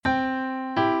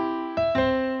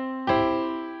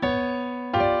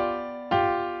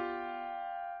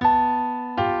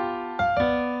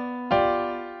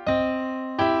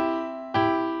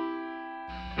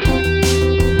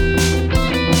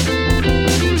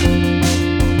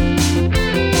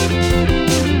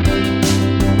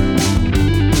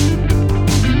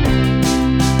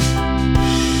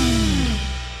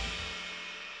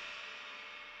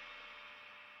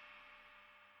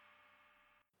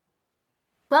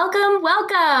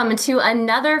Welcome to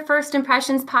another First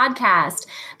Impressions podcast.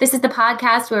 This is the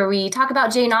podcast where we talk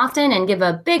about Jane Austen and give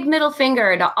a big middle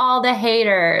finger to all the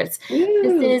haters.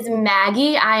 This is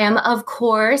Maggie. I am, of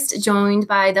course, joined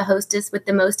by the hostess with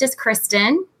the mostest,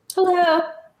 Kristen. Hello.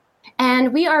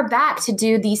 And we are back to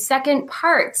do the second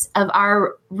part of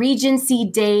our Regency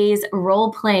Days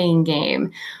role-playing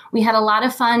game. We had a lot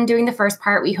of fun doing the first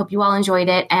part. We hope you all enjoyed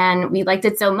it. And we liked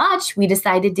it so much, we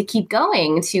decided to keep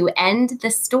going to end the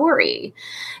story.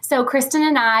 So Kristen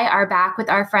and I are back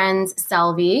with our friends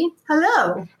Selvi.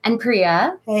 Hello. And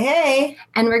Priya. Hey.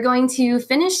 And we're going to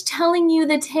finish telling you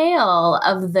the tale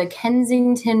of the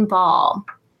Kensington Ball.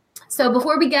 So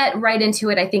before we get right into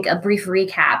it, I think a brief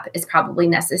recap is probably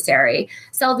necessary.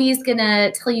 Selvi's going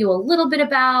to tell you a little bit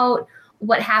about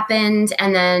what happened,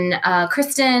 and then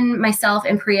Kristen, myself,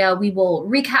 and Priya, we will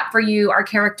recap for you our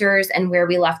characters and where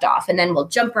we left off, and then we'll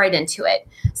jump right into it.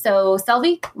 So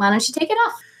Selvi, why don't you take it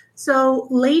off? So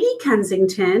Lady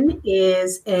Kensington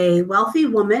is a wealthy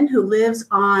woman who lives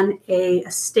on a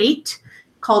estate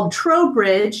called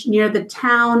Trowbridge near the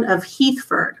town of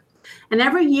Heathford. And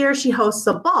every year she hosts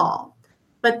a ball.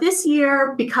 But this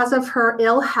year, because of her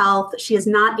ill health, she is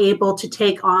not able to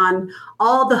take on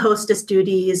all the hostess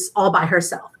duties all by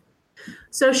herself.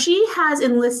 So she has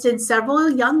enlisted several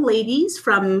young ladies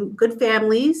from good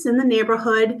families in the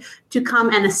neighborhood to come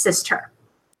and assist her.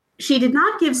 She did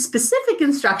not give specific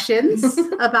instructions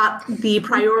about the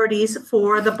priorities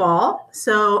for the ball.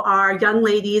 So our young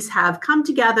ladies have come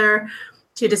together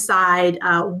to decide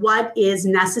what is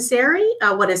necessary,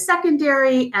 what is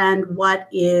secondary, and what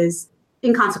is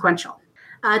inconsequential.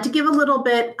 To give a little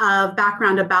bit of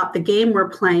background about the game we're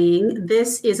playing,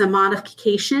 this is a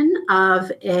modification of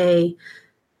a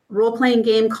role-playing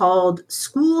game called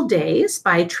School Days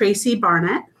by Tracy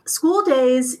Barnett. School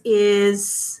Days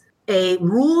is a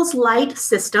rules-light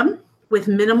system with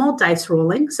minimal dice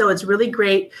rolling, so it's really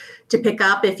great to pick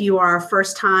up if you are a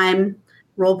first-time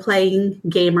role-playing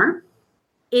gamer.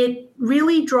 It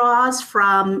really draws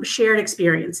from shared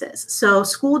experiences. So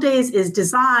School Days is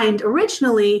designed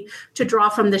originally to draw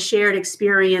from the shared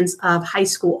experience of high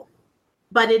school.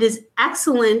 But it is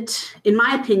excellent, in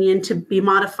my opinion, to be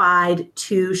modified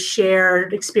to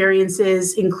shared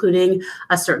experiences, including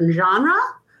a certain genre,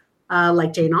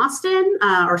 like Jane Austen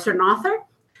or a certain author,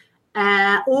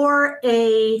 or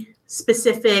a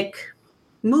specific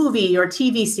movie or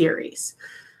TV series.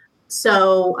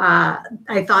 So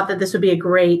I thought that this would be a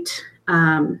great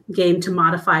game to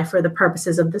modify for the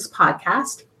purposes of this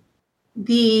podcast.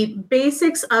 The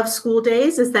basics of School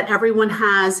Days is that everyone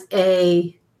has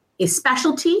a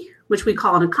specialty, which we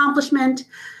call an accomplishment,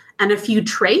 and a few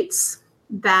traits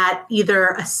that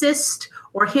either assist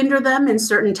or hinder them in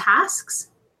certain tasks.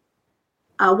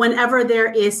 Whenever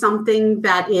there is something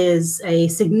that is a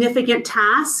significant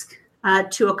task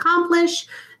to accomplish,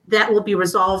 that will be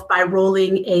resolved by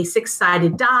rolling a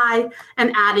 6-sided die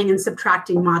and adding and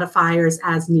subtracting modifiers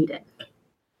as needed.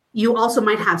 You also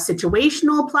might have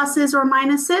situational pluses or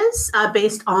minuses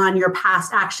based on your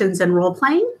past actions and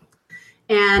role-playing.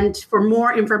 And for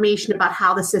more information about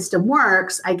how the system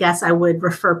works, I guess I would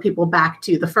refer people back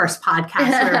to the first podcast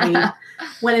where we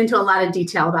went into a lot of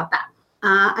detail about that.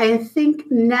 I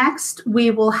think next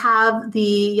we will have the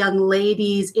young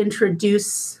ladies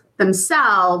introduce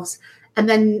themselves, and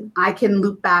then I can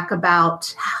loop back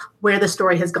about where the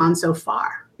story has gone so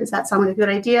far. Does that sound like a good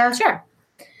idea? Sure.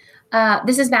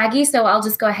 This is Maggie, so I'll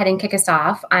just go ahead and kick us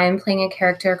off. I'm playing a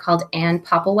character called Anne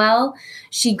Popplewell.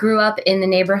 She grew up in the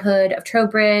neighborhood of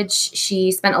Trowbridge.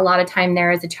 She spent a lot of time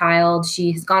there as a child.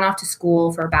 She has gone off to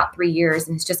school for about 3 years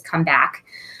and has just come back.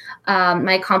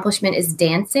 My accomplishment is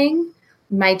dancing.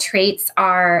 My traits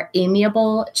are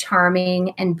amiable,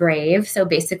 charming, and brave. So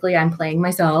basically, I'm playing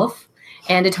myself.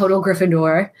 And a total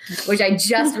Gryffindor, which I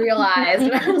just realized.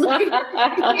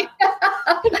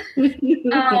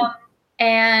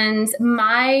 And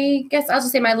my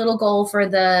little goal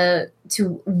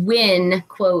to win,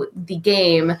 quote, the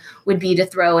game would be to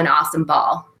throw an awesome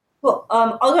ball. Well,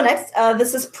 I'll go next.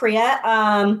 This is Priya.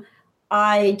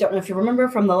 I don't know if you remember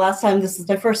from the last time, this is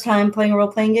my first time playing a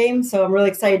role-playing game, so I'm really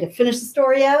excited to finish the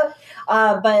story out.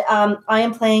 But I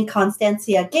am playing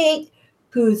Constantia Gate,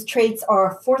 whose traits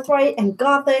are forthright and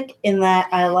gothic in that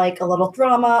I like a little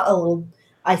drama,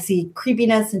 I see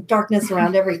creepiness and darkness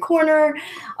around every corner.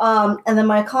 And then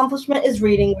my accomplishment is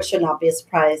reading, which should not be a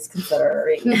surprise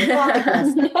considering the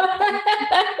gothicness.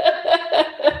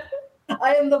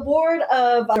 I am the ward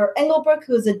of Dr. Engelbrook,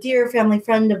 who is a dear family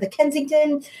friend of the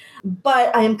Kensington,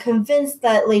 but I am convinced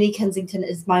that Lady Kensington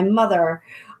is my mother.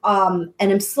 And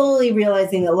I'm slowly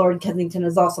realizing that Lord Kensington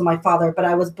is also my father, but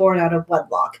I was born out of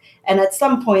wedlock. And at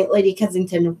some point, Lady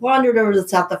Kensington wandered over to the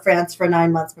south of France for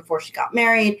 9 months before she got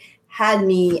married, had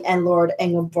me, and Lord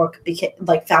Engelbrook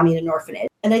found me in an orphanage.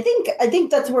 And I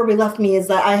think that's where we left me, is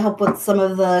that I helped with some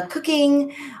of the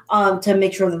cooking to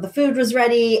make sure that the food was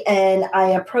ready. And I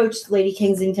approached Lady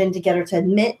Kensington to get her to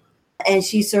admit, and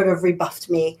she sort of rebuffed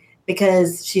me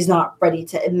because she's not ready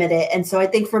to admit it. And so I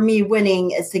think for me,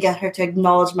 winning is to get her to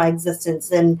acknowledge my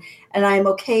existence. And I'm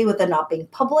okay with it not being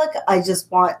public. I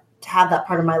just want to have that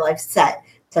part of my life set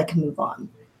so I can move on.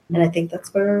 And I think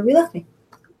that's where we left me.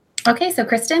 Okay, so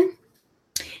Kristen?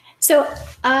 So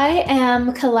I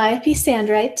am Calliope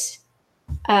Sandwright.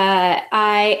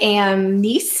 I am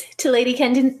niece to Lady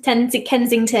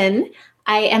Kensington.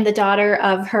 I am the daughter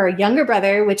of her younger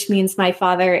brother, which means my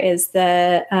father is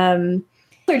the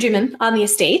clergyman on the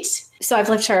estate. So I've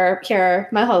lived here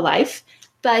my whole life.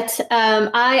 But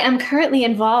I am currently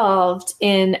involved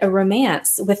in a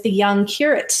romance with the young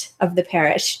curate of the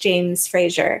parish, James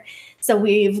Fraser. So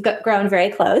we've grown very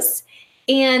close.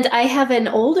 And I have an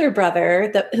older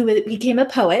brother who became a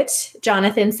poet,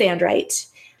 Jonathan Sandwright.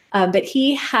 But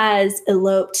he has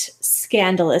eloped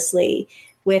scandalously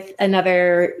with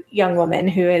another young woman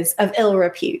who is of ill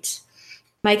repute.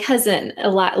 My cousin,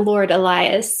 Lord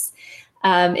Elias,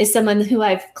 is someone who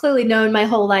I've clearly known my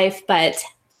whole life, but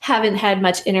haven't had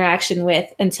much interaction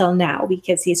with until now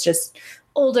because he's just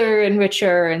older and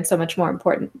richer and so much more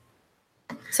important.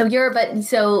 So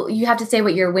you have to say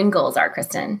what your win goals are,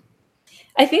 Kristen.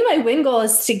 I think my win goal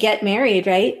is to get married,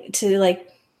 right? So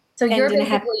you're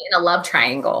basically in a love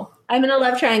triangle. I'm in a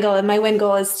love triangle, and my win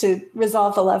goal is to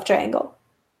resolve the love triangle.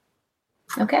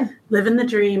 Okay. Living the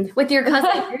dream. With your cousin.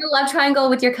 You're in a love triangle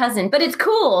with your cousin. But it's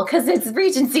cool because it's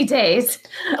Regency days.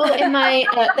 Oh, and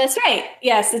that's right.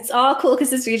 Yes, it's all cool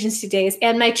because it's Regency days.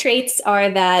 And my traits are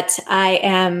that I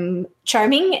am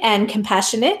charming and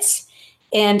compassionate.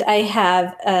 And I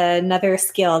have another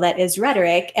skill that is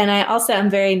rhetoric. And I also am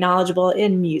very knowledgeable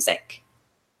in music.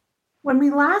 When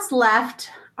we last left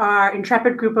our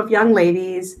intrepid group of young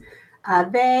ladies,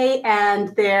 they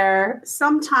and their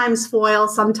sometimes foil,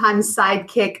 sometimes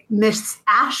sidekick, Miss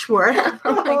Ashworth,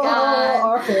 Oh my God.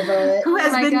 Our favorite. who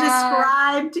has been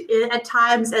described at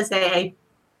times as a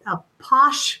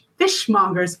posh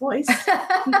fishmonger's voice,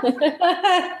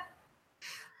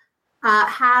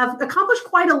 have accomplished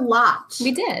quite a lot.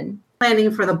 We did.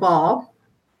 Planning for the ball.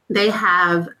 They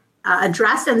have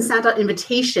addressed and sent out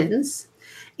invitations,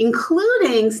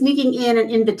 including sneaking in an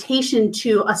invitation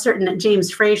to a certain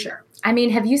James Fraser. I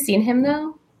mean, have you seen him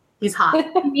though? He's hot.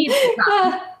 He's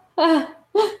hot.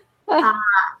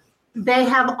 They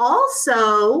have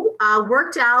also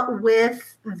worked out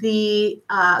with the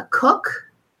cook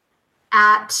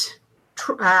at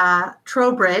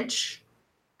Trowbridge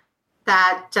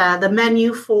that the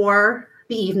menu for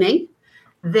the evening.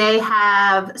 They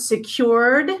have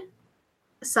secured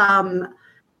some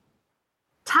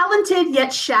talented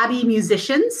yet shabby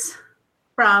musicians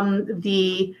from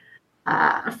the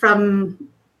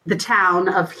town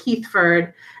of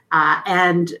Heathford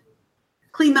and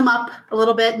cleaned them up a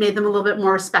little bit, made them a little bit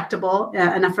more respectable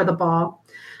enough for the ball.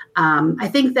 I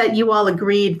think that you all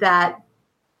agreed that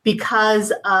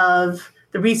because of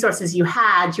the resources you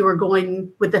had, you were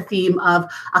going with the theme of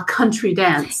a country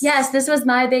dance. Yes, this was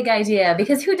my big idea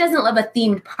because who doesn't love a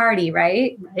themed party,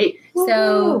 right? Right.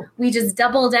 So we just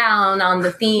double down on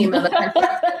the theme of a country.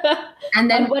 And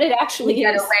then what it actually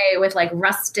get is. away with like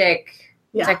rustic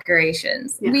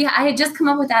decorations. Yeah. I had just come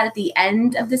up with that at the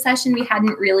end of the session. We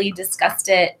hadn't really discussed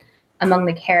it among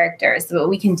the characters, but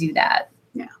we can do that.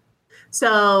 Yeah.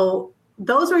 So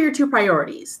those were your two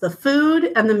priorities, the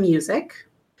food and the music.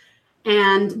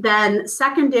 And then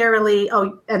secondarily,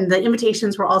 and the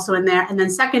invitations were also in there. And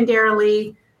then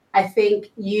secondarily, I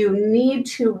think you need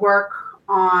to work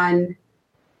on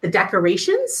the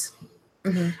decorations.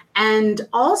 Mm-hmm. And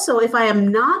also, if I am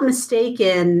not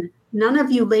mistaken, none of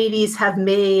you ladies have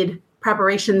made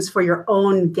preparations for your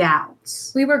own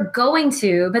gowns. We were going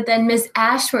to, but then Miss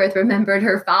Ashworth remembered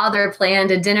her father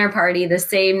planned a dinner party the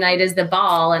same night as the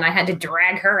ball, and I had to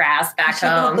drag her ass back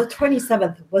home. The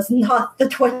 27th was not the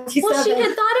 27th. Well, she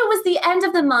had thought it was the end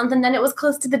of the month, and then it was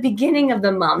close to the beginning of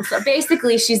the month. So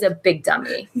basically, she's a big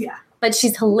dummy. Yeah. But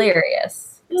she's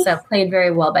hilarious. So played very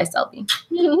well by Selby.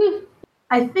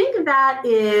 I think that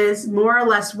is more or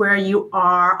less where you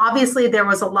are. Obviously, there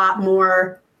was a lot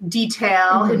more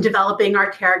detail in developing our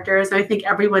characters. And I think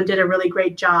everyone did a really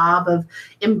great job of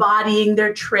embodying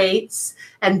their traits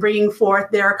and bringing forth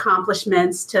their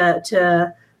accomplishments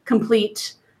to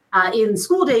complete, in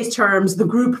school days terms, the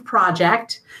group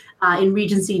project, in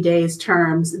Regency days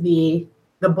terms, the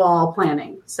the ball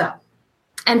planning. So,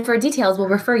 and for details, we'll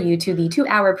refer you to the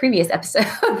 2-hour previous episode.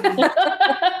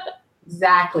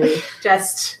 Exactly.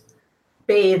 Just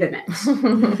bathe in it.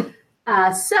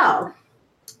 So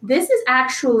this is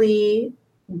actually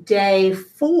day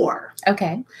 4.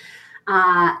 Okay.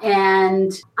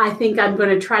 And I think I'm going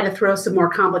to try to throw some more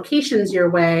complications your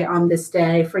way on this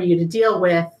day for you to deal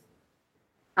with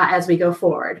as we go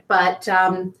forward. But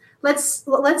let's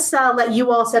let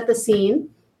you all set the scene.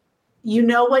 You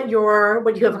know what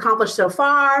you have accomplished so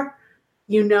far.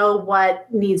 You know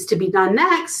what needs to be done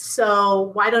next.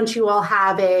 So why don't you all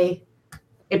have a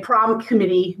prom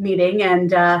committee meeting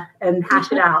and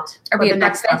hash it out? Are we at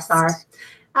breakfast?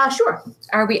 Sure.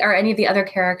 Are any of the other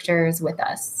characters with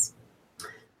us?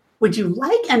 Would you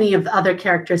like any of the other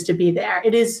characters to be there?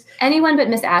 It is anyone but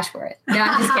Miss Ashworth. No,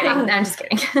 I'm just kidding. No, I'm just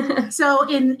kidding. So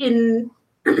in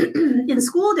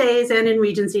school days and in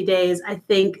Regency days, I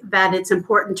think that it's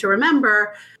important to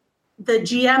remember the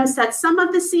GM sets some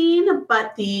of the scene,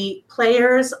 but the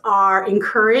players are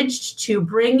encouraged to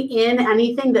bring in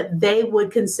anything that they would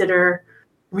consider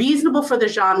reasonable for the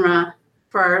genre,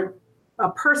 for a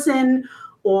person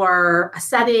or a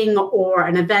setting or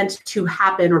an event to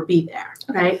happen or be there,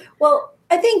 right? Well,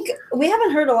 I think we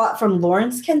haven't heard a lot from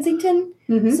Lawrence Kensington,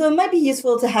 so it might be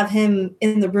useful to have him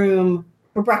in the room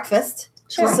for breakfast.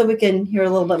 Sure. Just so we can hear a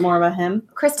little bit more about him.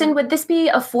 Kristen, would this be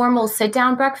a formal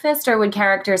sit-down breakfast, or would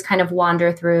characters kind of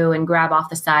wander through and grab off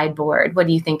the sideboard? What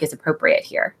do you think is appropriate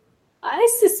here?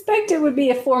 I suspect it would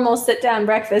be a formal sit-down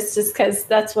breakfast just because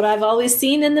that's what I've always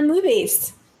seen in the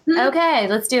movies. Okay,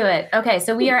 let's do it. Okay,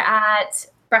 so we are at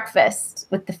breakfast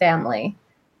with the family.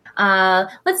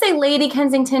 Let's say Lady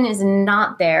Kensington is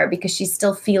not there because she's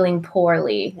still feeling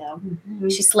poorly. Yeah.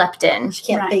 She slept in. She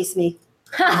can't face me.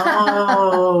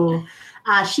 Oh.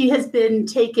 She has been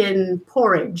taken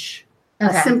porridge,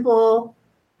 Okay. a simple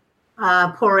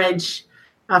porridge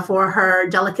for her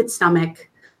delicate stomach.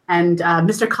 And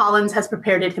Mr. Collins has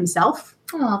prepared it himself.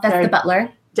 Oh, that's the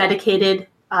butler. Dedicated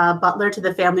butler to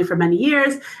the family for many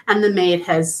years. And the maid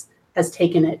has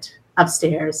taken it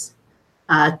upstairs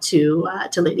to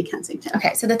Lady Kensington.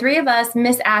 Okay, so the three of us,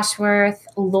 Miss Ashworth,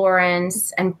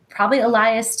 Lawrence, and probably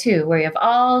Elias too, where you have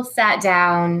all sat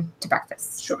down to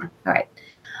breakfast. Sure. All right.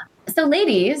 So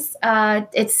ladies,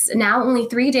 it's now only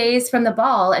 3 days from the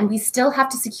ball, and we still have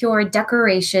to secure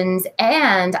decorations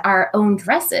and our own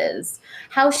dresses.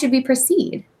 How should we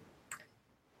proceed?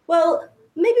 Well,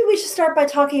 maybe we should start by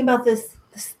talking about this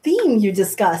theme you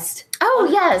discussed. Oh,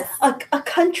 yes. A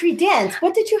country dance.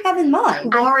 What did you have in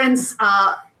mind? Lawrence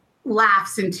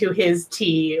laughs into his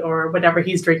tea or whatever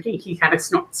he's drinking. He kind of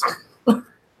snorts.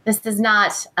 This is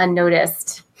not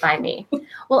unnoticed by me.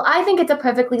 Well, I think it's a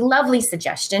perfectly lovely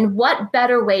suggestion. What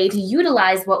better way to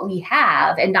utilize what we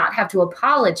have and not have to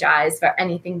apologize for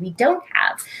anything we don't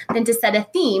have than to set a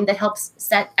theme that helps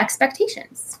set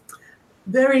expectations?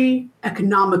 Very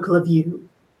economical of you,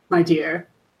 my dear,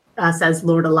 says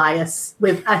Lord Elias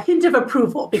with a hint of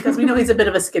approval because we know he's a bit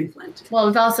of a skinflint. Well,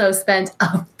 we've also spent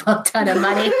a fuck ton of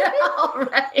money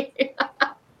already.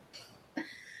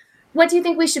 What do you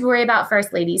think we should worry about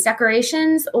first, ladies?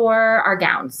 Decorations or our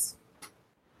gowns?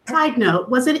 Side note,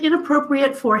 was it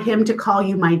inappropriate for him to call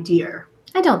you my dear?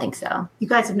 I don't think so. You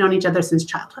guys have known each other since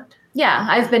childhood. Yeah,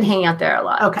 I've been hanging out there a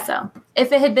lot. Okay. So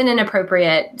if it had been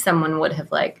inappropriate, someone would have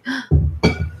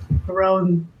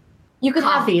Thrown you could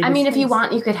coffee in have, I his mean, if you face.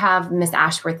 want, you could have Miss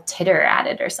Ashworth titter at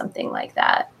it or something like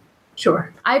that.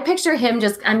 Sure. I picture him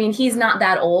he's not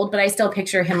that old, but I still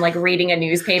picture him like reading a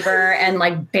newspaper and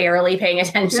like barely paying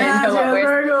attention to what we're.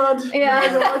 very good. Yeah.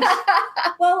 Very good.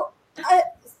 Well,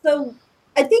 so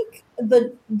I think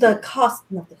the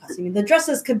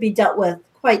dresses could be dealt with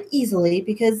quite easily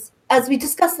because, as we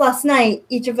discussed last night,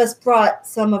 each of us brought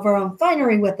some of our own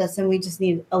finery with us, and we just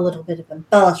need a little bit of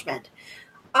embellishment.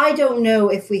 I don't know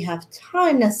if we have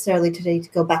time necessarily today to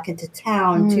go back into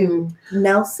town to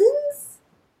Nelson's.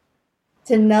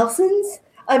 To Nelson's,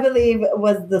 I believe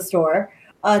was the store,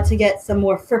 to get some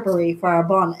more frippery for our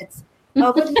bonnets.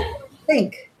 What do you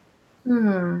think?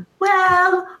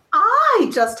 Well, I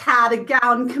just had a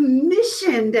gown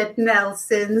commissioned at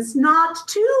Nelson's not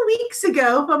 2 weeks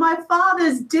ago for my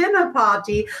father's dinner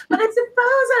party, but I suppose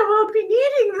I won't be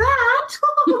needing that.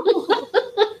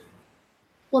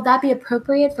 Will that be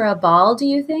appropriate for a ball, do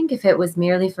you think, if it was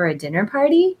merely for a dinner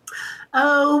party?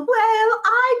 Oh, well,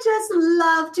 I just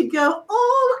love to go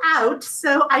all out,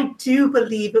 so I do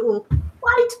believe it will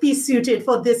quite be suited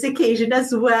for this occasion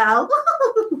as well.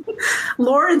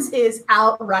 Lawrence is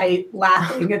outright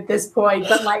laughing at this point,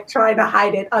 but like trying to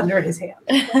hide it under his hand.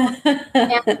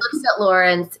 Anne looks at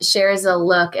Lawrence, shares a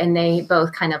look, and they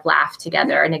both kind of laugh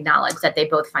together and acknowledge that they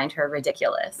both find her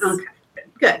ridiculous. Okay,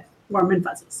 good. Warm and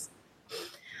fuzzies.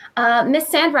 Miss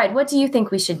Sandride, what do you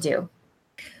think we should do?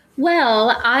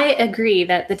 Well, I agree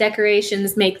that the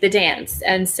decorations make the dance.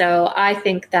 And so I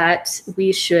think that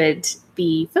we should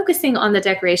be focusing on the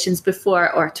decorations before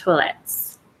our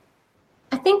toilettes.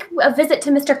 I think a visit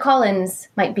to Mr. Collins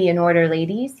might be in order,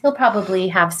 ladies. He'll probably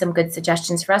have some good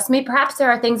suggestions for us. Maybe perhaps there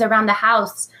are things around the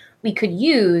house we could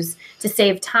use to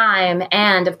save time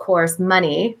and, of course,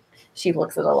 money. She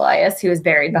looks at Elias, who is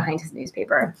buried behind his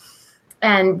newspaper,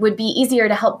 and would be easier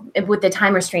to help with the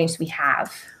time restraints we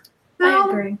have. Now, I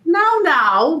agree.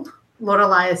 Now, Lord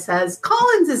Elias says,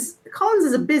 Collins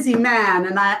is a busy man,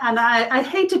 and I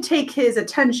hate to take his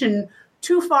attention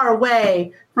too far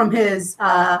away from his,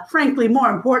 frankly, more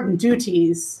important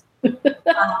duties of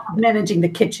managing the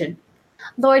kitchen.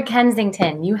 Lord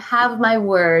Kensington, you have my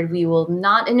word. We will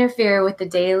not interfere with the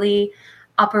daily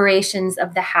operations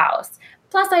of the house.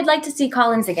 Plus, I'd like to see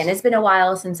Collins again. It's been a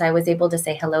while since I was able to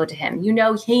say hello to him. You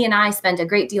know, he and I spent a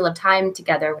great deal of time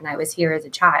together when I was here as a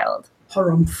child.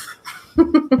 Harumph.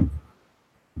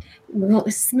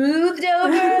 Smoothed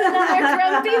over another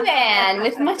grumpy man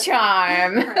with my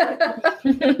charm.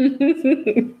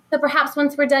 So perhaps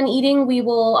once we're done eating, we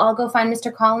will all go find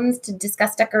Mr. Collins to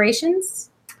discuss decorations.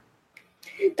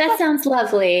 That sounds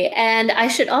lovely. And I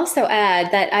should also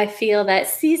add that I feel that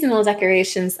seasonal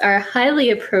decorations are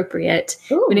highly appropriate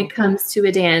when it comes to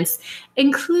a dance,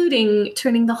 including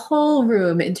turning the whole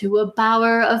room into a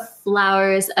bower of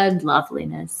flowers and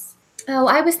loveliness. Oh,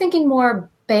 I was thinking more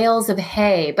bales of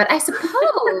hay, but I suppose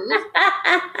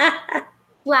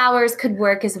flowers could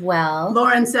work as well.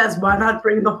 Lauren says, why not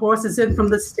bring the horses in from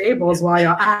the stables while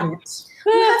you're at it?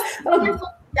 Wonderful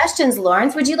suggestions,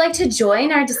 Lawrence. Would you like to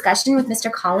join our discussion with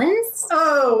Mr. Collins?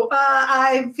 Oh,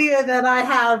 I fear that I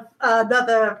have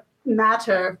another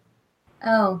matter.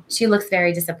 Oh, she looks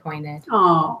very disappointed.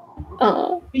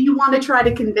 Oh. Do you want to try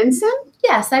to convince him?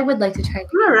 Yes, I would like to try.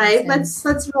 All right, let's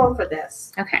roll for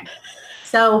this. Okay.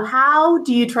 So how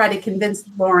do you try to convince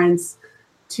Lawrence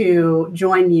to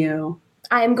join you?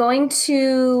 I'm going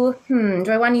to, do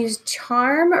I want to use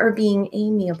charm or being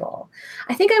amiable?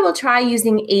 I think I will try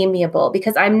using amiable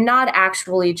because I'm not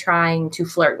actually trying to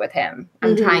flirt with him.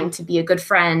 I'm trying to be a good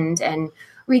friend and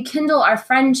rekindle our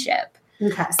friendship.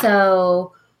 Okay.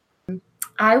 So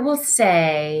I will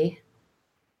say,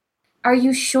 are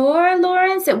you sure,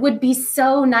 Lawrence? It would be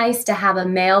so nice to have a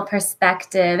male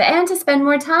perspective and to spend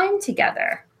more time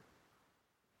together.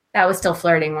 That was still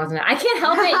flirting, wasn't it? I can't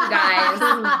help it, you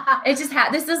guys. It just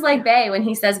this is like Bay when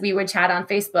he says we would chat on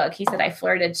Facebook. He said I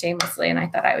flirted shamelessly, and I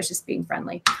thought I was just being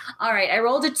friendly. All right, I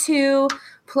rolled a 2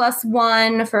 +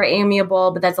 1 for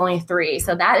amiable, but that's only 3,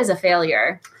 so that is a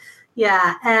failure.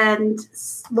 Yeah, and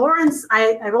Lawrence,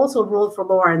 I've also rolled for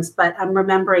Lawrence, but I'm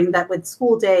remembering that with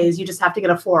school days, you just have to get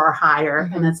a 4 or higher,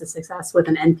 and that's a success with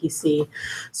an NPC.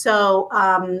 So,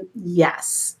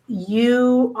 yes,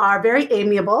 you are very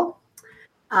amiable.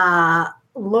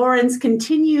 Lawrence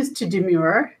continues to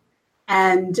demur,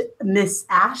 and Miss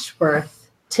Ashworth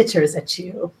titters at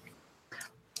you.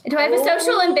 Do I have a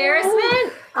social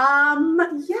embarrassment?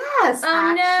 Yes,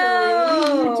 actually.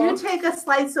 No. You do take a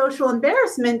slight social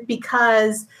embarrassment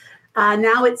because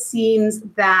now it seems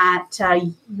that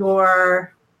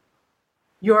your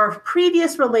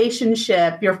previous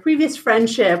relationship, your previous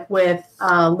friendship with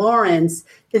Lawrence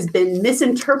has been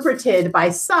misinterpreted by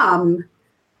some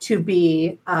to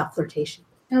be flirtation.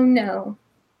 Oh, no.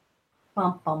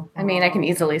 I mean, I can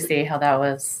easily see how that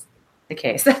was the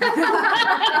case.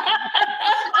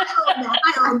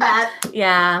 I own that.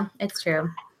 Yeah, it's true.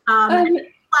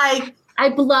 Like, I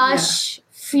blush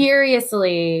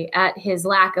furiously at his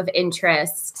lack of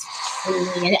interest in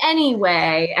me in any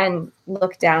way and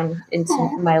look down into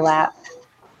my lap.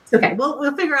 okay,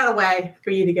 we'll figure out a way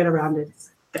for you to get around it.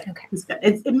 It's good. Okay. It's good.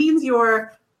 It means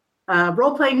you're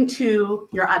role-playing to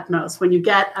your utmost. When you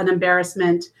get an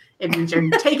embarrassment, it means you're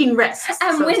taking risks.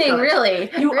 I'm So it's winning, good.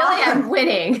 really. I'm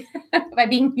winning by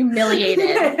being humiliated.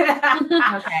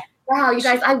 Okay. Wow, you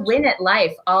guys, I win at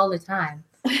life all the time.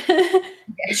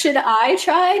 Should I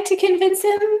try to convince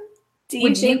him? Do you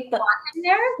Would you think? want him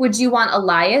there? Would you want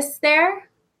Elias there?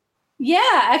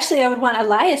 Yeah, actually, I would want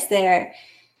Elias there.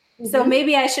 So Mhm.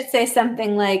 maybe I should say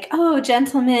something like, "Oh,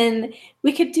 gentlemen,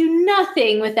 we could do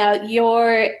nothing without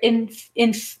your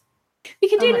We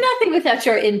can do nothing without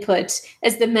your input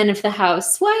as the men of the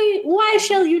house. Why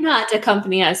shall you not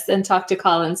accompany us and talk to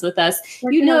Collins with us?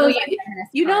 You know,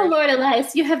 Lord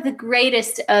Elias, you have the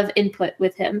greatest of input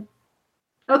with him.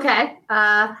 Okay.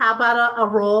 How about a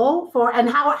roll for, and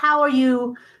how are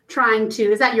you trying to,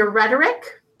 is that your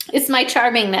rhetoric? It's my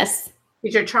charmingness.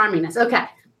 It's your charmingness. Okay.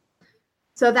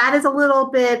 So that is a little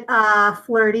bit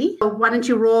flirty. So why don't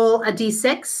you roll a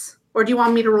d6? Or do you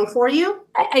want me to roll for you?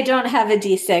 I don't have a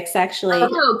d6, actually.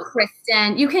 Oh,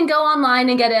 Kristen. You can go online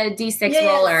and get a d6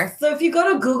 roller. So if you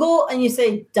go to Google and you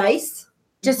say dice,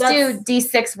 just do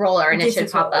d6 roller and it should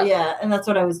pop up. Yeah, and that's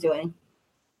what I was doing.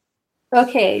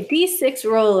 Okay, d6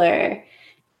 roller.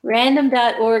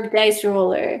 Random.org dice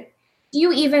roller. Do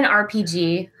you even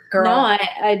RPG, girl? No,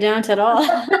 I don't at all.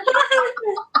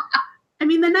 I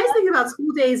mean, the nice thing about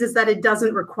School Days is that it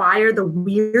doesn't require the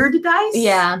weird dice.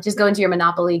 Yeah, just go into your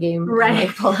Monopoly game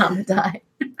and pull out the die.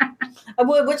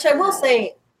 Which I will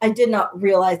say, I did not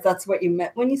realize that's what you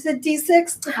meant when you said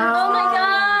D6. Oh my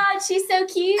God, she's so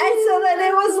cute. And so then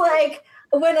it was like,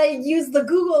 when I used the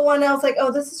Google one, I was like,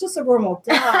 oh, this is just a normal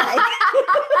die.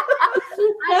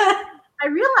 I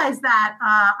realized that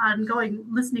on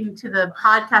listening to the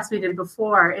podcast we did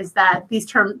before, is that these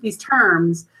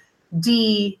terms,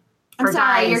 D. I'm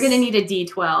sorry, dice, you're going to need a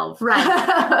D12.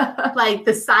 Right. Like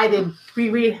the sided,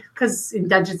 because in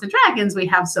Dungeons and Dragons, we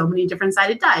have so many different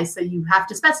sided dice that you have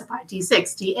to specify D6,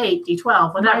 D8,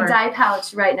 D12, whatever. My die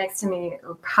pouch right next to me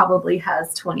probably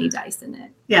has 20 dice in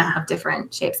it. Yeah. Of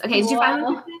different shapes. Okay, did you find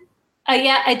one?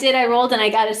 Yeah, I did. I rolled and I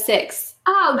got a 6.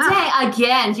 Oh, dang.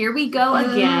 Again. Here we go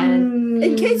again.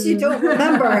 In case you don't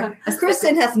remember,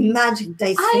 Kristen has magic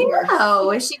dice fingers. I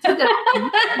know. She took a...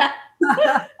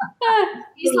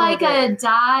 He's like a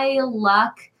die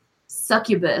luck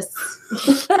succubus.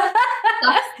 Sucks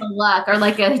the luck, or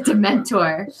like a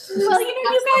dementor. Well, you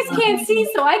guys can't see,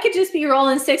 so I could just be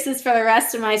rolling 6s for the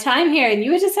rest of my time here, and you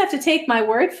would just have to take my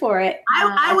word for it.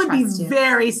 I would be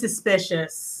very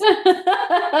suspicious.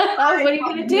 What are you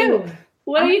going to do?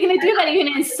 What are you going to do? Are you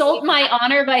going to insult my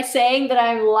honor by saying that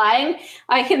I'm lying?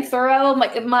 I can throw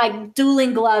my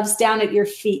dueling gloves down at your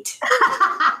feet.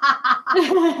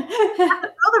 Throw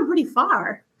them pretty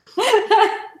far.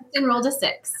 Kristen rolled a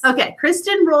 6. Okay,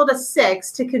 Kristen rolled a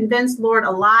 6 to convince Lord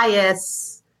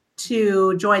Elias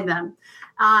to join them.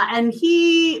 And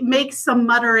he makes some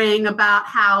muttering about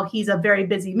how he's a very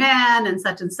busy man and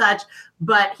such,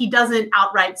 but he doesn't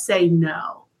outright say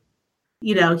no.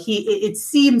 You know, it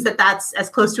seems that that's as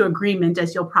close to agreement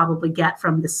as you'll probably get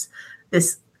from this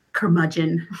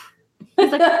curmudgeon.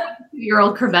 He's like a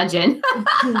 2-year-old curmudgeon.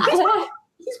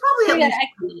 He's probably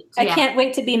I can't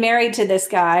wait to be married to this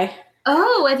guy.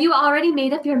 Oh, have you already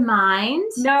made up your mind?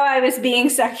 No, I was being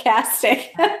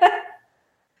sarcastic.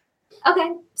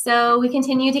 Okay, so we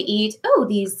continue to eat. Oh,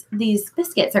 these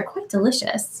biscuits are quite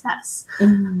delicious. Yes.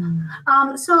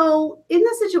 So in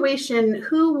this situation,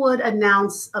 who would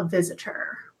announce a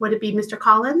visitor? Would it be Mr.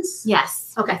 Collins?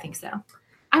 Yes. Okay. I think so.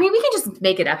 I mean, we can just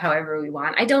make it up however we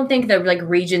want. I don't think the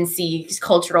Regency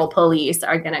cultural police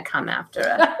are going to come after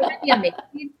us.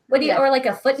 Or like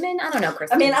a footman? I don't know,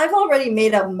 Kristen. I mean, I've already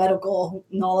made up medical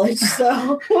knowledge,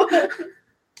 so. Yeah,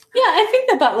 I think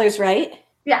the butler's right.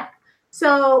 Yeah.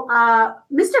 So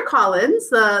Mr. Collins,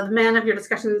 the man of your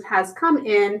discussions, has come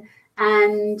in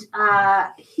and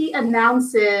he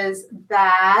announces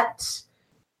that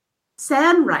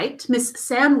Miss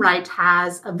Sanwright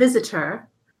has a visitor,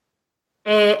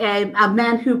 a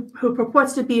man who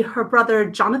purports to be her brother,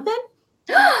 Jonathan.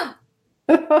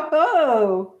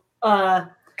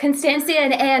 Constancia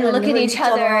and Anne look at each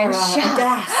other and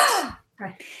shout.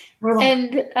 Right.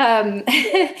 And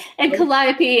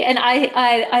Calliope and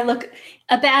I look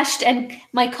abashed, and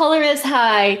my color is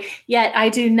high, yet I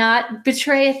do not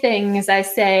betray a thing as I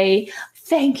say,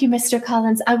 "Thank you, Mr.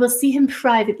 Collins. I will see him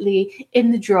privately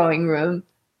in the drawing room."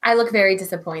 I look very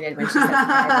disappointed when she says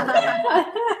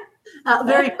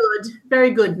privately.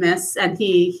 Very good, miss. And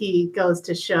he goes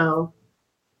to show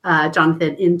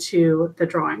Jonathan into the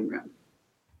drawing room.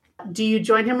 Do you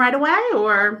join him right away,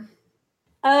 or?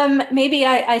 Maybe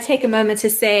I take a moment to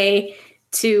say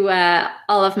to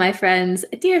all of my friends,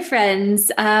 dear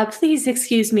friends, please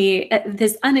excuse me.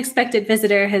 This unexpected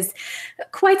visitor has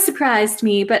quite surprised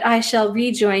me, but I shall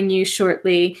rejoin you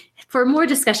shortly for more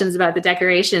discussions about the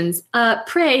decorations.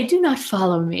 Pray do not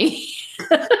follow me.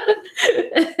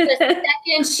 The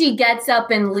second she gets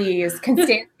up and leaves,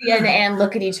 Constancia and Anne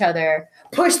look at each other,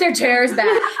 push their chairs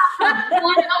back,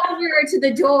 run over to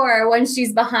the door when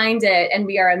she's behind it, and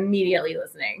we are immediately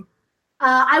listening.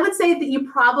 I would say that you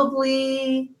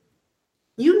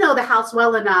know the house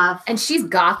well enough. And she's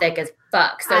gothic as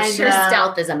fuck. So I her know.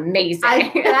 stealth is amazing. So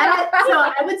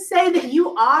I would say that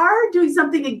you are doing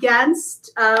something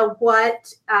against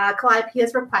what Calliope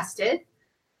has requested.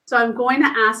 So I'm going to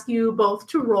ask you both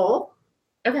to roll.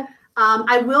 Okay.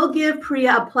 I will give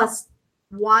Priya a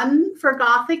 +1 for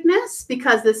gothicness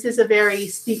because this is a very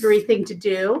sneakery thing to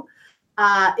do.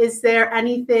 Is there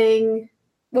anything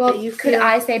Well, that you could feel-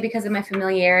 I say because of my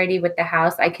familiarity with the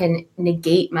house, I can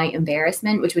negate my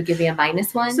embarrassment, which would give me a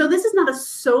 -1? So this is not a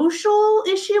social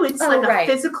issue. It's like right.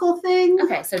 a physical thing.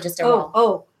 Okay, so just a roll.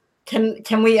 Oh.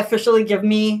 Can we officially give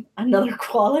me another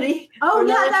quality? Oh, Or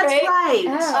yeah, another that's trait? right.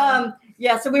 Oh.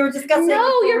 Yeah, so we were discussing.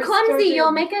 No, you're we're clumsy. starting-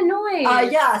 You'll make a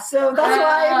noise. Yeah, so that's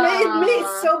why it made me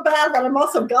so bad that I'm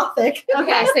also gothic.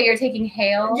 Okay, so you're taking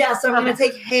hail. Yeah, so I'm going to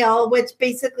take hail, which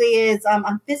basically is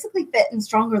I'm physically fit and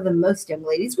stronger than most young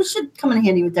ladies, which should come in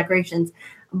handy with decorations.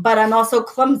 But I'm also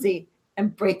clumsy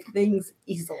and break things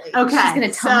easily. Okay. She's going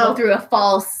to tumble so through a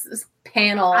false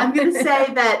panel. I'm going to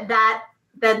say that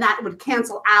would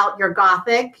cancel out your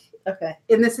gothic Okay.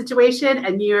 in this situation,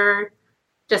 and you're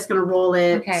just going to roll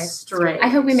it Okay. straight. I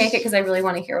hope we make it because I really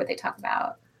want to hear what they talk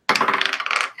about.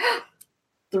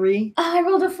 3. Oh, I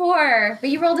rolled a 4, but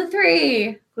you rolled a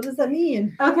 3. What does that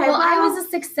mean? Okay. Well, I was a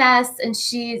success, and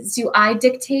do I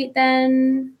dictate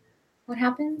then what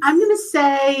happens? I'm going to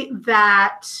say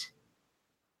that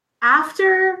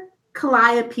after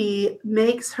Calliope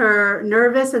makes her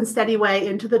nervous and steady way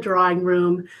into the drawing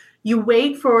room, you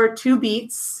wait for 2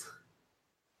 beats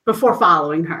before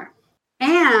following her.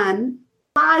 Anne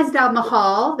flies down the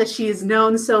hall that she's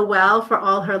known so well for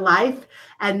all her life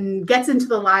and gets into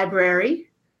the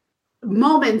library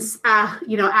moments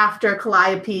after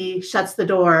Calliope shuts the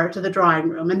door to the drawing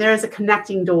room. And there is a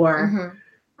connecting door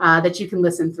that you can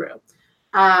listen through.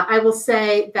 I will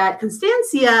say that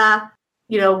Constancia,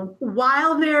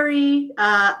 while very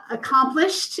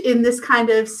accomplished in this kind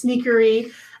of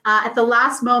sneakery, at the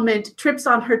last moment trips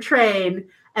on her train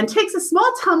and takes a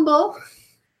small tumble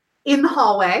in the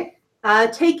hallway,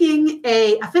 taking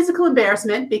a physical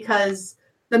embarrassment because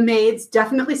the maids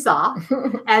definitely saw,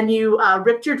 and you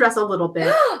ripped your dress a little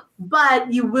bit,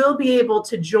 but you will be able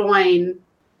to join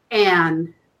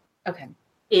Anne. Okay.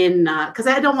 Because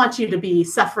I don't want you to be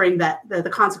suffering the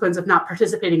consequence of not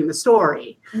participating in the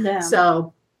story. No.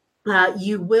 So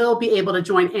you will be able to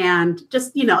join Anne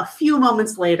just, a few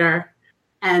moments later.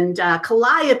 And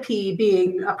Calliope,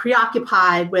 being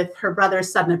preoccupied with her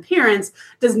brother's sudden appearance,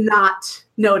 does not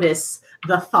notice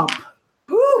the thump.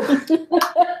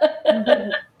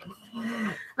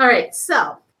 All right,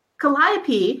 so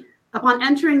Calliope, upon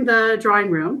entering the drawing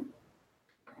room,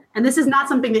 and this is not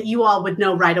something that you all would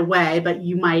know right away, but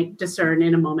you might discern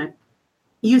in a moment,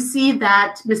 you see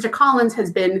that Mr. Collins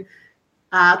has been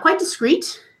quite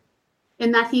discreet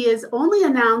in that he has only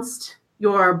announced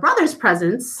your brother's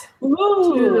presence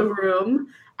to the room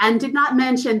and did not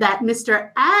mention that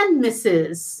Mr. and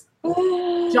Mrs.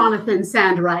 Jonathan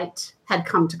Sandwright had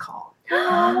come to call.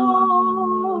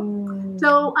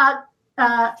 So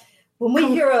when we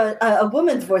hear a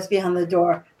woman's voice behind the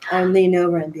door, I lean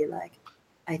over and be like,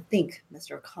 I think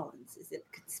Mr. Collins is in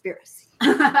a conspiracy.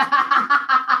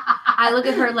 I look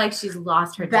at her like she's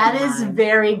lost her that damn is mind.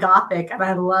 very gothic, and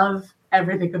I love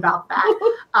everything about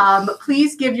that.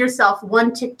 Please give yourself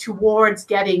 1 tick towards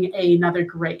getting another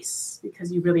grace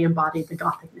because you really embodied the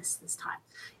gothicness this time.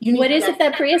 What is it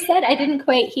that Priya said? I didn't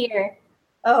quite hear.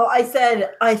 Oh, I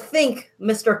said, I think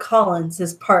Mr. Collins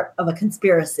is part of a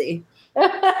conspiracy.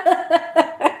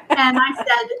 And I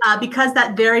said, because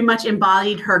that very much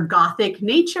embodied her gothic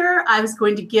nature, I was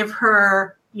going to give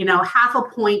her, half a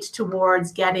point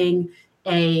towards getting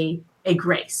a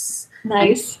grace.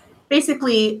 Nice.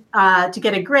 Basically, to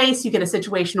get a grace, you get a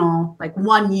situational, like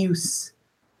 1 use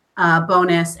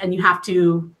bonus, and you have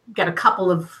to get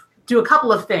do a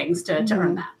couple of things to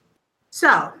earn that.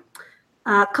 So,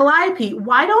 Calliope,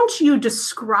 why don't you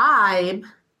describe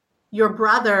your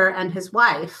brother and his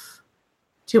wife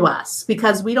to us?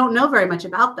 Because we don't know very much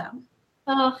about them.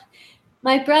 Oh,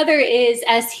 my brother is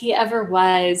as he ever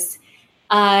was.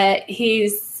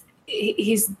 He's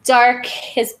dark.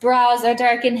 His brows are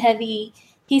dark and heavy.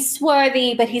 He's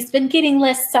swarthy, but he's been getting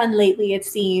less sun lately, it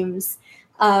seems.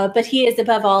 But he is,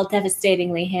 above all,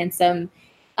 devastatingly handsome,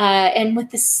 and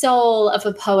with the soul of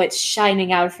a poet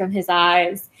shining out from his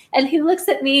eyes. And he looks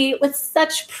at me with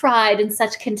such pride and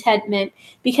such contentment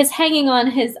because hanging on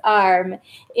his arm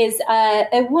is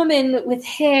a woman with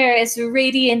hair as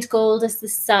radiant gold as the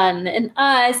sun and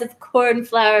eyes of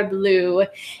cornflower blue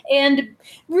and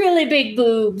really big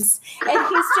boobs. And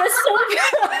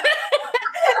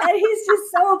he's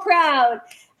just so proud,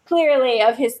 clearly,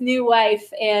 of his new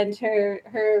wife and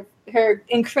her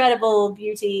incredible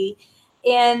beauty.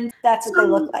 and that's what they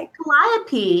look like.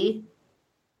 Calliope,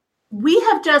 we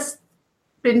have just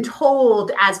been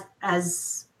told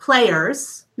as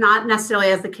players, not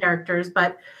necessarily as the characters,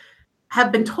 but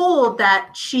have been told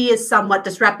that she is somewhat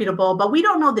disreputable, but we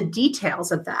don't know the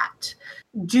details of that.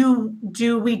 Do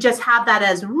we just have that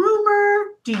as rumor?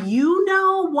 Do you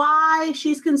know why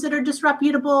she's considered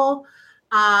disreputable?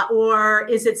 Or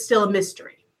is it still a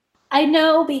mystery? I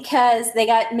know because they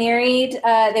got married.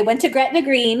 They went to Gretna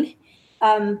Green,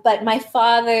 but my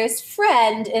father's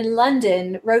friend in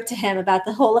London wrote to him about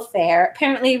the whole affair.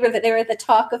 Apparently, they were the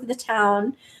talk of the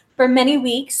town for many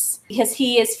weeks because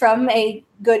he is from a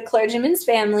good clergyman's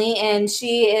family, and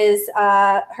she is,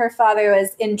 her father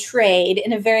was in trade,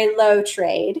 in a very low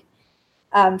trade.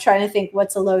 I'm trying to think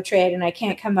what's a low trade, and I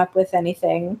can't come up with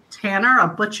anything. Tanner, a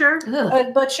butcher? A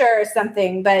butcher or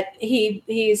something, but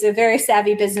he's a very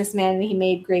savvy businessman, and he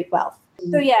made great wealth.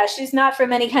 So yeah, she's not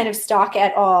from any kind of stock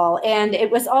at all. And it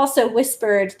was also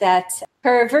whispered that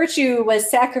her virtue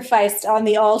was sacrificed on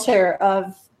the altar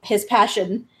of his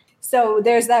passion. So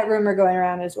there's that rumor going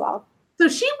around as well. So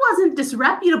she wasn't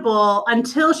disreputable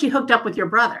until she hooked up with your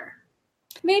brother.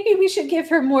 Maybe we should give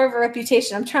her more of a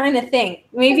reputation. I'm trying to think.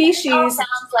 Maybe she's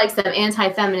sounds like some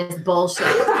anti-feminist bullshit,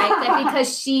 right? That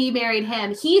because she married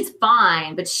him, he's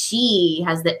fine, but she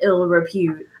has the ill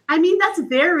repute. I mean, that's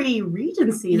very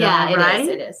Regency, though, right?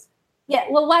 It is. Yeah,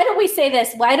 well, why don't we say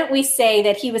this? Why don't we say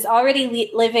that he was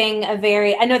already living a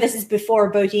very, I know this is before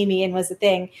Bohemian was a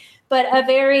thing, but a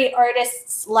very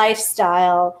artist's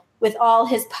lifestyle with all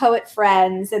his poet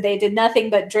friends, and they did nothing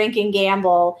but drink and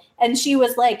gamble. And she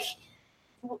was like,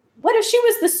 what if she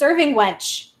was the serving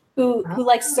wench who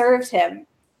like served him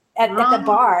at the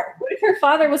bar? What if her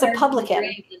father was a publican?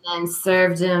 And then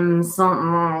served him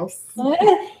something else.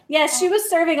 Yes, she was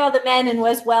serving all the men and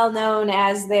was well known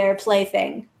as their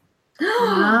plaything.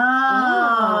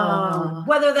 Oh.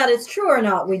 Whether that is true or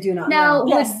not, we do not Now,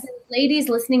 know. would the ladies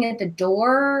listening at the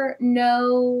door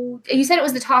know? You said it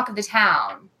was the talk of the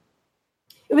town.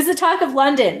 It was the talk of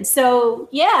London. So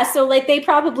yeah, so like they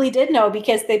probably did know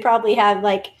because they probably had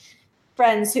like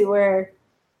friends who were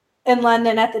in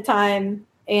London at the time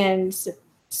and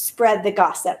spread the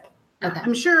gossip. Okay.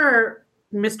 I'm sure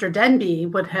Mr. Denby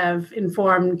would have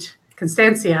informed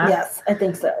Constantia. Yes, I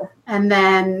think so. And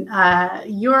then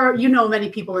you know many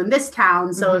people in this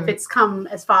town, so if it's come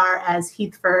as far as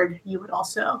Heathford, you would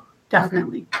also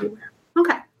definitely be aware.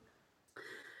 Okay.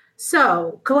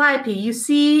 So, Calliope, you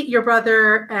see your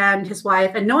brother and his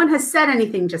wife, and no one has said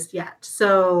anything just yet.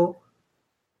 So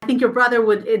I think your brother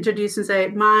would introduce and say,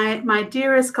 my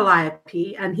dearest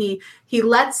Calliope, and he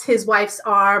lets his wife's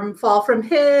arm fall from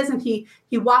his, and he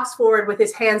walks forward with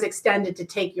his hands extended to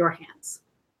take your hands.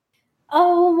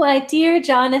 Oh, my dear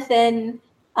Jonathan,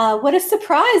 what a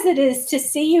surprise it is to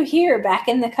see you here back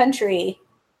in the country.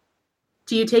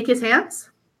 Do you take his hands?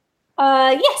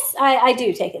 Yes, I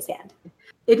do take his hand.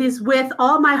 It is with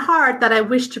all my heart that I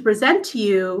wish to present to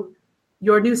you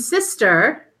your new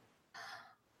sister,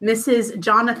 Mrs.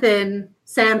 Jonathan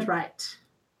Sandwright.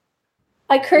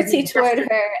 I curtsy toward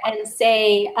her and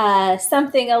say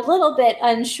something a little bit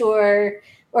unsure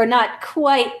or not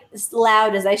quite as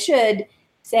loud as I should,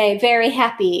 say, very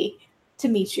happy to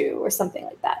meet you or something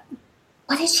like that.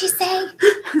 What did she say?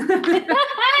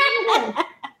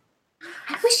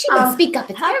 I wish you would speak up.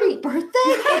 It's happy birthday.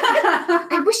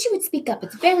 I wish you would speak up.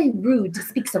 It's very rude to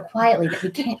speak so quietly that we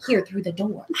can't hear through the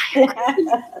door.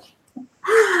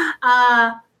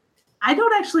 I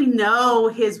don't actually know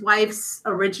his wife's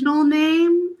original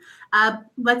name.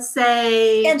 Let's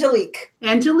say Angelique.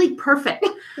 Angelique, perfect.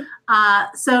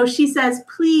 So she says,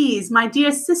 please, my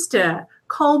dear sister,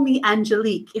 call me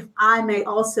Angelique, if I may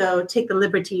also take the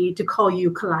liberty to call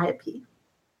you Calliope.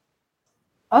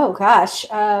 Oh, gosh.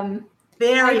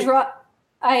 Very.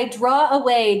 I draw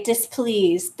away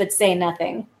displeased, but say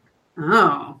nothing.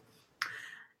 Oh.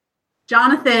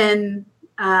 Jonathan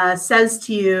says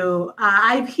to you,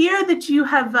 I hear that you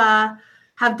have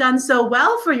done so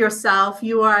well for yourself.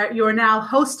 You are now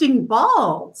hosting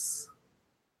balls.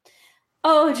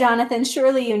 Oh, Jonathan,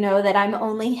 surely you know that I'm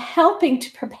only helping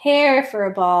to prepare for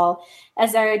a ball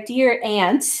as our dear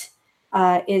aunt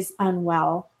is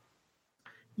unwell.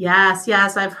 Yes,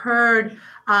 I've heard.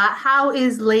 How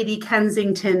is Lady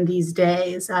Kensington these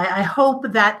days? I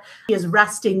hope that she is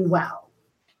resting well.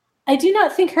 I do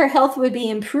not think her health would be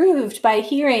improved by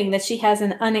hearing that she has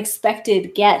an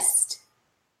unexpected guest.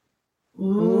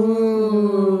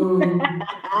 Ooh.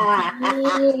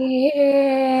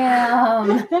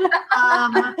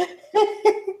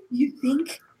 You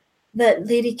think that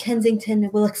Lady Kensington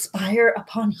will expire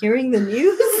upon hearing the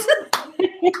news?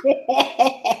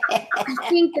 I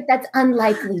think that's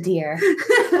unlikely, dear.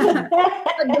 But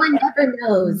one never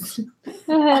knows.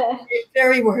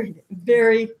 Very worried.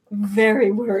 Very,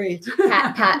 very worried.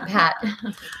 Pat.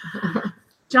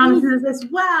 Jonathan says,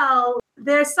 well,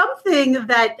 there's something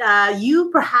that you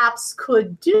perhaps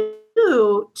could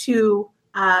do to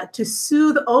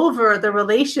soothe over the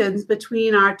relations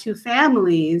between our two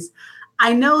families.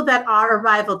 I know that our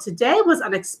arrival today was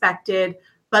unexpected,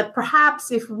 but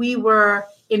perhaps if we were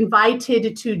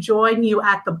invited to join you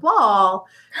at the ball,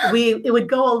 it would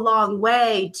go a long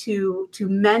way to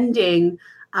mending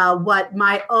what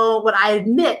I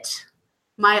admit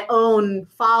my own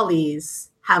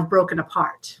follies have broken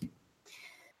apart.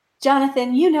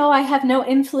 Jonathan, you know I have no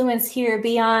influence here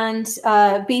beyond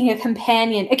being a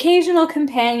companion, occasional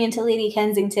companion to Lady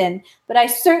Kensington, but I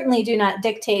certainly do not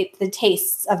dictate the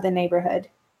tastes of the neighborhood.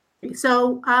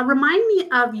 So remind me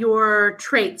of your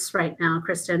traits right now,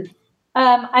 Kristen.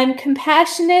 I'm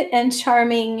compassionate and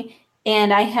charming,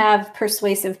 and I have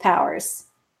persuasive powers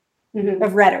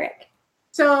of rhetoric.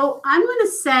 So I'm going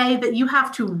to say that you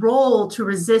have to roll to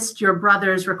resist your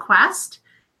brother's request.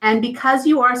 And because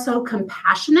you are so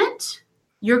compassionate,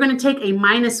 you're going to take a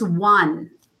 -1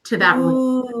 to that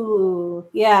roll. Ooh,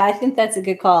 yeah, I think that's a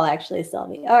good call, actually,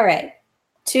 Sylvie. All right.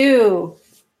 2.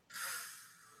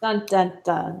 Dun, dun,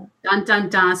 dun. Dun, dun,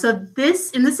 dun. So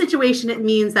in this situation, it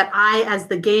means that I, as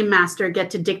the game master, get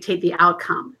to dictate the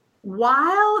outcome.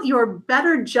 While your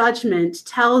better judgment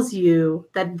tells you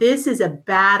that this is a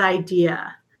bad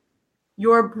idea,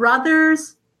 your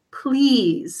brother's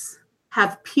pleas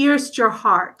have pierced your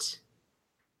heart,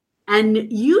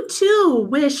 and you too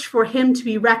wish for him to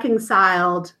be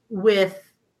reconciled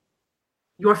with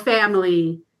your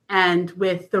family and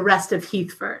with the rest of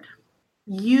Heathford.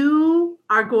 You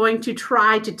are going to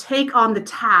try to take on the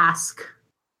task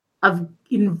of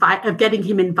getting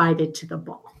him invited to the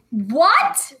ball.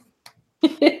 What?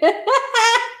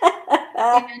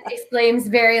 And exclaims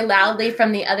very loudly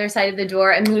from the other side of the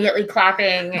door, immediately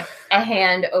clapping a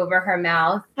hand over her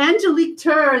mouth. Angelique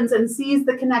turns and sees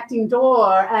the connecting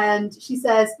door, and she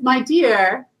says, "My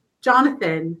dear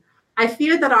Jonathan, I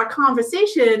fear that our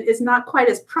conversation is not quite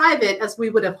as private as we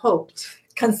would have hoped."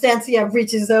 Constantia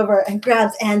reaches over and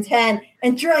grabs Anne's hand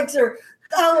and drags her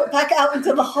back out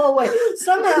into the hallway,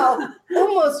 somehow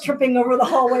almost tripping over the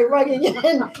hallway rug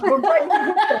again. We're right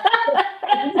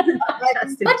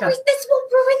But this will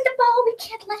ruin the ball. We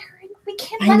can't let her in. We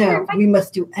can't let her in. We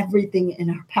must do everything in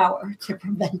our power to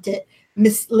prevent it.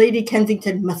 Miss Lady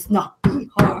Kensington must not be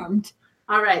harmed.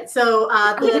 All right, so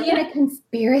Are we in a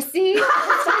conspiracy?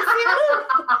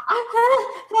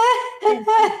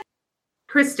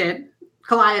 Kristen,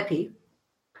 Calliope,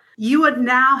 you would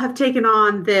now have taken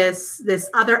on this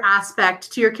other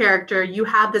aspect to your character. You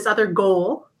have this other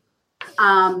goal.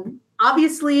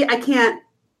 Obviously, I can't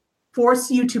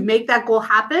force you to make that goal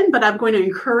happen, but I'm going to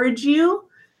encourage you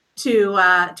to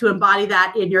embody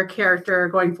that in your character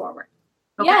going forward.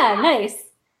 Okay? Yeah, nice.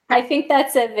 I think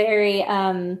that's a very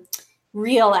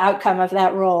real outcome of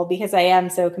that role because I am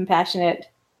so compassionate.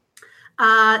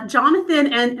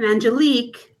 Jonathan and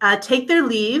Angelique take their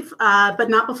leave, but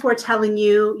not before telling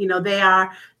you,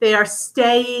 they are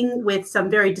staying with some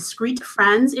very discreet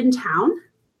friends in town.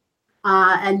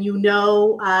 And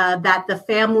that the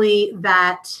family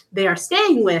that they are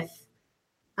staying with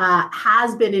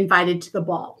has been invited to the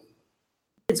ball.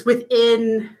 It's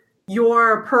within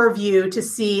your purview to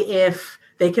see if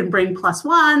they can bring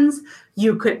 +1s.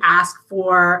 You could ask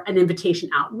for an invitation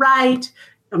outright,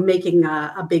 making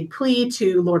a big plea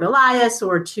to Lord Elias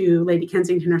or to Lady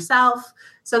Kensington herself.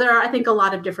 So there are, I think, a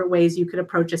lot of different ways you could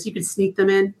approach this. You could sneak them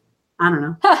in. I don't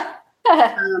know.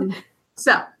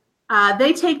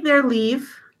 They take their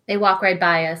leave. They walk right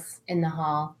by us in the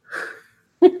hall.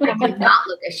 I would not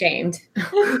look ashamed.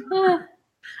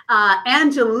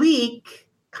 Angelique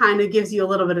kind of gives you a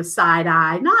little bit of side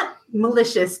eye, not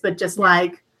malicious, but just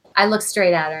like. I look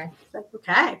straight at her.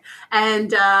 Okay.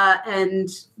 And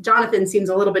Jonathan seems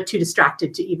a little bit too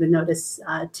distracted to even notice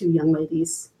two young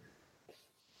ladies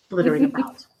flittering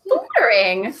about.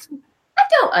 Flittering?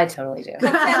 I totally do.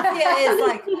 Constantia is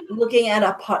like looking at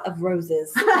a pot of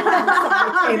roses on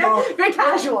the table. Very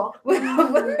casual. With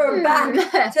her back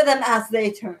to them as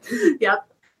they turn. Yep.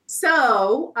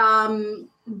 So,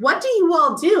 what do you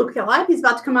all do? Calliope's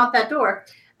about to come out that door.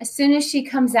 As soon as she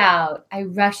comes out, I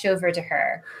rush over to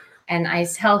her and I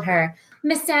tell her,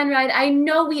 Miss Sandride, I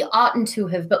know we oughtn't to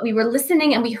have, but we were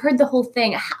listening and we heard the whole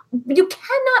thing. You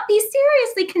cannot be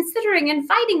seriously considering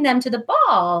inviting them to the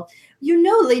ball. You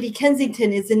know Lady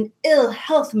Kensington is in ill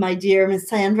health, my dear Miss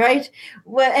Sandride.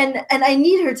 Well, and I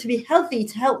need her to be healthy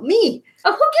to help me.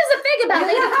 Oh, who gives a fig about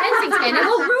Lady Kensington? It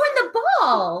will ruin the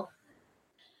ball.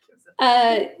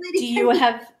 Do you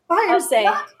have... I'll say.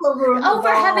 Oh, for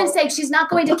heaven's sake, she's not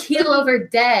going to keel over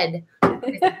dead.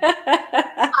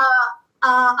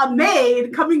 A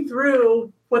maid coming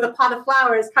through with a pot of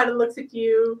flowers kind of looks at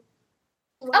you.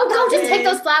 Oh, go just take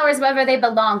those flowers wherever they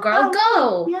belong, girl.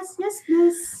 Go. Yes,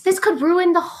 miss. This could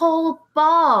ruin the whole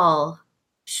ball.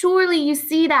 Surely you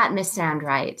see that, Miss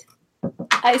Sandride.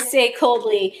 I say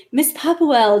coldly, Miss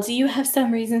Popwell, do you have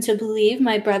some reason to believe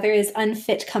my brother is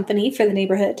unfit company for the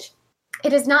neighborhood?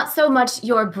 It is not so much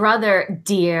your brother,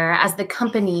 dear, as the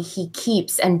company he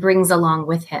keeps and brings along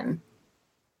with him.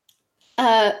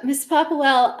 Miss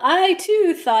Popwell, I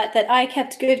too thought that I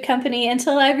kept good company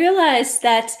until I realized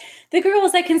that the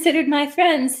girls I considered my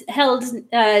friends held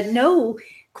no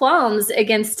qualms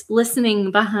against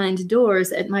listening behind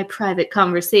doors at my private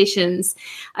conversations.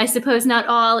 I suppose not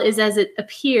all is as it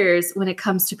appears when it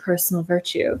comes to personal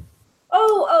virtue.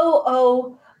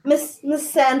 Oh, Miss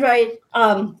Sandride,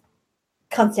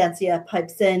 Constantia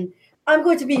pipes in. I'm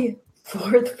going to be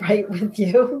forthright with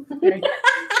you.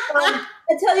 I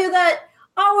tell you that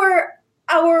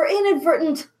our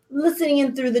inadvertent listening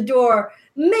in through the door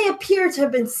may appear to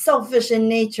have been selfish in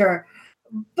nature,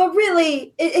 but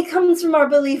really it comes from our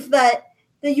belief that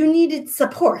you needed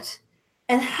support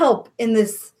and help in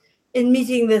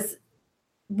meeting this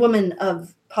woman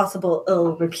of possible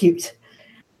ill repute.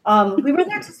 We were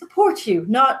there to support you,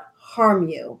 not harm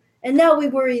you. And now we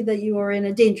worry that you are in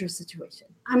a dangerous situation.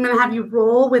 I'm going to have you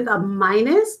roll with a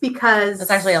minus because...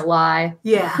 That's actually a lie.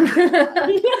 Yeah.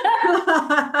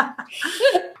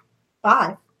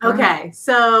 5. Okay,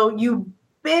 so you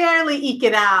barely eke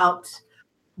it out.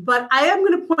 But I am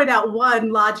going to point out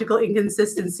one logical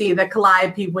inconsistency that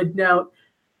Calliope would note.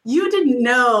 You didn't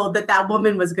know that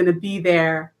woman was going to be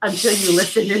there until you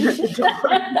listened in at the door.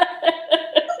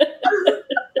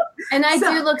 And I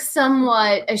do look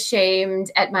somewhat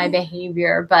ashamed at my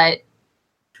behavior, but...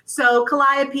 So,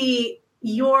 Calliope,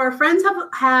 your friends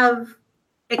have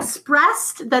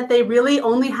expressed that they really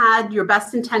only had your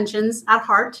best intentions at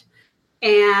heart,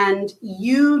 and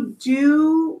you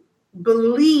do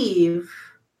believe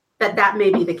that may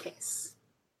be the case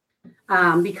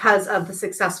because of the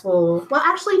successful... Well,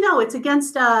 actually, no, it's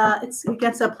against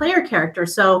a player character.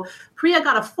 So, Priya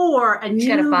got a 4, and she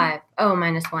got a 5. Oh,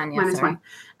 -1. Yeah,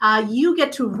 -1. You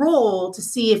get to roll to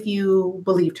see if you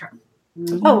believed her.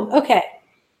 Mm-hmm. Oh, okay.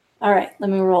 All right, let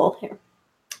me roll here.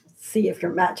 Let's see if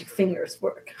your magic fingers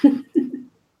work.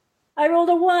 I rolled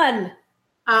a 1.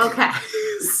 Okay.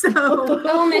 So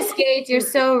oh, Miss Gates, you're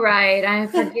so right.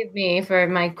 Forgive me for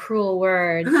my cruel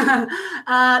words.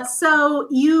 So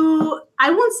I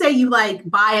won't say you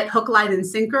buy it hook, line, and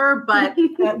sinker, but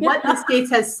what Miss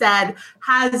Gates has said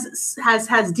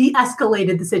has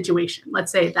de-escalated the situation.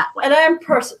 Let's say it that way. And I'm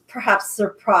perhaps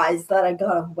surprised that I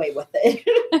got away with it.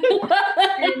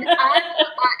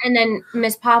 and then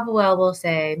Miss Popwell will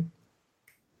say,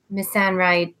 Miss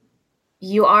Sandride,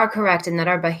 you are correct in that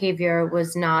our behavior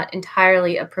was not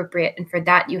entirely appropriate, and for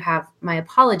that you have my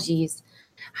apologies.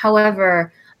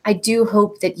 However, I do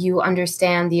hope that you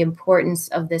understand the importance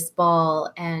of this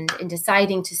ball, and in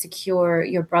deciding to secure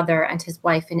your brother and his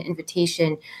wife an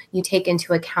invitation, you take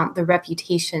into account the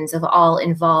reputations of all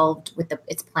involved with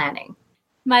its planning.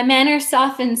 My manner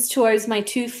softens towards my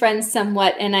 2 friends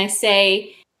somewhat, and I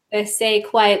say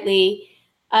quietly,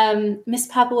 Miss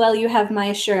Popwell, you have my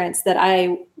assurance that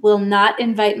I will not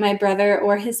invite my brother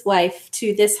or his wife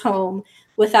to this home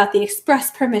without the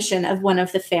express permission of one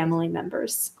of the family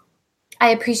members. I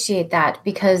appreciate that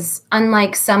because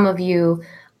unlike some of you,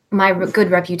 my good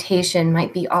reputation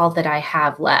might be all that I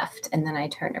have left. And then I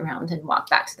turn around and walk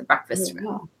back to the breakfast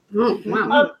room. Oh,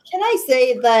 wow. Can I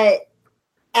say that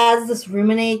as this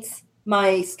ruminates,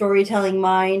 my storytelling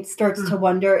mind starts to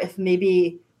wonder if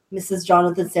maybe Mrs.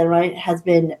 Jonathan Sandride has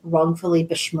been wrongfully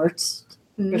besmirched.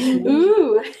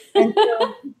 Ooh. And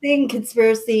so seeing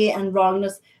conspiracy and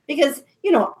wrongness, because,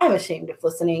 I'm ashamed of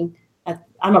listening.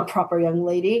 I'm a proper young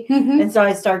lady. Mm-hmm. And so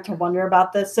I start to wonder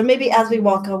about this. So maybe as we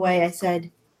walk away, I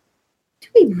said, do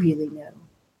we really know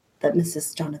that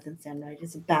Mrs. Jonathan Sandride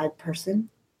is a bad person?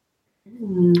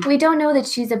 We don't know that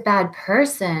she's a bad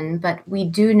person, but we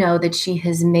do know that she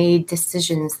has made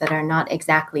decisions that are not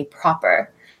exactly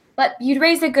proper. But you'd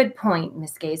raise a good point,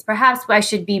 Miss Gaze. Perhaps I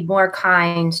should be more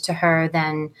kind to her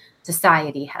than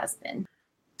society has been.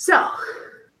 So,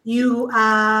 You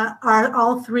are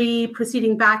all three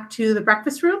proceeding back to the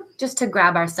breakfast room? Just to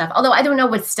grab our stuff. Although I don't know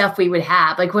what stuff we would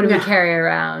have. Like, what do we carry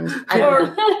around? I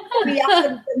don't know. We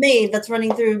asked the maid that's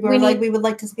running through. We would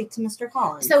like to speak to Mr.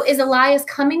 Collins. So is Elias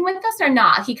coming with us or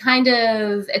not? He kind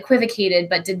of equivocated,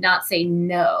 but did not say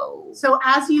no. So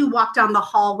as you walk down the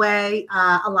hallway,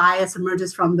 Elias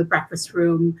emerges from the breakfast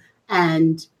room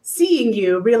and seeing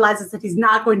you realizes that he's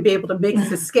not going to be able to make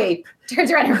this escape.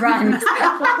 Turns around and runs.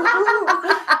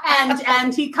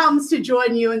 and he comes to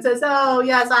join you and says, "Oh,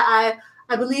 yes, I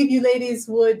believe you ladies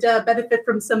would benefit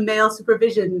from some male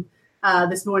supervision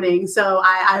this morning, so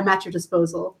I'm at your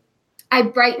disposal." I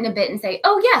brighten a bit and say,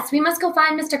 "Oh, yes, we must go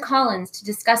find Mr. Collins to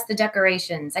discuss the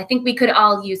decorations. I think we could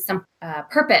all use some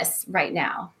purpose right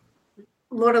now."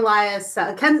 Lord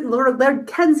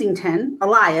Kensington,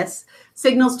 Elias,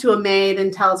 signals to a maid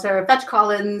and tells her, "Fetch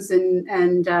Collins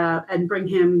and bring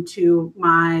him to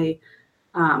my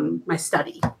my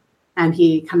study." And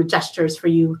he kind of gestures for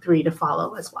you three to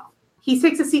follow as well. He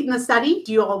takes a seat in the study.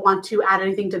 Do you all want to add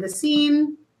anything to the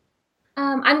scene?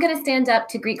 I'm going to stand up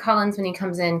to greet Collins when he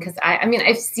comes in because I mean,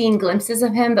 I've seen glimpses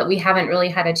of him, but we haven't really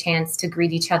had a chance to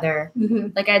greet each other. Mm-hmm.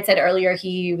 Like I had said earlier,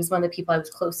 he was one of the people I was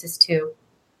closest to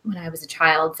when I was a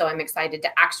child, so I'm excited to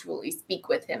actually speak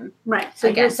with him. Right. So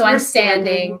I'm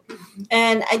standing.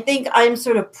 And I think I'm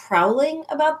sort of prowling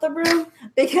about the room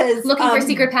because Looking for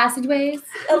secret passageways?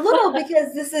 A little,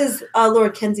 because this is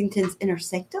Lord Kensington's inner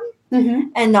sanctum,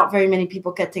 and not very many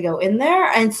people get to go in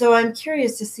there. And so I'm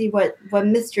curious to see what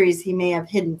mysteries he may have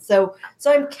hidden. So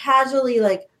I'm casually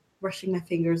like brushing my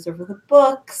fingers over the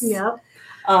books. Yep.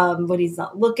 When he's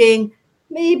not looking,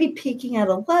 maybe peeking at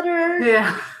a letter.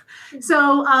 Yeah.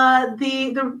 So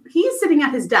he's sitting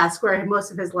at his desk where most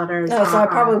of his letters so I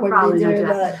probably wouldn't be doing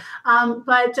that.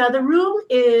 But the room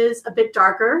is a bit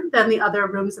darker than the other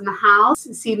rooms in the house.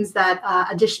 It seems that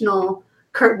additional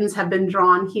curtains have been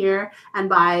drawn here, and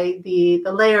by the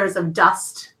layers of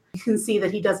dust, you can see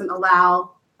that he doesn't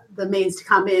allow the maids to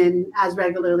come in as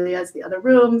regularly as the other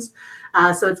rooms.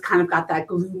 So it's kind of got that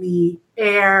gloomy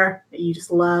air that you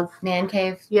just love. Man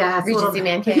cave. Yeah. It's Regency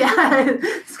man cave. Yeah.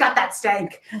 It's got that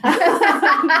stank. I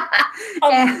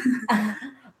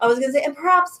was going to say, and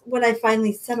perhaps when I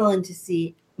finally settle into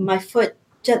seat, my foot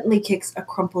gently kicks a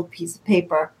crumpled piece of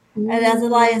paper. And as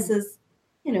Elias is,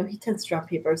 he tends to drop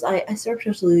papers, I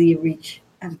surreptitiously reach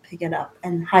and pick it up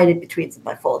and hide it between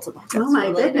my folds of my dress. Oh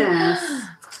my goodness.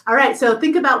 All right, so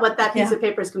think about what that piece of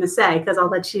paper is going to say, because I'll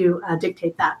let you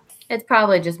dictate that. It's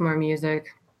probably just more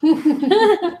music.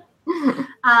 And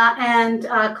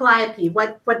Calliope,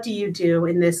 what do you do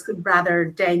in this rather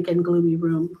dank and gloomy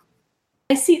room?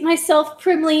 I seat myself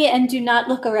primly and do not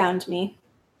look around me.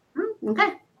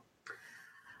 Okay.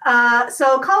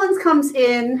 So Collins comes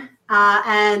in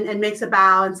and makes a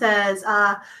bow and says,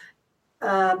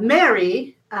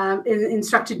 Mary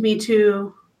instructed me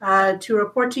to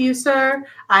report to you, sir.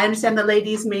 I understand the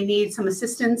ladies may need some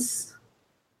assistance.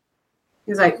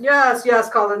 He's like, yes,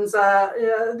 Collins.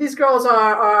 These girls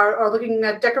are looking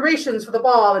at decorations for the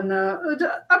ball, and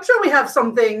I'm sure we have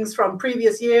some things from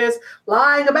previous years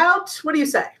lying about. What do you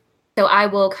say? So I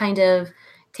will kind of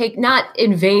not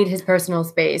invade his personal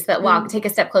space, but take a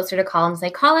step closer to Collins and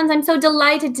say, Collins, I'm so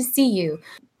delighted to see you.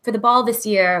 For the ball this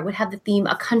year would have the theme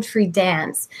A Country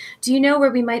Dance. Do you know where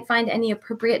we might find any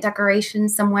appropriate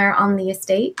decorations somewhere on the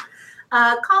estate?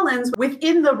 Collins,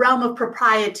 within the realm of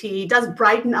propriety, does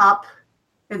brighten up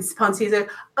and upon sees it.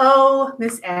 Oh,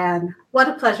 Miss Anne, what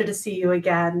a pleasure to see you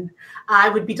again. I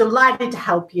would be delighted to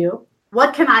help you.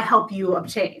 What can I help you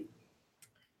obtain?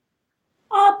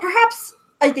 Perhaps,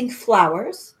 I think,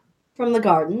 flowers from the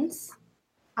gardens.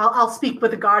 I'll speak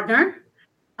with the gardener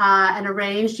and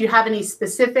arrange. Do you have any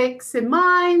specifics in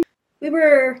mind? We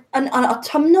were an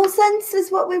autumnal sense is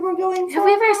what we were going for. Have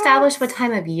we ever established what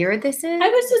time of year this is? I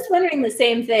was just wondering the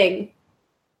same thing.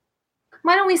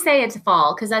 Why don't we say it's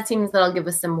fall? Because that seems that'll give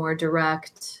us some more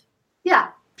direct. Yeah,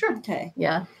 sure. Okay.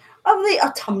 Yeah. Of the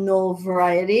autumnal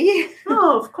variety.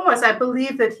 Oh, of course. I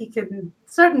believe that he can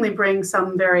certainly bring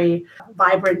some very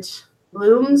vibrant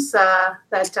blooms in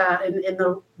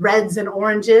the reds and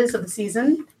oranges of the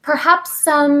season. Perhaps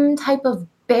some type of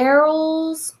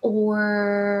barrels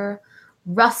or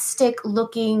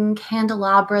rustic-looking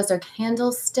candelabras or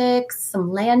candlesticks,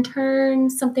 some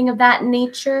lanterns, something of that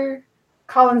nature.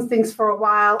 Collins thinks for a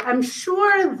while. I'm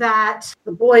sure that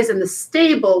the boys in the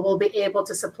stable will be able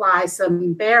to supply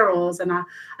some barrels, and I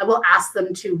will ask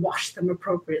them to wash them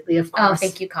appropriately, of course. Oh,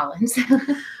 thank you, Collins.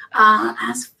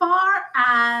 As far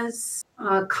as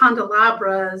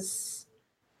candelabras,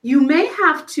 you may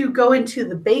have to go into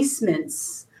the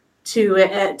basements to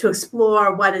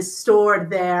explore what is stored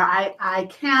there. I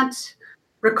can't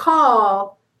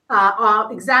recall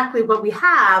exactly what we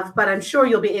have, but I'm sure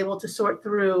you'll be able to sort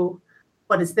through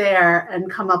what is there and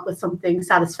come up with something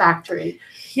satisfactory.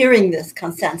 Hearing this,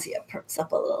 Constantia perks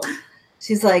up a little.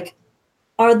 She's like,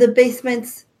 are the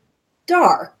basements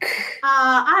dark?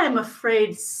 I am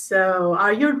afraid so.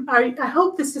 I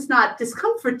hope this does not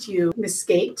discomfort you, Miss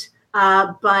Skate,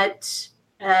 but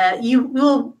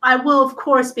I will, of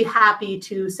course, be happy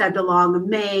to send along a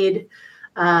maid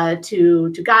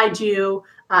to guide you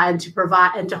and to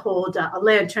provide and to hold a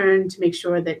lantern to make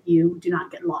sure that you do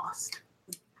not get lost.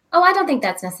 Oh, I don't think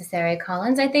that's necessary,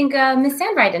 Collins. I think Miss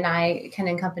Sandright and I can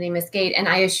accompany Miss Gate, and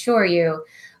I assure you,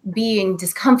 being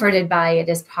discomforted by it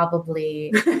is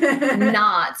probably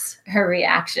not her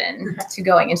reaction to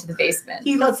going into the basement.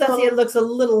 Constantia looks a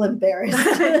little embarrassed.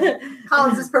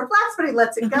 Collins is perplexed, but he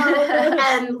lets it go.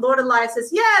 And Lord Elias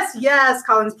says, yes,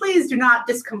 Collins, please do not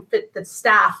discomfit the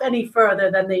staff any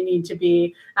further than they need to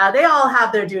be. They all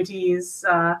have their duties.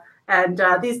 And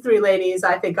these three ladies,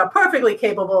 I think, are perfectly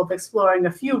capable of exploring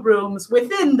a few rooms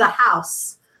within the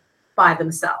house by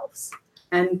themselves.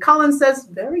 And Collins says,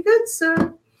 very good,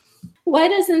 sir. Why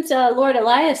doesn't Lord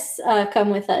Elias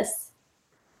come with us?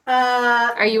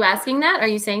 Are you asking that? Are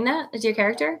you saying that as your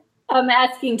character? I'm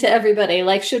asking to everybody,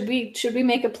 like, should we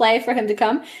make a play for him to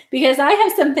come? Because I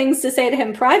have some things to say to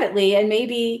him privately, and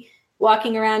maybe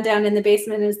walking around down in the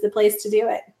basement is the place to do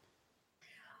it.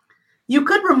 You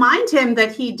could remind him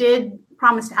that he did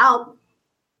promise to help.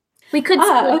 We could.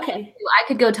 Okay. I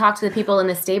could go talk to the people in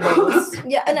the stables.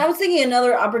 Yeah, and I was thinking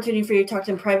another opportunity for you to talk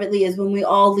to him privately is when we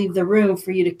all leave the room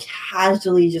for you to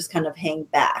casually just kind of hang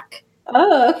back.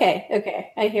 Oh,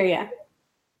 okay. I hear you.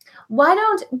 Why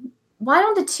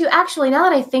don't the two, actually, now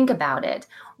that I think about it,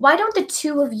 why don't the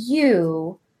two of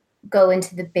you go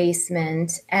into the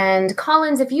basement? And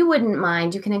Collins, if you wouldn't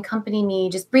mind, you can accompany me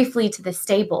just briefly to the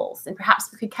stables, and perhaps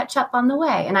we could catch up on the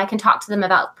way, and I can talk to them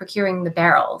about procuring the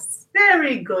barrels.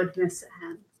 Very good, Miss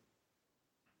Anne.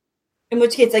 In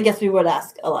which case, I guess we would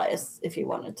ask Elias if he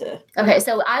wanted to. Okay,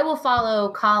 so I will follow.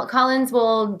 Collins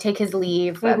will take his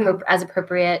leave as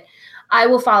appropriate. I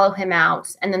will follow him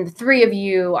out, and then the three of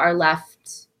you are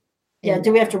left. Yeah,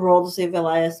 do we have to roll to see if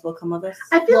Elias will come with us?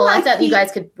 I feel I thought you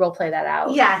guys could role play that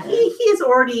out. Yeah, he's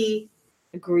already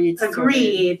agreed.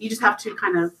 You just have to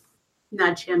kind of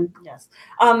nudge him. Yes.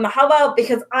 How about,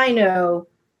 because I know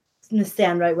Miss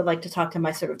Sandright would like to talk to him,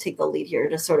 I sort of take the lead here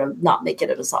to sort of not make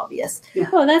it as obvious. Yeah.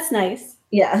 Oh, that's nice.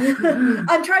 Yeah.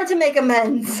 I'm trying to make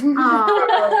amends.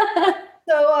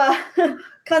 So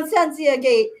Constantia,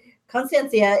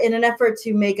 in an effort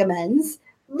to make amends,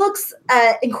 looks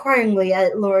inquiringly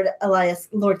at Lord Elias,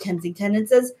 Lord Kensington, and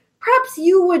says, perhaps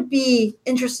you would be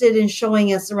interested in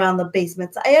showing us around the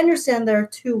basements. I understand there are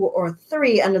 2 or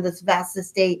 3 under this vast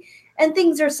estate, and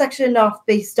things are sectioned off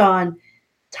based on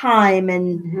time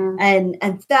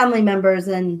and family members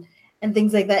and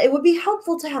things like that. It would be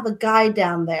helpful to have a guide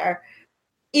down there.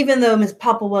 Even though Miss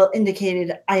Popplewell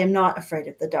indicated I am not afraid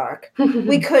of the dark,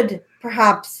 we could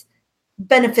perhaps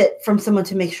benefit from someone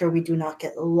to make sure we do not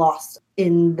get lost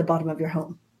in the bottom of your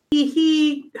home.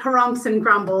 He harunks and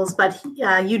grumbles, but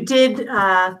you did,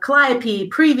 Calliope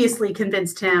previously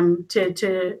convinced him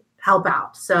to help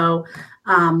out. So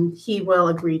he will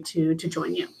agree to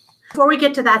join you. Before we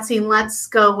get to that scene, let's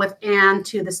go with Anne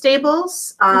to the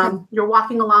stables. You're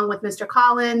walking along with Mr.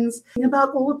 Collins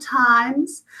about old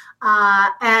times.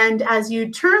 And as you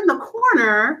turn the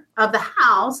corner of the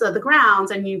house, of the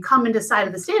grounds, and you come into sight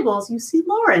of the stables, you see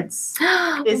Lawrence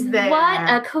is there. What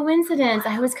a coincidence.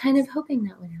 I was kind of hoping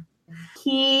that would happen.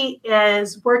 He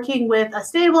is working with a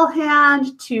stable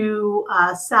hand to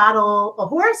saddle a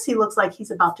horse. He looks like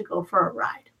he's about to go for a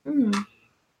ride.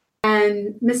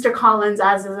 And Mr. Collins,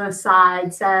 as an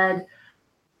aside, said,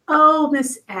 "Oh,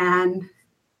 Miss Anne,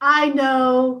 I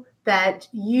know that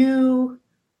you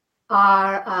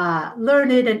are a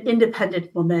learned and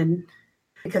independent woman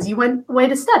because you went away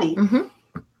to study.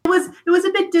 It was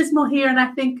a bit dismal here, and I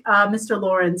think Mr.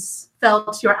 Lawrence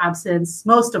felt your absence,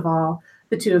 most of all,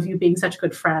 the two of you being such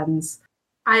good friends.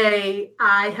 I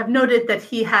have noted that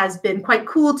he has been quite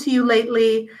cool to you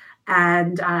lately,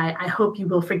 and I hope you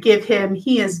will forgive him.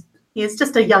 He is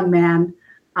just a young man,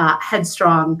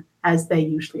 headstrong as they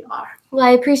usually are." Well,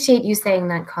 I appreciate you saying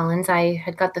that, Collins. I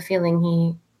had got the feeling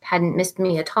he hadn't missed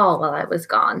me at all while I was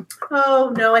gone.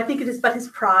 Oh, no, I think it is but his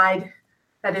pride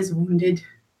that is wounded.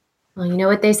 Well, you know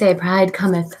what they say, pride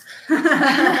cometh.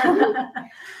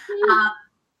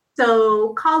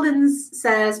 So Collins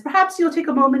says, perhaps you'll take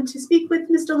a moment to speak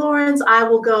with Mr. Lawrence. I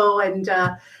will go and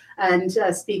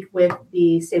speak with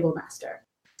the stable master.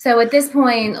 So at this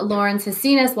point, Lawrence has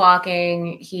seen us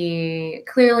walking. He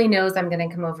clearly knows I'm going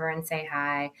to come over and say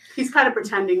hi. He's kind of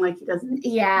pretending like he doesn't.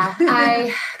 Yeah,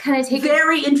 I kind of take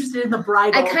very interested in the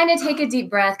bridal. I kind of take a deep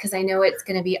breath because I know it's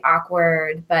going to be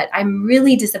awkward, but I'm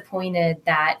really disappointed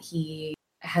that he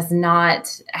has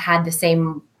not had the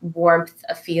same warmth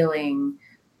of feeling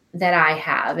that I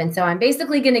have. And so I'm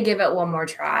basically going to give it one more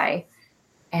try.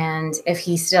 And if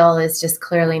he still is just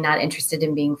clearly not interested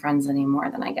in being friends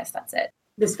anymore, then I guess that's it.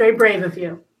 It's very brave of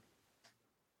you.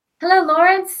 Hello,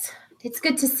 Lawrence. It's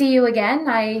good to see you again.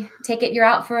 I take it you're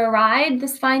out for a ride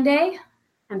this fine day?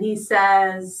 And he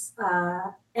says,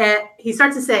 he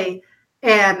starts to say,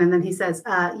 and then he says,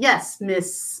 yes,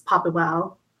 Miss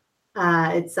Popplewell.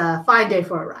 It's a fine day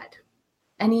for a ride.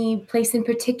 Any place in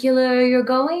particular you're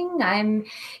going? I'm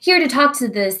here to talk to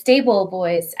the stable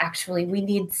boys, actually. We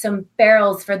need some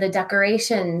barrels for the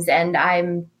decorations, and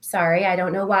I'm sorry, I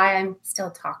don't know why I'm still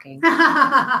talking.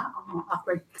 Oh,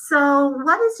 awkward. So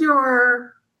what is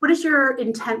your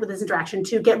intent with this interaction?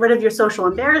 To get rid of your social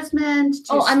embarrassment?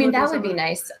 That would be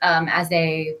nice as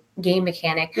a game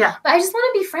mechanic. Yeah. But I just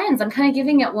want to be friends. I'm kind of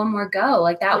giving it one more go.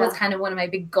 Like that was kind of one of my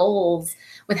big goals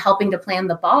with helping to plan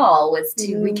the ball, was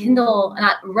to rekindle,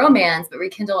 not romance, but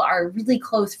rekindle our really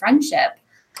close friendship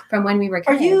from when we were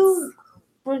kids.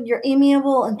 You're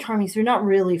amiable and charming, so you're not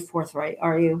really forthright,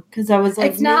 are you? Because I was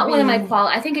like, it's not one of my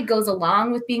qualities. I think it goes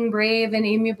along with being brave and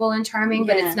amiable and charming,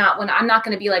 but it's not when I'm not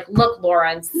going to be like, look,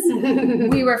 Lawrence,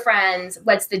 we were friends.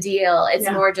 What's the deal? It's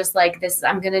more just like this.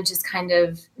 I'm going to just kind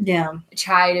of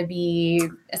try to be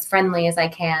as friendly as I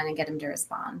can and get him to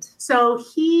respond. So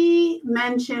he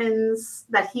mentions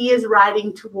that he is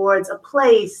riding towards a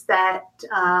place that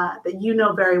that you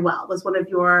know very well, was one of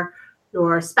your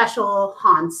special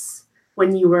haunts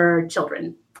when you were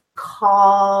children,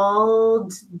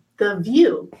 called the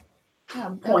View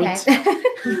Point.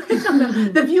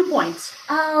 The Viewpoint.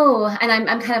 Oh, and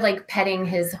I'm kind of like petting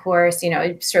his horse,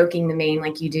 stroking the mane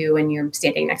like you do when you're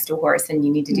standing next to a horse and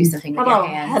you need to do something with your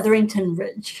hands. Heatherington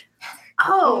Ridge?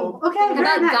 Oh, okay. How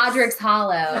about Godric's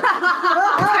Hollow?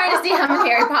 I'm trying to see how many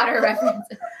Harry Potter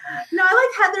references. No, I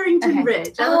like Heatherington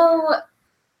Ridge.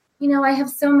 I have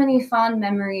so many fond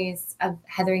memories of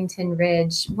Heatherington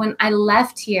Ridge. When I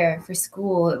left here for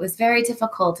school, it was very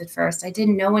difficult at first. I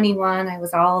didn't know anyone. I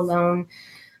was all alone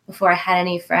before I had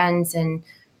any friends. And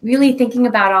really thinking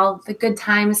about all the good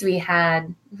times we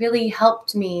had really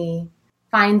helped me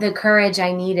find the courage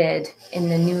I needed in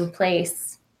the new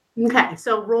place. Okay,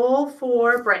 so roll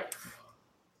for brave.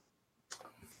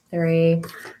 3.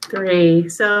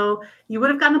 So you would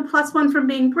have gotten a +1 from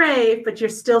being brave, but you're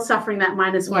still suffering that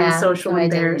 -1 social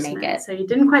embarrassment. I didn't make it. So you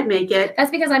didn't quite make it.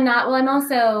 That's because I'm not. Well, I'm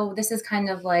also. This is kind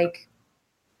of like,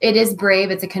 it is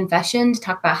brave. It's a confession to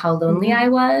talk about how lonely I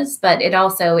was, but it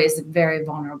also is very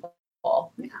vulnerable.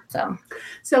 Yeah.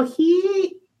 So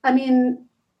he. I mean,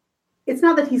 it's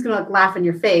not that he's going to laugh in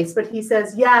your face, but he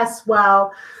says, "Yes,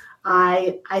 well,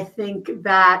 I think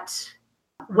that."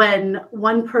 When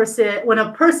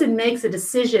a person makes a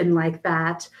decision like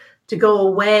that to go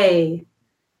away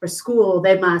for school,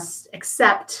 they must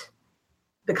accept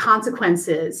the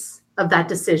consequences of that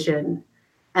decision,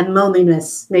 and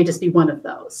loneliness may just be one of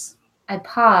those. I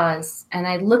pause and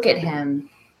I look at him.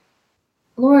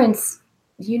 Lawrence,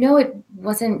 it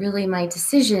wasn't really my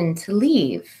decision to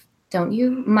leave, don't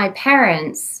you? My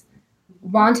parents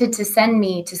wanted to send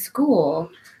me to school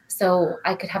so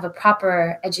I could have a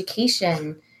proper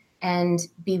education and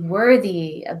be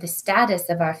worthy of the status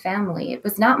of our family. It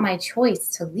was not my choice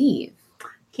to leave.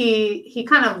 He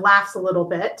kind of laughs a little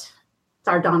bit,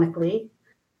 sardonically,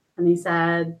 and he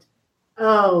said,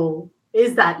 "Oh,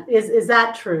 is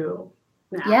that true?"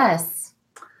 No. Yes.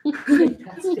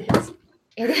 It is.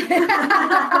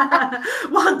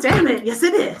 Well, damn it. Yes,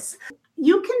 it is.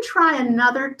 You can try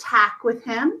another tack with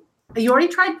him. You already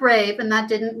tried brave, and that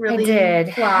didn't really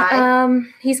fly.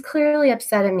 He's clearly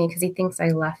upset at me because he thinks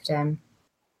I left him.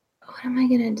 What am I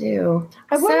going to do?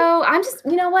 So I'm just,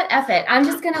 F it. I'm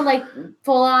just going to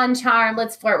full on charm.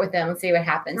 Let's flirt with him. Let's see what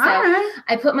happens. All right.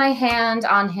 I put my hand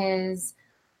on his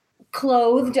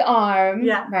clothed arm,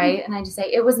 right? And I just say,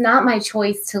 it was not my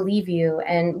choice to leave you,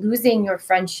 and losing your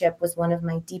friendship was one of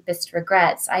my deepest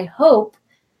regrets. I hope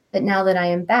that now that I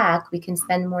am back, we can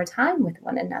spend more time with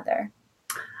one another.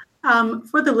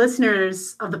 For the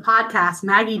listeners of the podcast,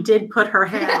 Maggie did put her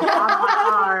hand on my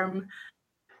arm.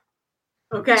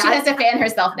 Okay. She has to fan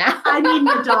herself now. I need an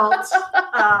adult.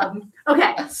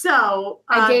 Okay, so...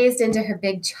 I gazed into her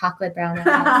big chocolate brown eyes.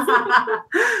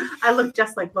 I look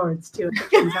just like Lawrence, too, it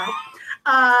turns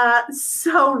out.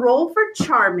 So roll for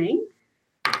charming.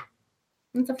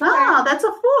 It's a 4. Oh, that's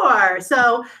a 4.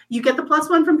 So you get the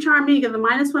 +1 from charming, you get the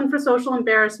 -1 for social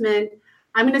embarrassment.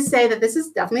 I'm going to say that this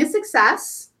is definitely a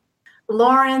success.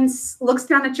 Lawrence looks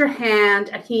down at your hand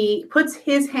and he puts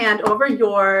his hand over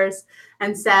yours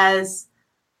and says,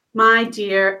 "My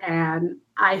dear Anne,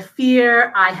 I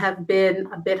fear I have been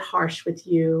a bit harsh with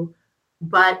you,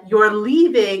 but your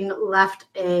leaving left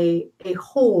a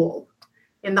hole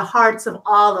in the hearts of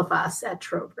all of us at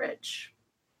Trowbridge.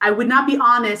 I would not be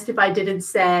honest if I didn't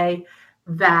say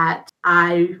that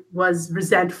I was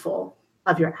resentful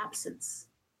of your absence."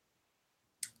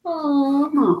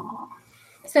 Aww. Aww.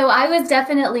 So I was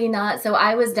definitely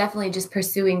just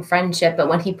pursuing friendship. But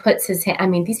when he puts his hand, I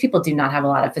mean, these people do not have a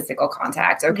lot of physical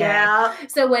contact. Okay. Yeah.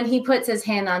 So when he puts his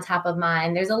hand on top of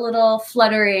mine, there's a little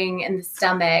fluttering in the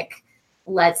stomach,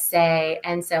 let's say.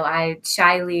 And so I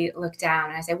shyly look down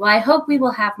and I say, "Well, I hope we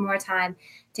will have more time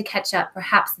to catch up,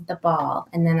 perhaps at the ball."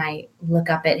 And then I look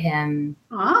up at him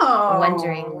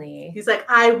wonderingly. He's like,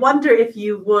 "I wonder if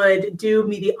you would do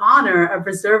me the honor of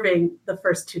reserving the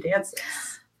first 2 dances."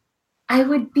 I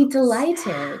would be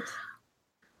delighted.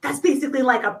 That's basically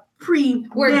like a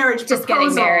pre-marriage We're just proposal.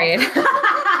 getting married.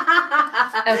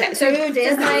 Okay, so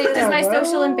does my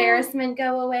social embarrassment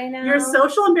go away now? Your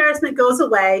social embarrassment goes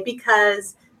away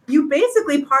because you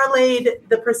basically parlayed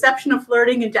the perception of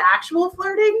flirting into actual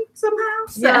flirting somehow.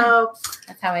 So Yeah.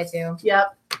 That's how I do.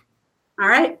 Yep. All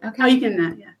right. Okay. Oh, you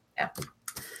can. Yeah.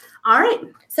 All right.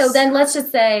 So then let's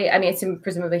just say, I mean,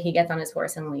 presumably he gets on his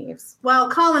horse and leaves. Well,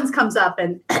 Collins comes up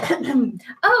and.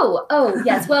 Oh,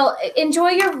 yes. Well,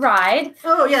 enjoy your ride.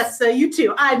 Oh, yes. You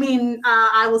too. I mean,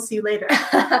 I will see you later.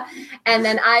 And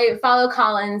then I follow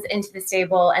Collins into the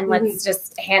stable and let's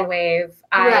just hand wave.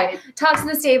 I talk to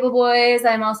the stable boys.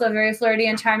 I'm also very flirty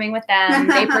and charming with them.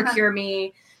 They procure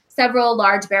me several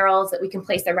large barrels that we can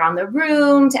place around the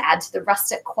room to add to the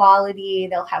rustic quality.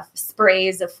 They'll have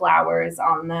sprays of flowers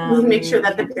on them. We'll make sure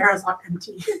that the barrels are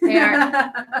empty. They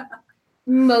are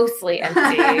mostly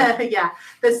empty. Yeah,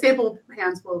 the stable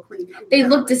hands will clean them. They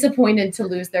look disappointed to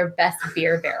lose their best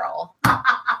beer barrel.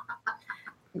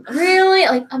 Really?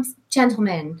 Like,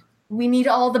 gentlemen, we need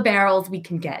all the barrels we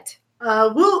can get.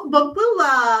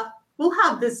 We'll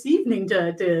have this evening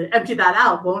to empty that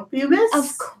out, won't we, miss?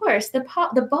 Of course.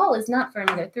 The ball is not for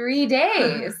another 3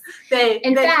 days.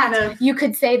 In fact, you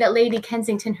could say that Lady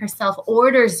Kensington herself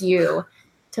orders you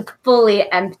to fully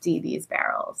empty these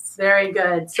barrels. Very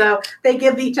good. So they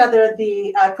give each other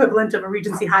the equivalent of a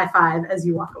Regency high five as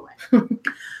you walk away.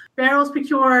 Barrels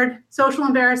procured, social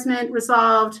embarrassment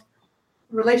resolved,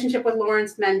 relationship with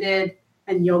Lawrence mended,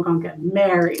 and you're gonna get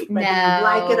married, whether you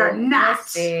like it or not. We'll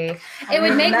see. It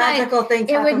would make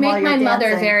my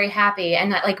mother very happy.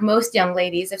 And like most young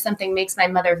ladies, if something makes my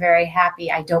mother very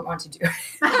happy, I don't want to do it.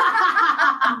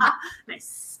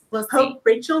 Nice. We'll see. Hope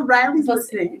Rachel Riley's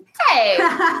listening. Hey, you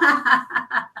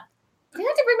have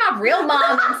to bring my real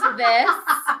mom into this.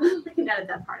 I can edit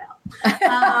that part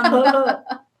out.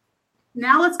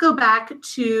 Now let's go back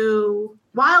to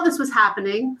while this was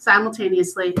happening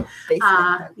simultaneously.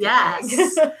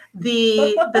 Yes,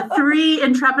 the 3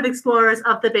 intrepid explorers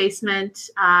of the basement.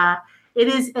 It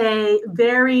is a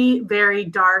very, very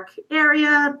dark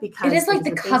area because it is like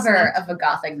the cover of a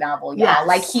Gothic novel. Yeah, yes.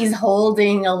 Like he's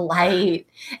holding a light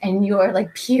and you're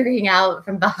like peering out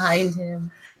from behind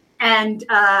him. And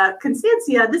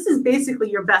Constancia, this is basically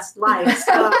your best life.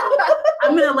 So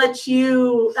I'm going to let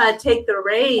you take the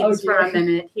reins for a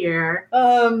minute here.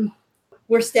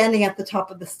 We're standing at the top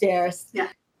of the stairs. Yeah.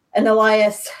 And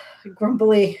Elias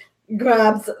grumpily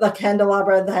grabs the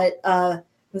candelabra that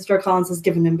Mr. Collins has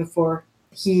given him before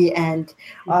he and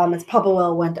Miss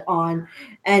Popplewell went on.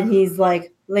 And he's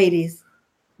like, ladies,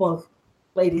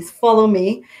 follow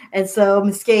me. And so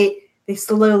Miss Kate, they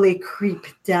slowly creep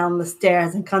down the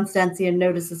stairs, and Constancia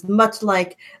notices, much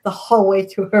like the hallway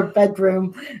to her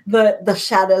bedroom, the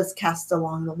shadows cast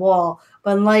along the wall.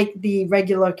 But unlike the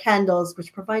regular candles,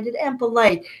 which provided ample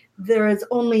light, there is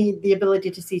only the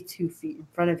ability to see 2 feet in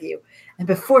front of you. And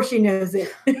before she knows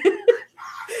it,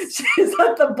 she's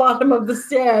at the bottom of the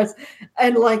stairs.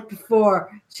 And like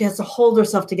before, she has to hold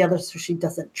herself together so she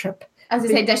doesn't trip. I was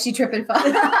going to say, does she trip and fall?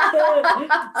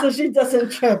 So she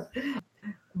doesn't trip.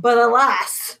 But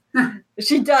alas,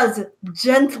 she does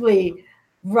gently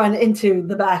run into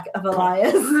the back of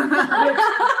Elias.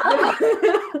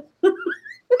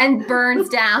 And burns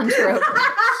down Trowbridge.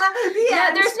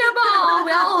 Yeah, there's no ball.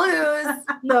 We all lose.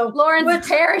 No. Lawrence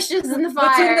perishes in the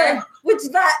fire. Which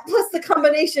plus the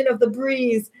combination of the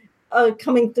breeze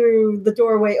coming through the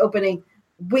doorway opening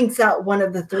winks out one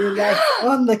of the 3 lights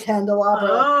on the candelabra.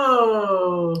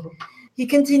 Oh. He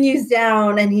continues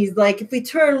down and he's like, if we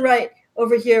turn right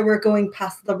over here, we're going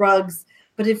past the rugs.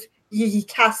 But if he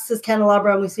casts his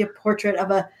candelabra and we see a portrait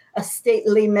of a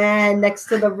stately man next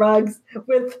to the rugs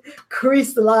with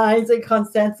creased lines, and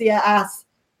Constantia asks,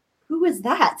 "Who is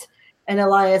that?" And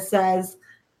Elias says,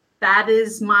 "That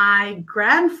is my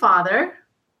grandfather.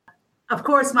 Of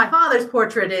course, my father's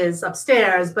portrait is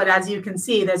upstairs, but as you can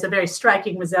see, there's a very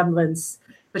striking resemblance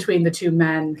between the two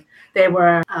men. They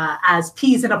were as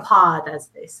peas in a pod, as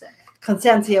they say."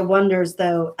 Constantia wonders,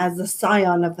 though, as the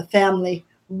scion of the family,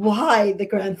 why the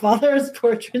grandfather's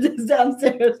portrait is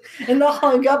downstairs and not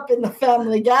hung up in the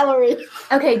family gallery.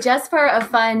 Okay, just for a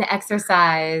fun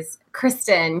exercise,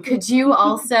 Kristen, could you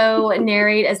also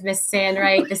narrate as Miss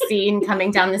Sandwright the scene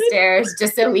coming down the stairs,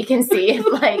 just so we can see if,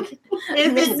 like,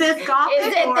 is this gothic?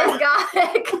 Is it this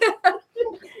gothic?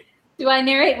 Do I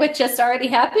narrate what just already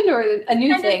happened or a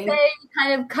new thing?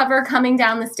 Kind of cover coming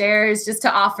down the stairs just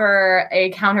to offer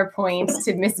a counterpoint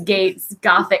to Miss Gates'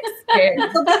 gothic stairs.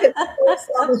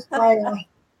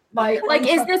 Like,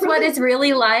 is this what it's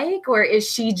really like, or is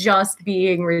she just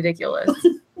being ridiculous?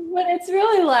 What it's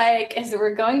really like is that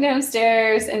we're going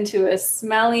downstairs into a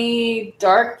smelly,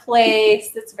 dark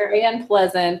place that's very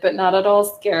unpleasant, but not at all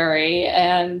scary.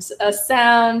 And a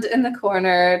sound in the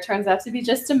corner turns out to be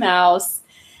just a mouse.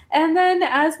 And then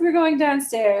as we're going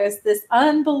downstairs, this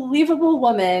unbelievable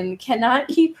woman cannot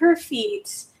keep her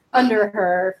feet under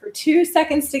her for 2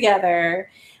 seconds together.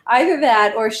 Either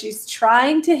that, or she's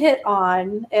trying to hit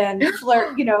on and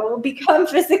flirt, become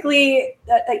physically,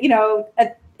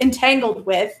 entangled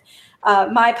with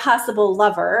my possible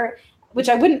lover, which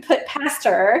I wouldn't put past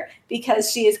her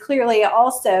because she is clearly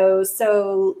also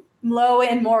so low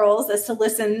in morals as to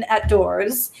listen at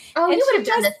doors. Oh, and you would have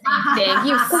done the same thing.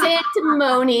 You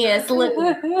sanctimonious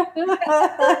little.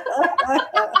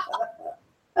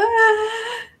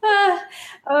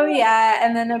 Oh yeah,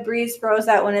 and then a breeze throws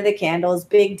out one of the candles.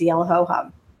 Big deal, ho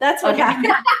hum. That's what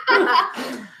happened.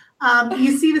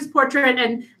 You see this portrait,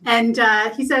 and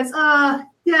he says,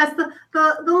 "Yes, the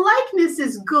likeness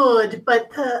is good, but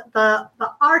the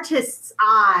artist's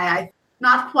eye,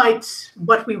 not quite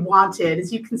what we wanted.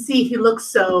 As you can see, he looks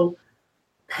so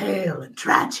pale and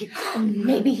tragic."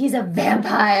 Maybe he's a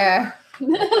vampire.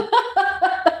 You're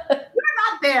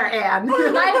not there, Anne.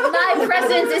 My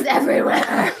presence is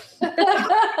everywhere.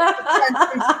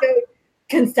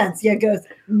 Constantia goes,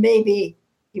 "Maybe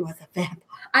he was a vampire."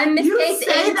 I'm Miss Gates.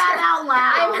 Say that out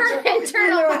loud. I'm her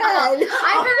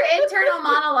internal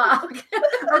monologue.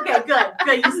 Okay, good.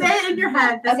 You say it in your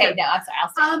head. Okay, no, I'm sorry. I'll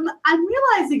stop. I'm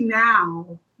realizing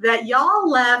now that y'all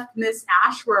left Miss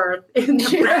Ashworth in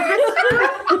the breakfast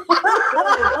room.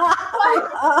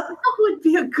 That would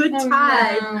be a good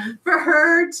time for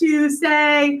her to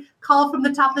call from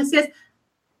the top of the stairs,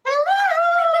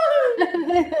 "Hello!"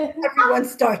 Everyone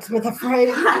starts with a fright.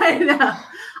 I know.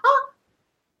 "Oh,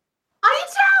 are you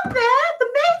down there? The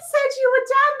maid said you were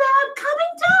down there. I'm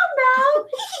coming down now."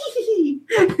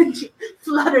 And she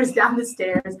flutters down the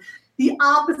stairs, the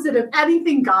opposite of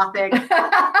anything gothic.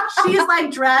 She's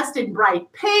like dressed in bright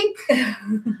pink,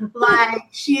 like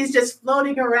she's just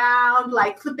floating around,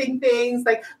 like flipping things,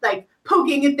 like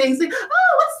poking at things, like,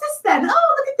 "Oh, what's this then?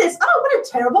 Oh, look at this. Oh, what a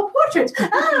terrible portrait. Oh, blah,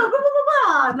 blah, blah,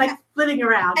 blah," and like flitting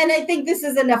around. And I think this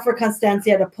is enough for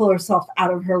Constantia to pull herself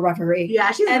out of her reverie.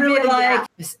 Yeah, she's and really be like,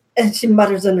 and she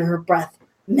mutters under her breath,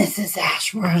 "Mrs.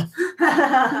 Ashworth."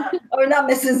 Or not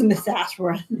Mrs. Miss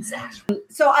Ashworth. Miss Ashworth.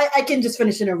 So I can just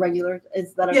finish in a regular.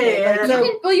 Is that okay? Yeah. So,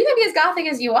 you can be as gothic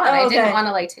as you want. Oh, I didn't okay.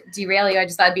 want to derail you. I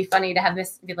just thought it'd be funny to have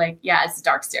this be like, yeah, it's a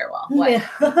dark stairwell. What? yeah.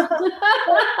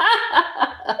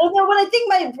 Although what I think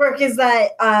might work is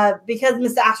that because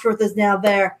Miss Ashworth is now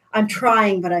there, I'm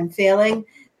trying, but I'm failing.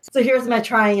 So here's my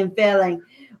trying and failing.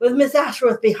 With Miss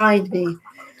Ashworth behind me,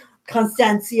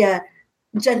 Constantia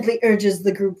gently urges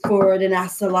the group forward and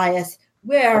asks Elias,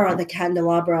 "Where are the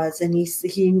candelabras?" And he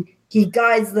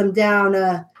guides them down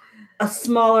a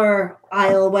smaller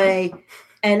aisleway.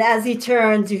 And as he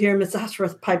turns, you hear Miss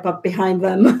Ashworth pipe up behind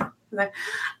them. Like,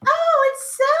 "Oh,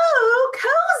 it's so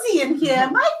cozy in here.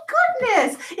 My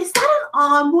goodness. Is that an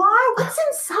armoire? What's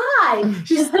inside?"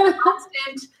 She's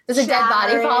constant. Does a dead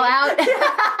body chattering. fall out?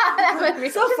 That would be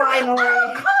So finally,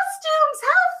 "Oh, costumes,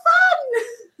 how fun."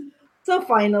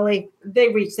 they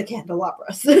reach the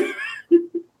candelabras.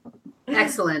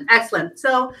 Excellent.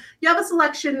 So you have a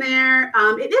selection there.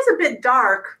 It is a bit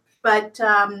dark, but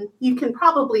you can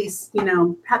probably,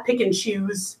 pick and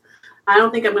choose. I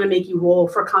don't think I'm going to make you roll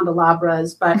for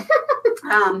candelabras, but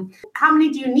how many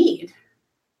do you need?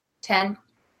 10.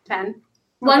 10?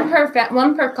 One per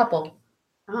couple.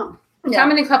 Oh, Yeah. How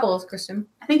many couples, Kristen?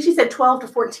 I think she said 12 to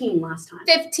 14 last time.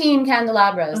 15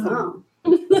 candelabras. Oh.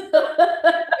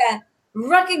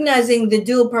 recognizing the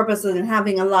dual purposes and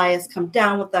having Elias come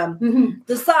down with them,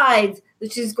 decides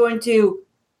that she's going to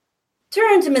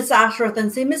turn to Miss Ashworth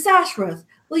and say, Miss Ashworth,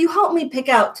 will you help me pick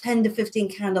out 10 to 15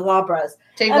 candelabras?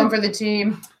 Take one for the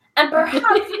team. And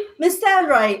perhaps, Miss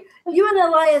Sandright, you and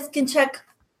Elias can check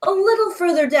a little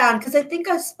further down, because I think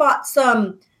I spot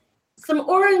some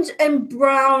orange and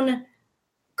brown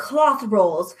cloth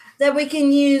rolls that we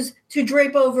can use to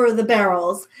drape over the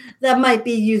barrels that might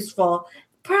be useful.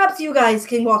 Perhaps you guys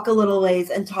can walk a little ways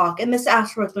and talk, and Miss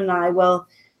Ashworth and I will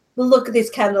look at these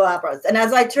candelabras. And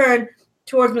as I turn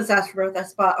towards Miss Ashworth, I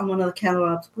spot on one of the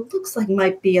candelabras what looks like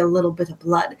might be a little bit of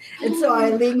blood. And so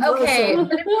I lean closer. Okay,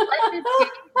 but if you let this kid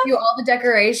do all the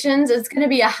decorations, it's going to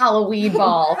be a Halloween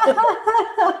ball.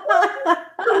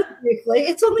 Briefly.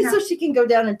 It's only so she can go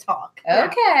down and talk.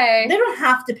 Okay. They don't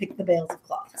have to pick the bales of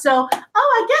cloth. So,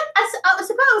 I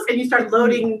suppose, and you start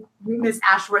loading Miss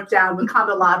Ashworth down with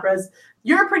candelabras.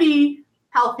 You're pretty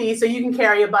healthy, so you can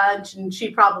carry a bunch, and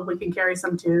she probably can carry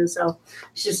some too. So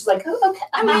she's just like, oh, okay.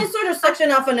 I mean, sort of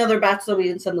section off another batch so we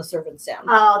didn't send the servants down.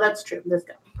 Oh, that's true. Let's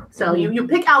go. So you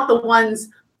pick out the ones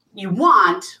you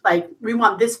want, like we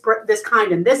want this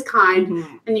kind and this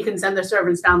kind, and you can send the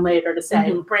servants down later to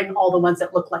say, bring all the ones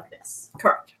that look like this.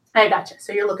 Correct. I gotcha.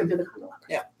 So you're looking through the candelabras.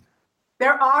 Yeah.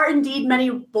 There are indeed many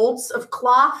bolts of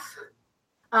cloth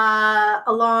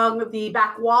along the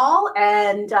back wall,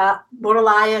 and Lord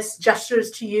Elias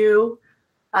gestures to you.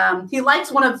 He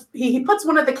lights he puts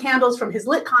one of the candles from his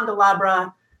lit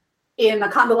candelabra in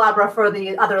a candelabra for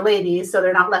the other ladies, so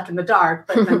they're not left in the dark,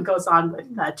 but then goes on with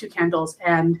 2 candles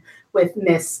and with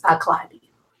Miss Calliope.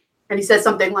 And he says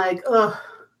something like, "Oh,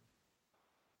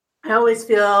 I always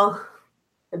feel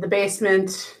that the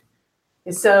basement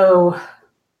is so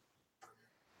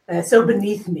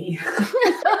beneath me."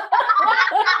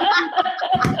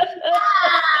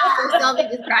 Sylvie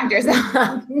just cracked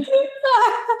herself.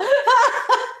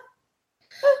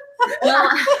 Well,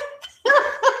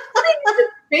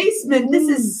 basement, this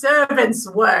is servants'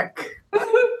 work.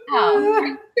 oh, are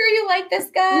you sure you like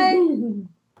this guy?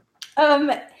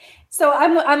 So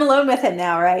I'm alone with him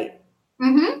now, right?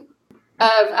 Mm-hmm.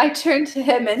 I turn to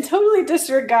him and totally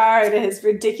disregard his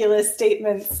ridiculous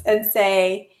statements and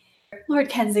say, Lord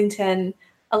Kensington,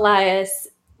 Elias,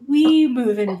 we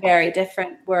move in very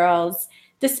different worlds,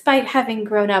 despite having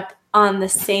grown up on the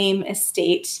same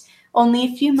estate. Only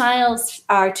a few miles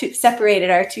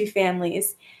separated our 2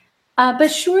 families.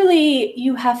 But surely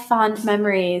you have fond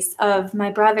memories of my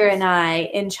brother and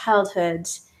I in childhood.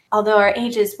 Although our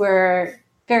ages were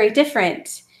very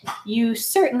different, you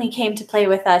certainly came to play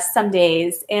with us some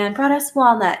days and brought us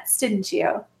walnuts, didn't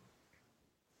you?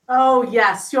 Oh,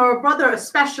 yes. Your brother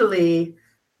especially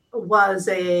was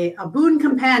a boon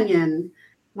companion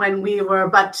when we were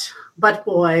but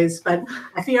boys, but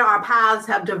I fear our paths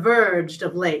have diverged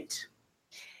of late.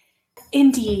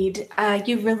 Indeed.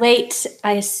 You relate,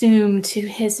 I assume, to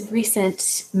his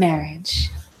recent marriage.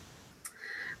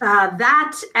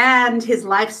 That and his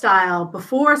lifestyle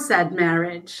before said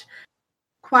marriage.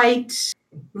 Quite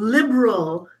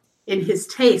liberal in his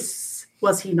tastes,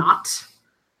 was he not?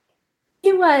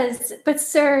 He was, but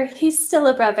sir, he's still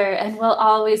a brother and will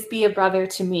always be a brother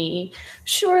to me.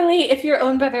 Surely, if your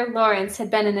own brother Lawrence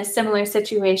had been in a similar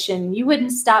situation, you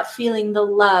wouldn't stop feeling the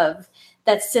love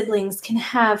that siblings can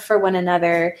have for one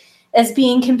another, as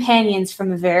being companions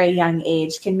from a very young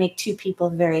age can make 2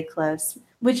 people very close.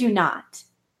 Would you not?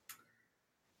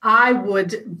 I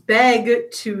would beg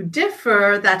to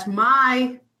differ that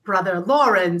my brother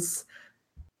Lawrence,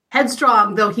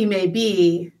 headstrong though he may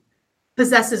be,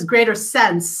 possesses greater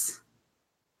sense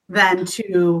than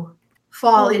to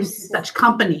fall into such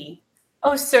company.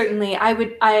 Oh, certainly.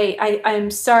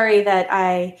 I'm sorry that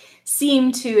I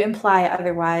seem to imply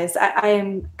otherwise. I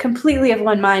am completely of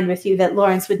one mind with you that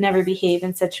Lawrence would never behave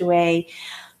in such a way.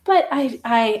 But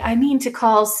I mean to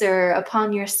call, sir,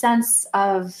 upon your sense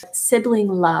of sibling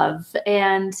love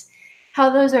and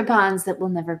how those are bonds that will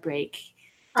never break.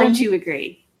 Don't you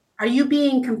agree? Are you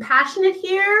being compassionate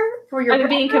here for your I'm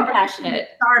being compassionate.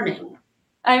 Charming.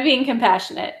 I'm being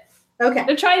compassionate. Okay.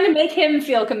 I'm trying to make him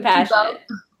feel compassionate.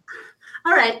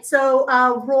 All right. So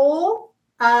roll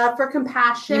for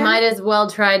compassion. You might as well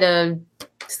try to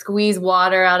squeeze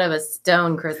water out of a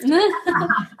stone crystal.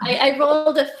 I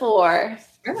rolled a 4.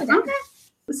 Okay.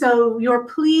 So your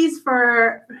pleas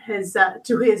for his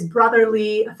to his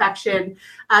brotherly affection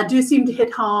do seem to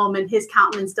hit home, and his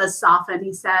countenance does soften.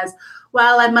 He says,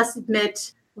 "Well, I must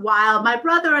admit, while my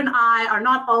brother and I are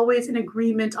not always in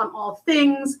agreement on all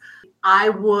things, I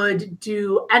would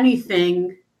do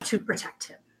anything to protect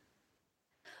him."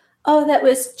 Oh, that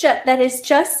is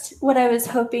just what I was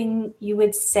hoping you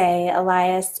would say,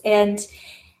 Elias. And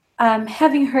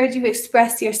having heard you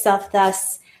express yourself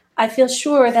thus, I feel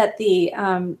sure that the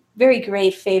very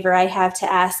grave favor I have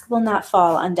to ask will not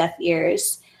fall on deaf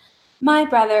ears. My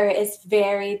brother is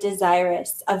very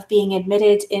desirous of being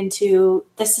admitted into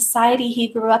the society he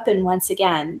grew up in once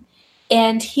again.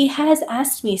 And he has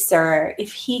asked me, sir,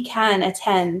 if he can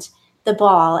attend the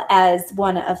ball as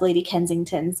one of Lady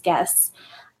Kensington's guests.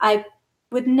 I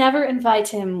would never invite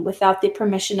him without the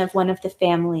permission of one of the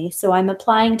family. So I'm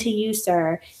applying to you,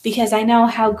 sir, because I know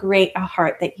how great a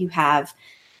heart that you have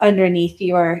underneath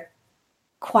your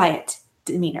quiet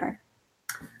demeanor.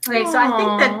 Okay, so I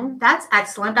think that's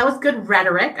excellent. That was good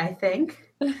rhetoric, I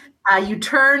think. You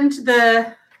turned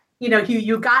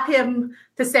you got him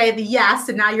to say the yes,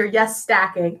 and now you're yes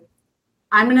stacking.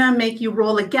 I'm going to make you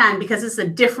roll again because it's a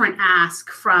different ask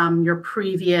from your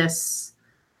previous.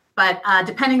 But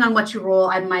depending on what you roll,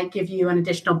 I might give you an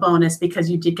additional bonus because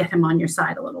you did get him on your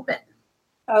side a little bit.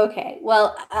 Okay,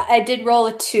 well, I did roll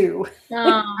a 2.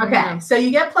 Okay, so you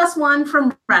get +1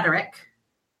 from rhetoric.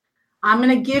 I'm going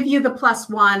to give you the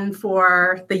 +1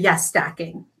 for the yes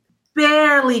stacking.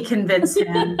 Barely convince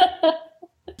him.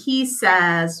 He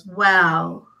says,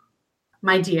 well,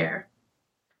 my dear,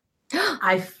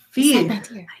 I feel, my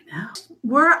dear. I know,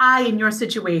 were I in your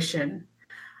situation,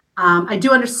 I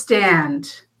do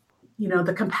understand,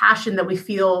 the compassion that we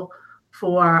feel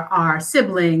for our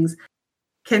siblings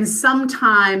can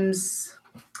sometimes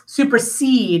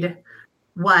supersede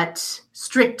what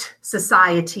strict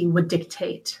society would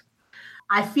dictate.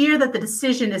 I fear that the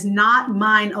decision is not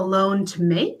mine alone to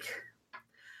make,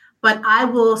 but I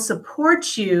will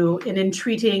support you in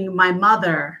entreating my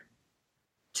mother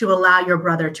to allow your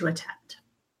brother to attend.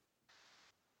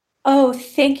 Oh,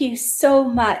 thank you so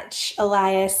much,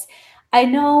 Elias. I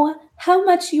know how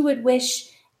much you would wish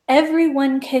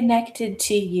everyone connected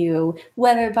to you,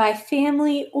 whether by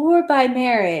family or by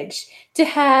marriage, to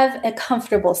have a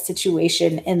comfortable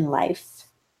situation in life.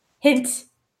 Hint.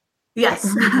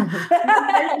 Yes.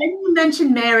 When you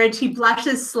mention marriage, he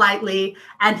blushes slightly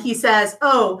and he says,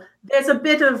 oh, there's a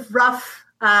bit of rough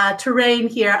terrain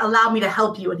here. Allow me to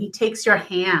help you. And he takes your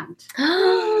hand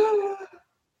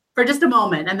for just a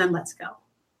moment and then let's go.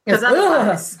 Because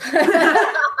otherwise,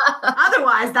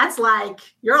 that's like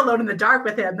you're alone in the dark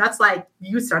with him. That's like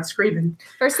you start screaming.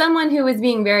 For someone who is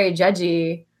being very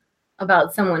judgy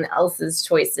about someone else's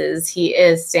choices, he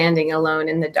is standing alone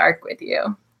in the dark with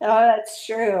you. Oh, that's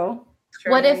true.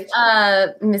 What if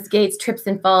Miss Gates trips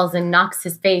and falls and knocks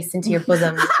his face into your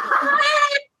bosom?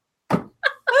 Oh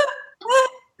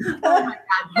my God.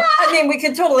 I mean, we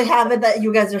could totally have it that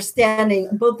you guys are standing.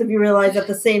 Both of you realize at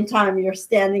the same time you're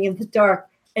standing in the dark,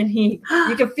 and you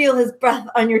can feel his breath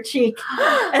on your cheek,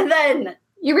 and then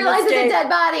you realize it's a dead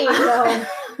body. No.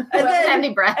 And then any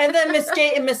breath. And then Miss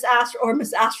Jade and Miss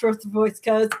Astro's voice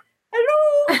goes,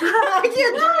 "Hello, I can't do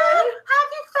it.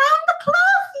 Have you found the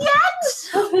cloth yet?"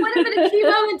 What if at a key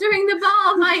moment during the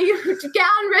ball, my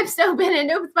gown rips open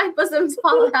and my bosoms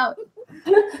fall out?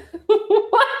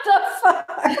 What the fuck?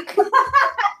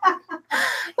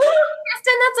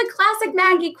 Kristen, that's a classic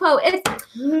Maggie quote.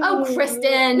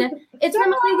 Kristen. It's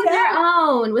from A League of Their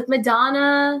Own with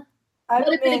Madonna. What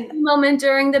if at a key moment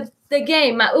during the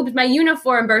game, my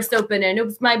uniform burst open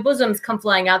and my bosoms come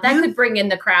flying out? That could bring in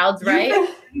the crowds, right?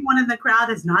 Anyone in the crowd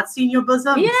has not seen your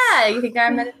bosoms? Yeah, you think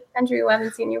I'm in a country who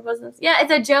haven't seen your bosoms? Yeah,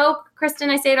 it's a joke, Kristen.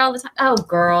 I say it all the time. Oh,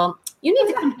 girl, you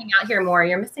need to come hang out here more.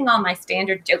 You're missing all my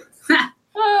standard jokes.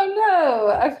 Oh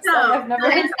no! I've never.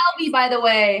 And Selby, by the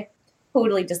way,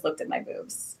 totally just looked at my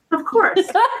boobs. Of course.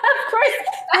 Of course,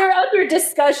 they're under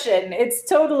discussion. It's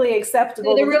totally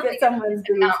acceptable to look at someone's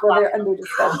boobs while they're under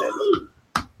discussion.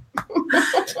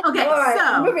 Okay, All right,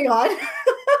 so moving on.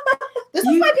 This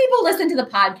is why people listen to the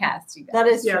podcast, you guys. That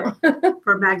is true.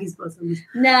 For Maggie's bosoms.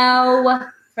 No,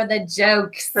 for the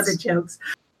jokes. For the jokes.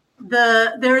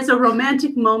 There is a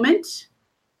romantic moment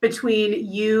between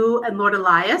you and Lord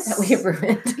Elias. That we have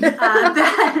ruined.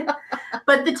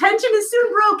 But the tension is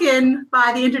soon broken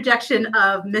by the interjection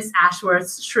of Miss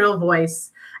Ashworth's shrill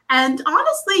voice. And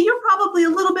honestly, you're probably a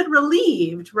little bit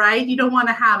relieved, right? You don't want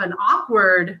to have an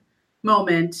awkward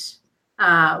moment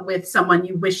with someone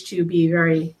you wish to be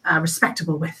very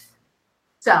respectable with.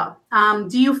 So,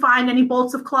 do you find any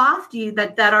bolts of cloth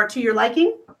that are to your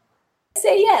liking?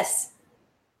 Say yes.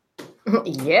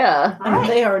 Yeah. And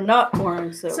they are not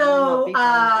orange. So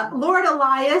Lord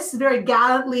Elias very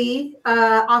gallantly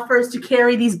offers to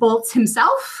carry these bolts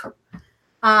himself,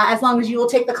 as long as you will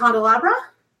take the candelabra.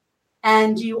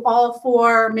 And you all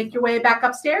four make your way back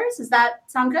upstairs. Does that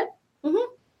sound good?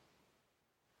 Mm-hmm.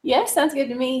 Yeah, sounds good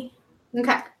to me.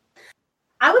 Okay.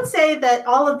 I would say that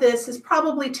all of this has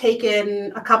probably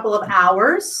taken a couple of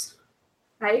hours,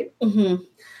 right?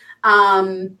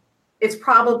 It's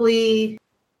probably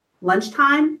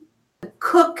lunchtime. The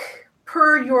cook,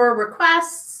 per your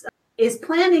requests, is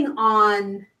planning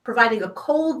on providing a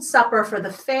cold supper for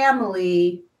the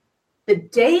family the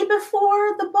day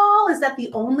before the ball. Is that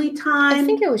the only time? I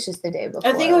think it was just the day before.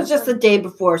 I think it was just the day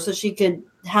before, so she could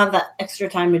have that extra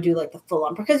time to do like the full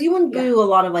on, because you wouldn't do a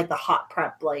lot of like the hot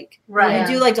prep, like Right.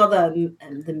 you do like all the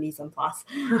mise en place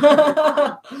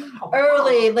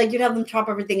early, like you'd have them chop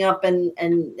everything up and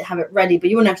have it ready,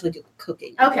 but you wouldn't actually do the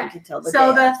cooking. Okay. Until the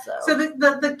So day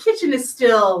the kitchen is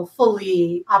still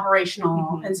fully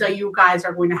operational, and so you guys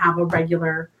are going to have a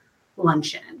regular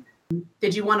luncheon.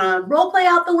 Did you want to role play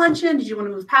out the luncheon? Did you want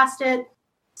to move past it?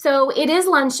 So it is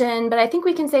luncheon, but I think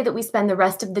we can say that we spend the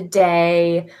rest of the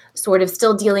day sort of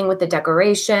still dealing with the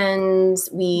decorations.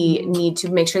 We need to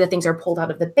make sure that things are pulled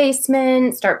out of the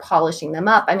basement, start polishing them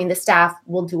up. I mean, the staff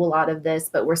will do a lot of this,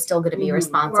 but we're still going to be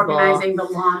responsible. Organizing the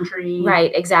laundry.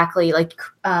 Right, exactly. Like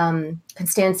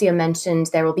Constancia mentioned,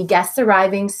 there will be guests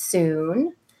arriving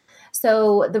soon.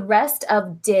 So the rest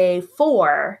of day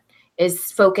 4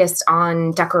 is focused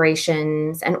on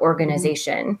decorations and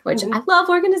organization, which I love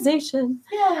organization.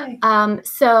 Yay.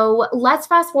 So let's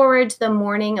fast forward to the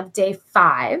morning of day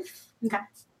 5. Okay.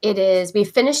 We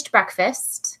finished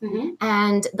breakfast,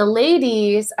 and the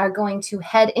ladies are going to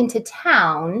head into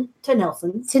town to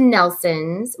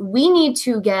Nelson's. We need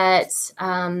to get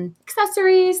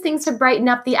accessories, things to brighten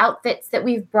up the outfits that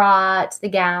we've brought, the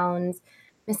gowns.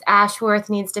 Miss Ashworth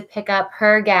needs to pick up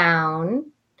her gown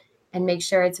and make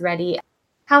sure it's ready.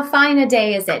 How fine a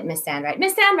day is it, Miss Sandride?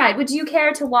 Miss Sandride, would you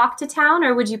care to walk to town,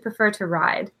 or would you prefer to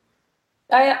ride?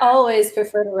 I always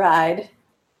prefer to ride.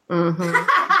 Mm-hmm.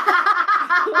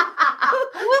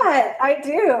 What? I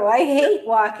do. I hate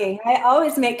walking. I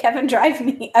always make Kevin drive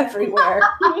me everywhere.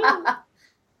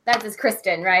 That is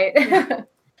Kristen, right?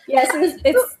 Yes,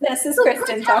 this is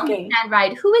Kristen talking.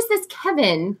 Sandride, who is this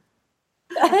Kevin?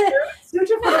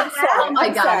 Oh my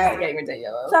God, sorry. it's getting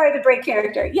ridiculous. Sorry to break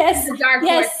character. Yes, The dark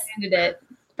horse candidate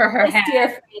for her yes, hat.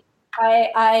 dear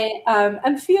friend.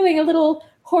 I'm feeling a little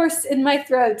hoarse in my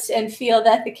throat and feel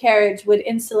that the carriage would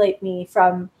insulate me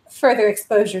from further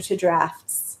exposure to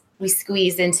drafts. We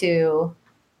squeeze into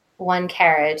one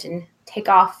carriage and take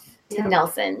off to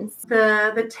Nelson's.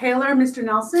 The tailor, Mr.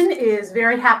 Nelson, is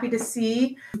very happy to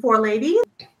see 4 ladies.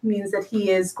 It means that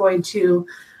he is going to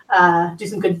do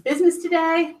some good business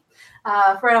today.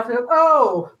 Right off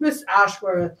the Miss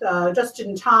Ashworth, just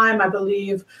in time, I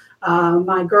believe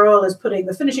my girl is putting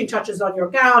the finishing touches on your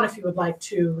gown, if you would like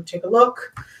to take a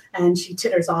look. And she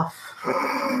titters off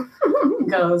and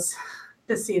goes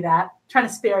to see that. Trying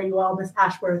to spare you all, Miss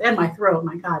Ashworth, and my throat,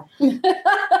 my God.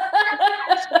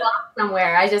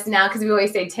 Somewhere. I just now, because we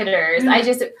always say titters, I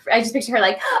just picture her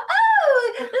like,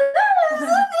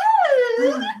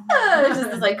 it's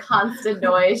just this like constant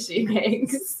noise she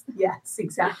makes. Yes,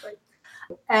 exactly.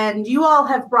 And you all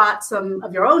have brought some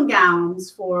of your own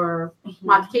gowns for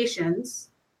modifications.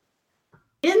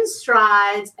 In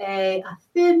strides a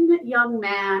thin young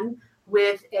man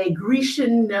with a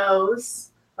Grecian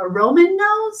nose, a Roman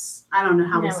nose. I don't know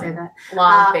how we say that.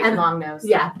 Long nose.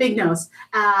 Yeah, big nose.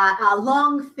 A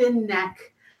long, thin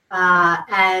neck.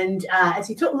 And as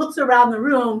he looks around the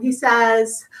room, he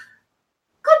says,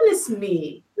 "Goodness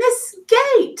me, Miss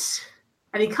Gate."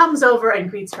 And he comes over and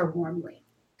greets her warmly.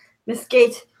 Miss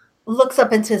Gate looks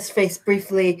up into his face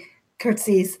briefly,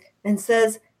 curtsies, and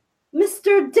says,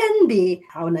 "Mr. Denby,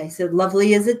 how nice and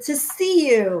lovely is it to see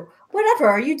you. Whatever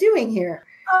are you doing here?"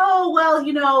 "Oh, well,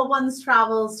 one's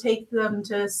travels take them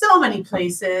to so many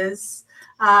places.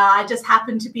 I just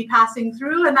happened to be passing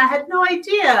through, and I had no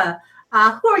idea.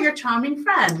 Who are your charming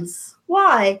friends?"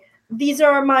 "Why, these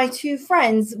are my 2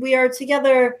 friends. We are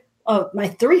together." My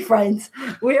 3 friends.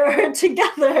 We are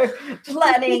together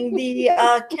planning the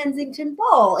Kensington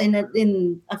Ball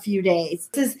in a few days.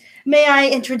 May I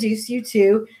introduce you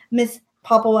to Miss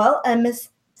Popplewell and Miss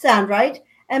Sandride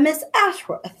and Miss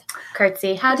Ashworth.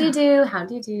 Curtsy. How do you do? How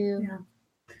do you do? Yeah.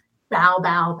 Bow,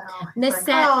 bow, bow. Miss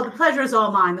the pleasure is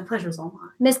all mine. The pleasure is all mine.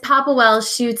 Miss Popplewell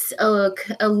shoots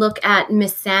a look at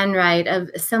Miss Sandride of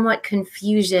somewhat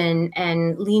confusion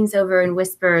and leans over and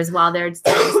whispers while they're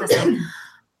discussing.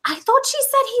 I thought she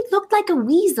said he looked like a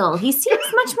weasel. He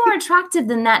seems much more attractive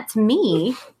than that to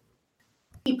me.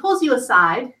 He pulls you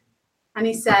aside and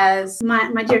he says,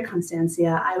 my dear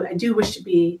Constancia, I do wish to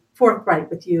be forthright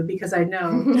with you because I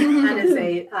know that is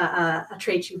a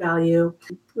trait you value.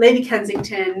 Lady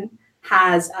Kensington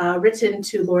has written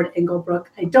to Lord Inglebrook.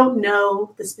 I don't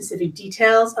know the specific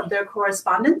details of their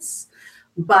correspondence,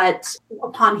 But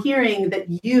upon hearing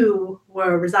that you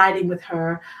were residing with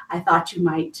her, I thought you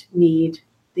might need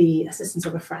the assistance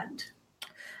of a friend.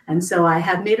 And so I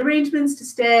have made arrangements to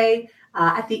stay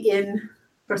at the inn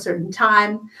for a certain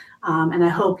time, and I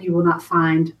hope you will not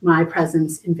find my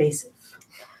presence invasive.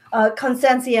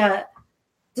 Constancia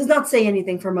does not say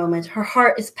anything for a moment. Her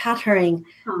heart is pattering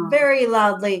very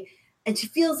loudly, and she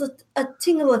feels a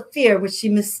tingle of fear, which she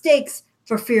mistakes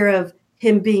for fear of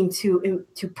him being too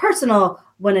personal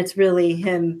when it's really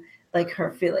him, like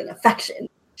her feeling affection.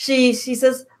 She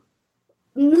says,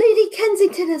 Lady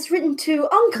Kensington has written to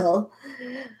Uncle.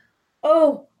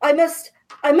 Oh, I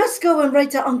must go and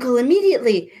write to Uncle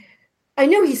immediately. I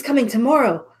know he's coming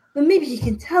tomorrow, but maybe he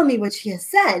can tell me what she has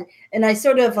said. And I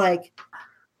sort of like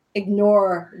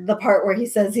ignore the part where he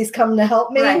says he's come to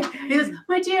help me. Right. He says,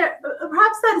 my dear,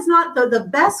 perhaps that is not the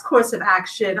best course of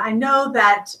action. I know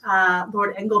that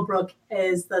Lord Engelbrook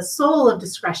is the soul of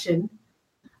discretion.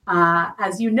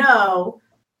 As you know,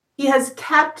 he has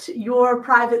kept your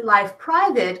private life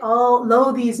private,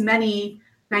 although these many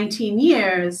 19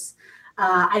 years.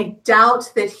 I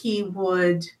doubt that he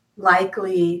would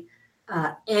likely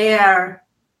air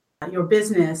your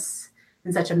business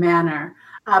in such a manner.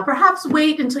 Perhaps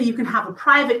wait until you can have a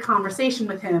private conversation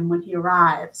with him when he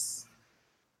arrives.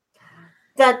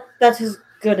 That is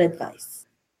good advice.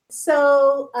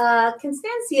 So,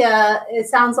 Constancia, it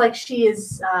sounds like she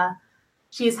is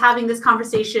having this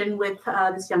conversation with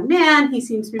this young man. He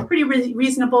seems to be pretty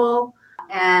reasonable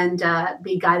and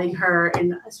be guiding her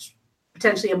in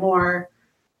potentially a more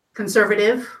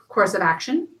conservative course of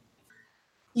action.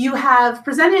 You have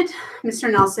presented Mr.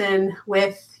 Nelson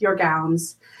with your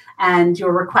gowns and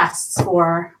your requests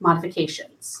for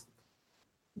modifications.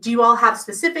 Do you all have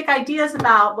specific ideas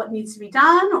about what needs to be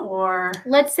done, or?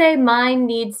 Let's say mine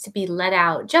needs to be let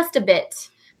out just a bit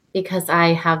because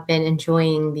I have been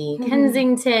enjoying the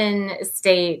Kensington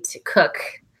estate cook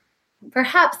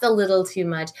perhaps a little too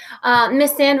much.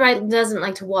 Miss Sandwright doesn't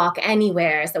like to walk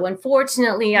anywhere, so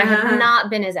unfortunately I have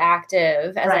not been as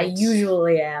active as I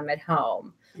usually am at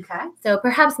home. Okay. So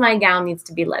perhaps my gown needs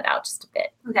to be let out just a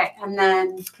bit. Okay, and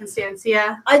then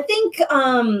Constancia? I think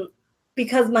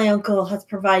because my uncle has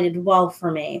provided well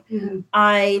for me,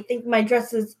 I think my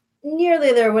dress is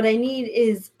nearly there. What I need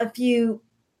is a few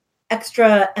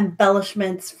extra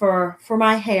embellishments for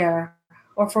my hair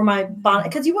or for my bonnet,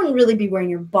 because you wouldn't really be wearing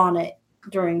your bonnet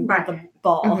during the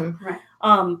ball.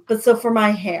 But so for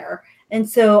my hair. And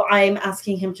so I'm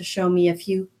asking him to show me a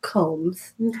few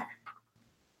combs. Okay.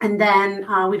 And then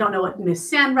we don't know what Miss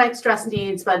Sandwright's dress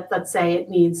needs, but let's say it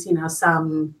needs,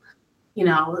 some,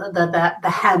 the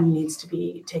hem needs to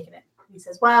be taken in. He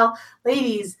says, well,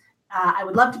 ladies, I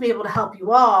would love to be able to help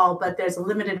you all, but there's a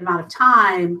limited amount of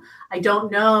time. I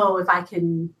don't know if I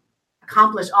can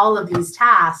accomplish all of these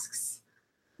tasks,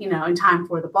 in time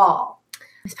for the ball.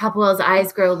 Miss Popwell's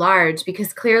eyes grow large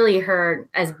because clearly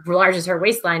as large as her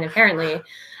waistline, apparently.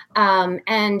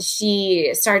 And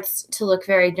she starts to look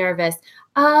very nervous.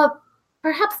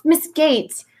 Perhaps Miss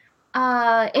Gates,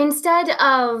 instead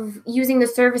of using the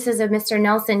services of Mr.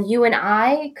 Nelson, you and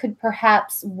I could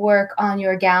perhaps work on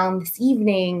your gown this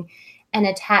evening and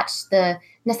attach the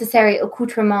necessary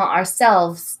accoutrement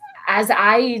ourselves, as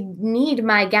I need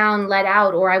my gown let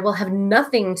out or I will have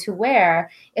nothing to wear.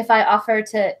 If I offer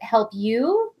to help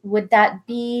you, would that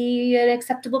be an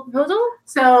acceptable proposal?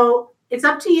 So it's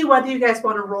up to you whether you guys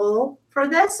want to roll for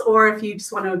this or if you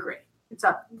just want to agree. It's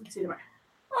either way.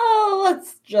 Oh,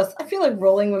 I feel like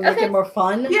rolling would make it more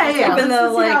fun. Yeah. Even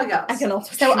though, how it goes. I can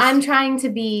also. So I'm trying to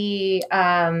be,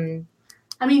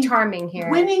 charming here.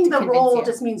 Winning the roll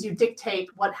just means you dictate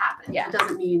what happens. Yeah. It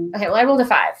doesn't mean. Okay, well, I rolled a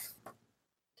 5.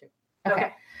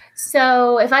 Okay.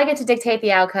 So if I get to dictate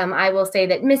the outcome, I will say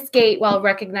that Miss Gate, while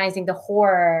recognizing the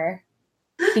horror,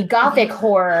 the gothic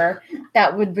horror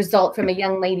that would result from a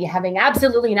young lady having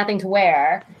absolutely nothing to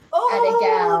wear at a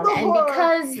gown, and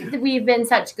because we've been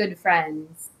such good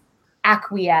friends,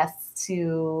 acquiesce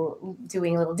to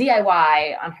doing a little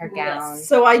DIY on her gown. Yes.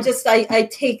 So I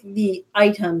take the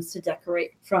items to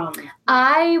decorate from.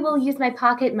 I will use my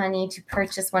pocket money to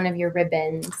purchase one of your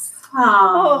ribbons.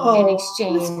 Oh, in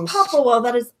exchange. Miss Popplewell,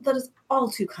 that is all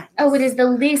too kind. Oh, it is the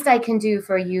least I can do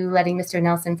for you, letting Mr.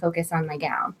 Nelson focus on my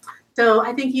gown. So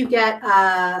I think you get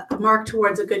a mark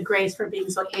towards a good grace for being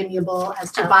so amiable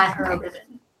as to buy her a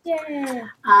ribbon. Yeah.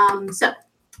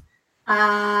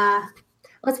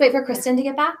 Let's wait for Kristen to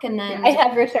get back, and then I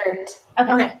have returned.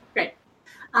 Okay, great.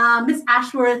 Miss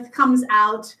Ashworth comes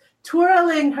out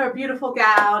twirling her beautiful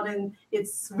gown, and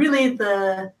it's really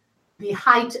the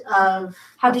height of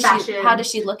fashion. How does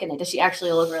she look in it? Does she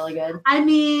actually look really good? I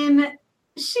mean,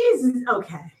 she's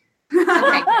okay.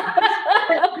 Okay.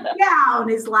 Gown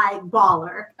is like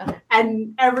baller. Okay.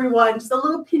 And everyone, just a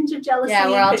little pinch of jealousy. Yeah,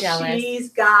 we're all 'cause jealous. She's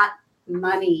got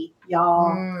money,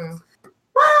 y'all. Mm.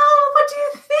 Well, what do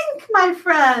you think, my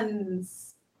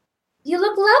friends? You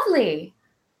look lovely.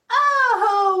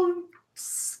 Oh,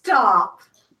 stop.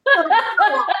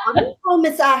 Oh,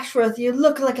 Miss Ashworth, you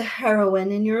look like a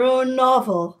heroine in your own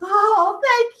novel. Oh,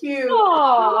 thank you.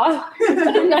 Aw.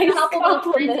 Nice Palpable finds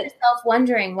compliment. herself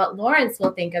wondering what Lawrence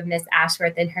will think of Miss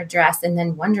Ashworth in her dress, and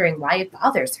then wondering why it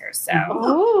bothers her so.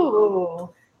 Ooh.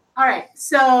 All right,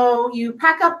 so you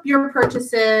pack up your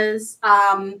purchases.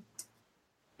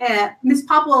 Miss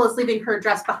Popwell is leaving her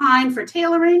dress behind for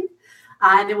tailoring,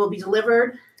 and it will be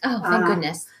delivered, Oh, thank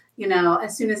goodness.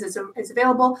 as soon as it's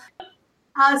available.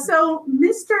 So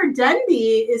Mr.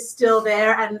 Denby is still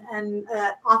there and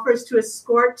offers to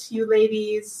escort you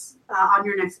ladies on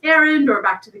your next errand or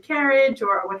back to the carriage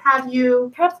or what have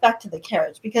you. Perhaps back to the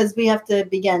carriage because we have to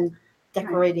begin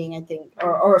decorating, I think,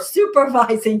 or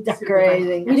supervising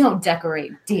decorating. We don't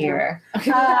decorate, dear.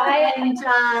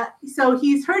 So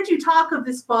he's heard you talk of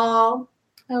this ball.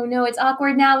 Oh no, it's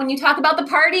awkward now when you talk about the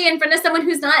party in front of someone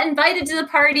who's not invited to the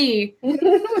party.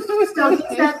 So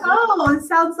he said, "Oh, it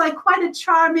sounds like quite a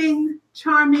charming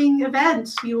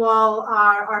event you all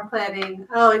are planning.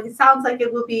 Oh, it sounds like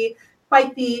it will be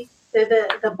quite the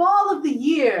ball of the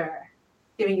year."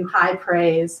 Giving you high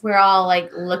praise. We're all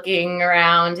like looking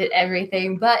around at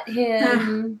everything but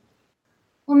him.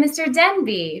 Well, Mr.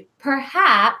 Denby,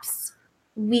 perhaps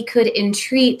we could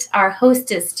entreat our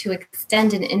hostess to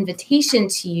extend an invitation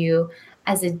to you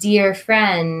as a dear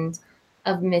friend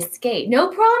of Miss Gate. No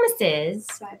promises,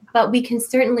 but we can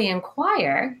certainly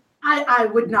inquire. I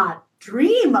would not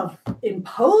dream of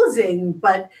imposing,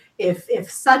 but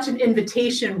if such an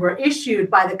invitation were issued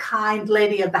by the kind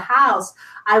lady of the house,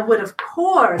 I would, of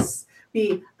course,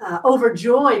 be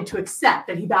overjoyed to accept.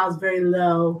 And he bows very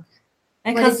low.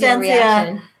 And What is your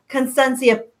reaction?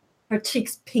 Constantia, her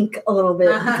cheeks pink a little bit.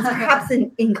 Because perhaps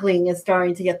an inkling is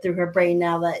starting to get through her brain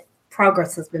now that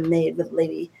progress has been made with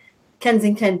Lady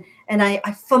Kensington. And I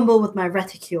fumble with my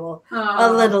reticule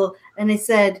a little. And I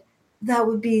said, that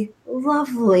would be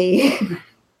lovely.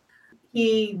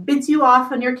 He bids you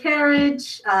off on your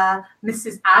carriage.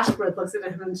 Mrs. Ashworth looks at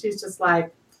him and she's just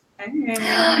like,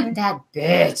 hey. That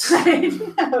bitch.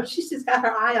 I know, she's just got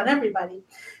her eye on everybody.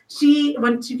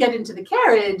 Once you get into the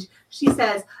carriage, she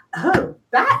says, "Oh,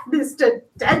 that Mr.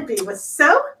 Denby was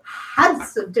so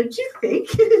handsome, don't you think?"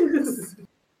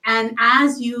 And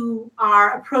as you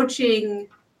are approaching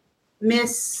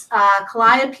Miss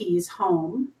Calliope's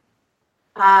home,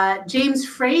 James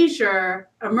Fraser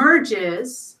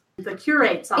emerges, the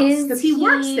curate's office, because he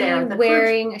works there. The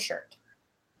wearing a shirt.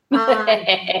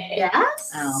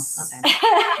 Yes. Oh,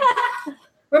 okay.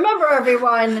 Remember,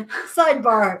 everyone,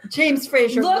 sidebar, James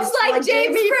Fraser Looks like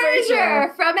James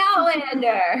Fraser from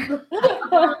Outlander.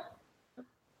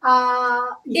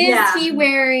 Yeah. Is he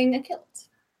wearing a kilt?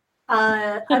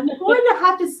 I'm going to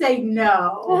have to say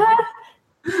no.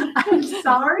 I'm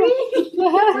sorry.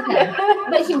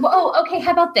 But okay,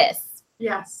 how about this?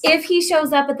 Yes. If he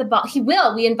shows up at the ball, he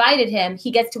will. We invited him.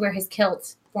 He gets to wear his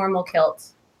kilt, formal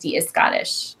kilt. He is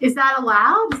Scottish. Is that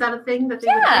allowed? Is that a thing that they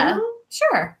would do?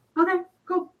 Sure. Okay,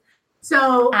 cool.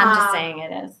 So I'm just saying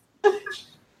it is.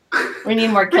 We need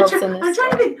more kilts in this. I'm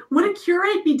trying to think. Would a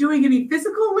curate be doing any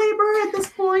physical labor at this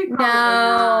point? Probably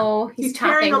not. No, He's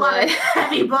carrying a lot of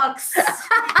heavy books.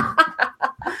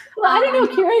 Well, I don't know.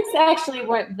 Curates actually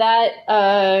weren't that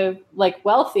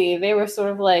wealthy. They were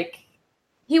sort of like.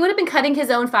 He would have been cutting his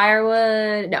own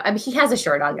firewood. No, I mean he has a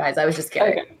shirt on, guys. I was just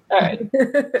kidding. Okay, all right. They'll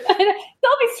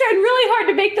be trying really hard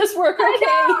to make this work.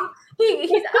 Okay.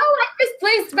 He's I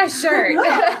misplaced my shirt.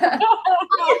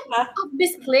 I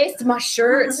misplaced my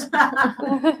shirt.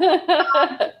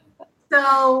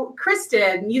 So,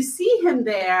 Kristen, you see him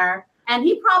there, and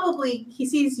he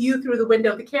sees you through the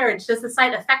window of the carriage. Does the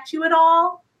sight affect you at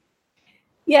all?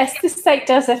 Yes, this sight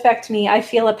does affect me. I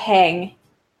feel a pang.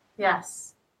 Yes.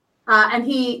 And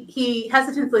he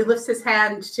hesitantly lifts his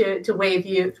hand to wave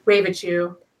at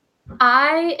you.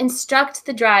 I instruct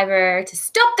the driver to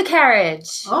stop the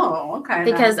carriage. Oh, okay.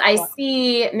 Because I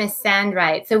see Miss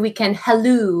Sandwright, so we can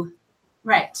halloo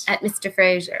right at Mr.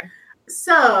 Fraser.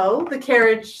 So the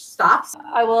carriage stops.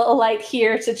 I will alight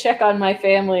here to check on my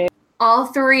family. All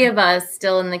three of us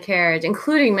still in the carriage,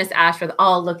 including Miss Ashworth,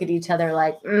 all look at each other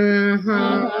like,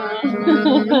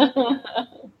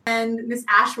 And Miss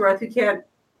Ashworth, who can't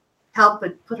help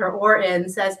but put her oar in,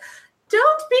 says,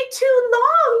 "Don't be too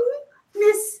long,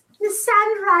 Miss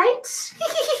Sandwright."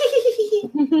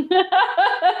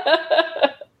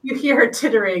 You hear her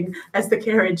tittering as the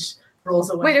carriage rolls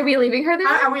away. Wait, are we leaving her there?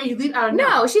 Are we leave? Oh,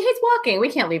 No, she hates walking. We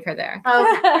can't leave her there.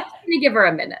 Okay. Let me give her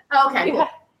a minute. Okay. You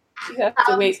have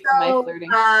to wait for my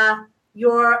flirting.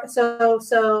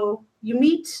 So you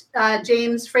meet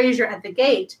James Fraser at the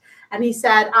gate, and he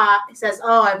says,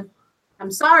 "Oh,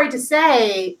 I'm sorry to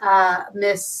say,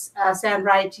 Miss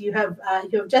Sandwright, you have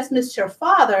just missed your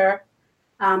father.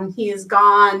 He has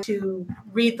gone to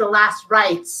read the last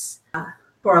rites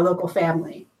for a local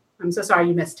family. I'm so sorry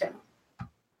you missed him."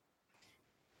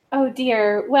 Oh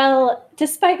dear. Well,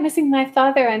 despite missing my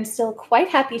father, I'm still quite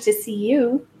happy to see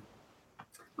you.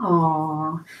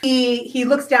 Aww. He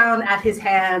looks down at his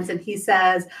hands and he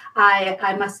says,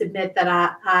 I must admit that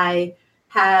I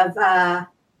have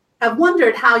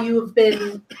wondered how you've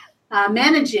been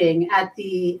managing at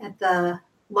the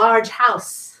large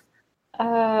house.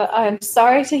 I'm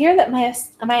sorry to hear that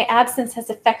my absence has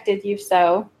affected you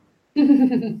so.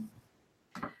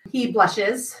 He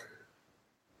blushes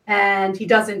and he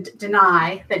doesn't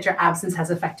deny that your absence has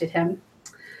affected him.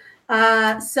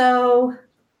 So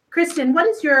Kristen,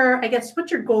 what's your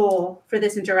goal for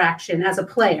this interaction as a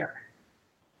player?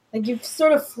 Like you've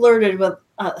sort of flirted with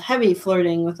heavy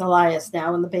flirting with Elias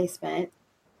now in the basement.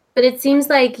 But it seems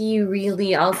like you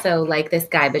really also like this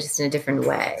guy, but just in a different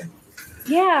way.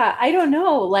 Yeah, I don't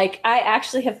know. Like, I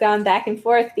actually have gone back and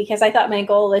forth because I thought my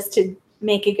goal was to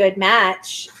make a good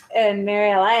match and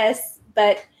marry Elias,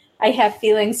 but I have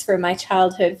feelings for my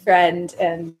childhood friend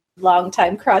and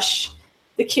longtime crush,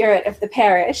 the curate of the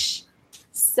parish.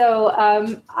 So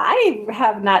I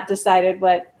have not decided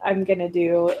what I'm going to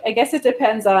do. I guess it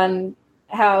depends on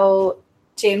how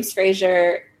James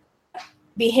Fraser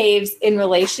behaves in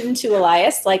relation to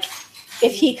Elias. Like,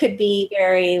 if he could be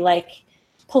very, like,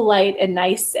 polite and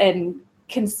nice and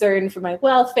concerned for my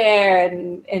welfare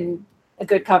and a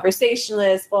good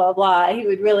conversationalist, blah, blah, blah, he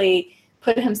would really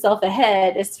put himself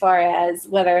ahead as far as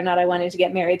whether or not I wanted to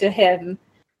get married to him.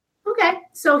 Okay,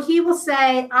 so he will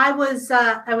say, I was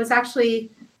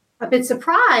actually a bit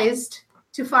surprised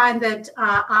to find that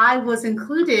I was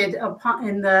included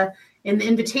in the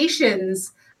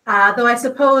invitations, though I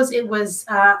suppose it was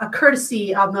a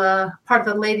courtesy on the part of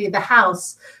the lady of the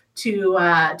house to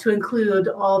include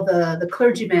all the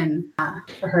clergymen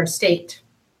for her estate.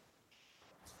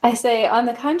 I say, on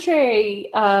the contrary,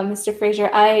 Mr. Fraser,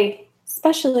 I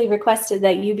specially requested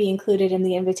that you be included in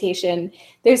the invitation.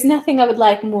 There's nothing I would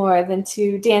like more than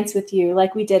to dance with you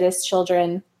like we did as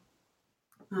children.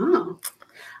 Oh,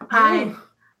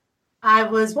 I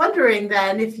was wondering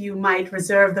then if you might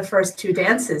reserve the first two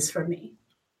dances for me.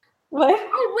 What?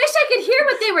 I wish I could hear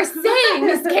what they were saying,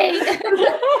 Miss Kate.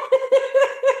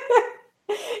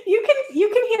 You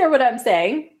can hear what I'm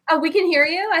saying. Oh, we can hear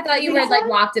you? I thought you were like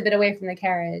walked a bit away from the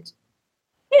carriage.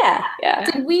 Yeah.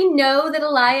 Did we know that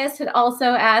Elias had also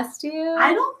asked you?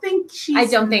 I don't think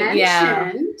mentioned.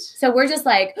 Yeah. So we're just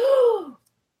like,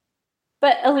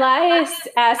 But Elias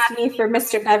asked me for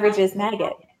Mr. Beveridge's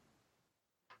maggot.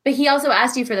 but he also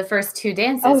asked you for the first two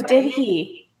dances. Oh, right? did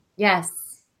he? Yes.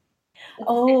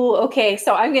 Oh, okay.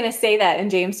 So I'm going to say that,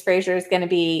 and James Fraser is going to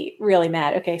be really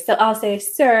mad. Okay, so I'll say,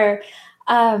 sir,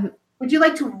 would you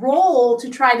like to roll to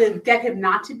try to get him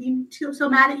not to be so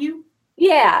mad at you?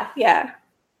 Yeah.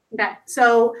 Okay,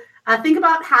 so think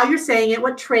about how you're saying it,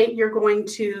 what trait you're going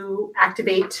to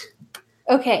activate.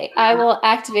 Okay, I will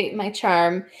activate my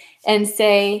charm and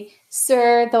say,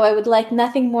 sir, though I would like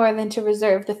nothing more than to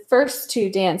reserve the first two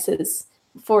dances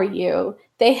for you,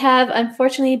 they have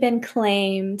unfortunately been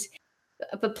claimed,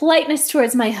 but politeness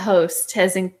towards my host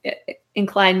has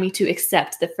inclined me to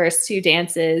accept the first two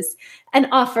dances, an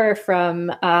offer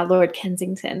from Lord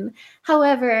Kensington.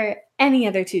 However, any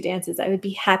other two dances I would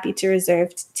be happy to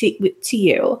reserve to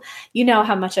you. You know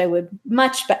how much I would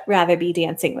much rather be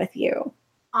dancing with you.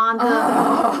 On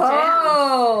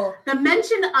the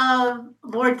mention of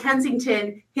Lord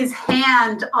Kensington, his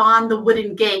hand on the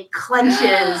wooden gate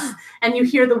clenches, and you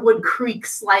hear the wood creak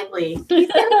slightly. He's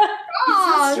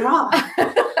so strong.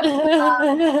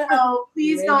 So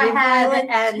please go ahead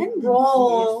and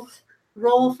roll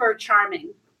for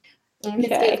charming.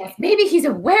 Okay. Maybe he's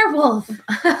a werewolf.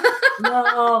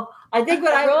 No, I think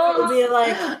what I would be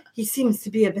like, he seems to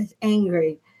be a bit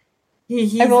angry.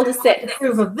 He's I rolled a 6.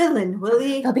 Prove a villain, will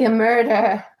he? There'll be a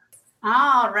murder.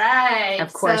 All right.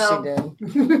 Of course she did. I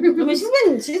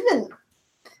mean, she's been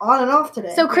on and off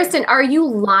today. So, Kristen, are you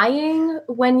lying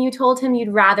when you told him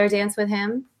you'd rather dance with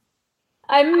him?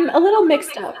 I'm a little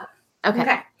mixed up.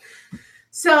 Okay.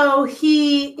 So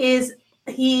he is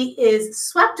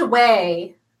swept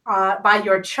away by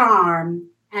your charm,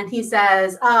 and he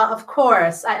says, of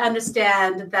course, I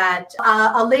understand that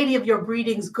a lady of your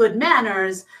breeding's good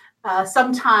manners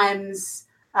sometimes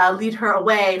lead her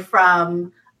away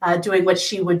from doing what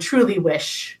she would truly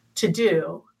wish to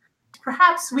do.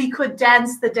 Perhaps we could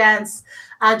dance the dance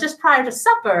just prior to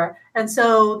supper, and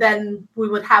so then we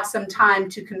would have some time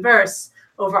to converse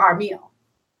over our meal.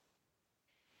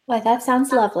 Why, that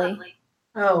sounds lovely.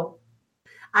 Oh,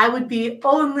 I would be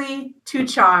only too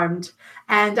charmed.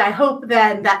 And I hope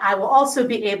then that I will also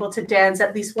be able to dance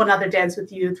at least one other dance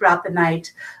with you throughout the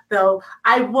night, though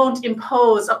I won't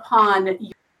impose upon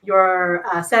your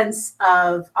sense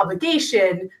of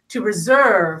obligation to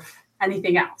reserve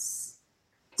anything else.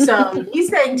 So he's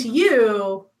saying to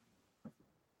you,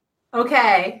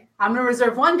 okay, I'm going to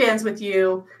reserve one dance with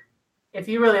you. If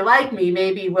you really like me,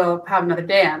 maybe we'll have another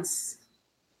dance.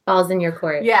 Balls in your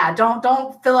court. Yeah, don't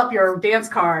fill up your dance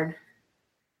card.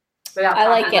 I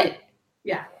like it.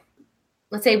 Yeah.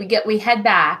 Let's say we head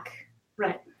back.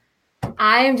 Right.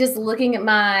 I am just looking at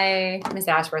my Miss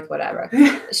Ashworth, whatever.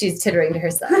 She's tittering to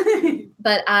herself.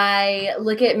 But I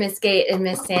look at Miss Gate and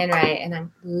Miss Sandwright, and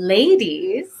I'm,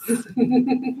 ladies,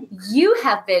 you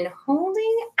have been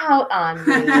holding out on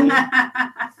me.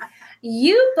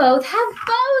 You both have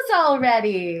bows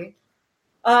already.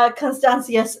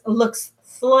 Constantia looks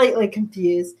slightly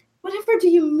confused. Whatever do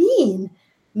you mean,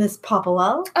 Miss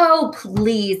Popplewell? Oh,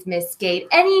 please, Miss Gate.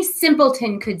 Any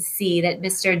simpleton could see that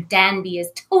Mr. Danby is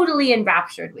totally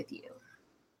enraptured with you.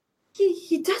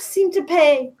 He does seem to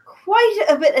pay quite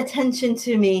a bit attention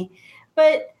to me,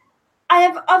 but I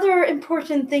have other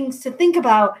important things to think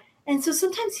about, and so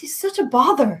sometimes he's such a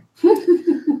bother.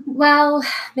 Well,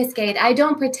 Miss Gate, I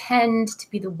don't pretend to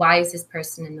be the wisest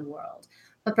person in the world,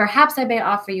 but perhaps I may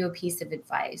offer you a piece of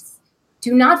advice.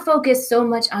 Do not focus so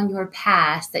much on your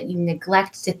past that you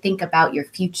neglect to think about your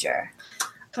future.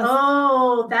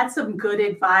 Oh, that's some good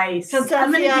advice.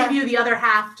 I'm going to give you the other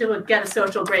half to get a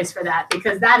social grace for that,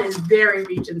 because that is very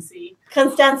Regency.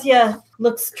 Constantia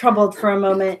looks troubled for a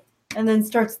moment and then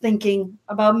starts thinking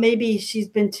about maybe she's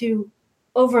been too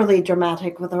overly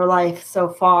dramatic with her life so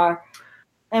far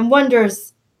and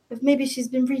wonders if maybe she's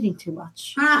been reading too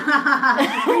much.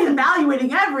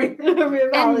 Reevaluating everything.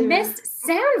 And Miss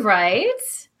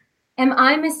Sandwright, am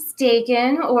I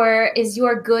mistaken, or is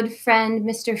your good friend,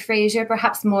 Mr. Fraser,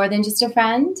 perhaps more than just a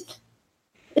friend?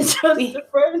 It's just a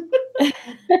friend.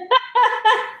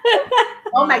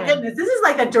 Oh my goodness, this is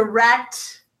like a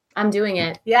direct... I'm doing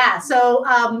it. Yeah, so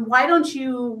why don't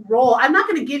you roll? I'm not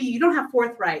going to give you don't have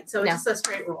forthright, so it's just a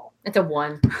straight roll. It's a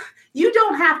 1. You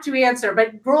don't have to answer,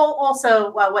 but roll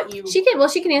also what you... She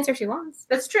can answer if she wants.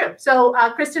 That's true. So,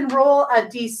 Kristen, roll a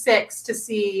d6 to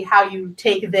see how you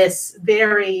take this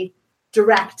very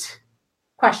direct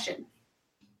question.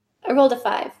 I rolled a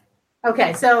 5.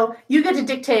 Okay, so you get to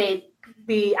dictate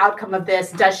the outcome of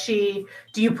this. Do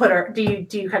you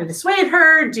kind of dissuade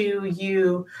her? Do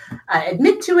you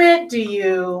admit to it? Do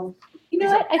you... You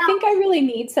know what? I think I really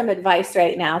need some advice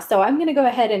right now, so I'm going to go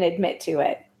ahead and admit to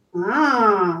it.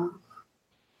 Ah.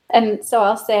 And so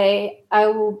I'll say, I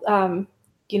will,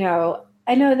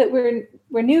 I know that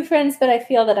we're new friends, but I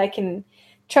feel that I can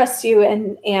trust you,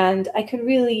 and I could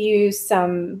really use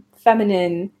some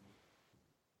feminine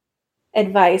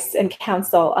advice and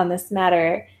counsel on this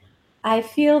matter. I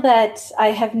feel that I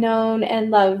have known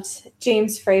and loved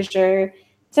James Fraser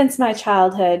since my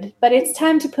childhood, but it's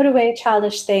time to put away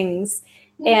childish things,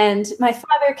 and my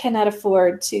father cannot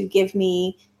afford to give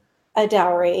me a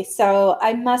dowry. So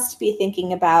I must be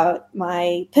thinking about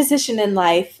my position in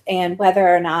life and whether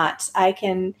or not I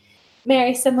can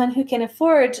marry someone who can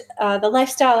afford the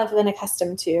lifestyle I've been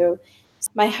accustomed to.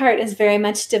 My heart is very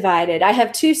much divided. I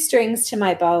have 2 strings to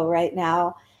my bow right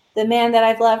now. The man that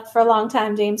I've loved for a long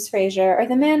time, James Fraser, or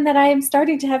the man that I am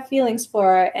starting to have feelings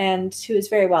for and who is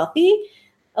very wealthy,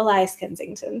 Elias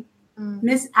Kensington.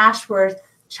 Miss Ashworth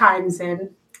chimes in.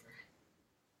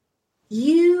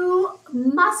 You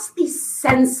must be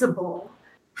sensible.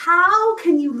 How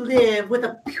can you live with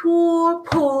a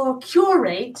poor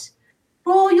curate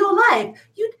for all your life?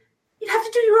 You'd have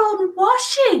to do your own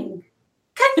washing.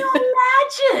 Can you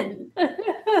imagine?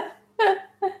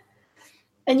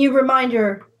 And you remind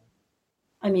her,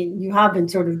 I mean, you have been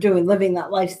sort of living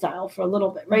that lifestyle for a little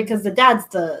bit, right? Because the dad's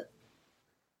the...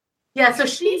 Yeah,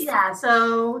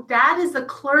 so dad is the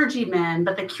clergyman,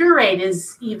 but the curate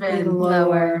is even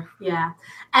lower. Yeah.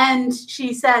 And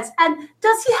she says, and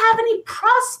does he have any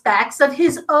prospects of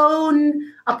his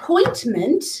own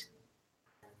appointment?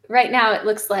 Right now, it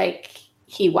looks like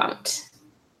he won't.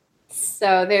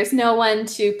 So there's no one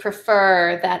to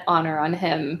prefer that honor on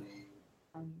him.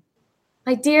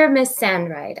 My dear Miss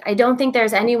Sandwright, I don't think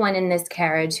there's anyone in this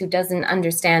carriage who doesn't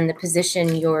understand the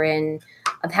position you're in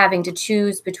of having to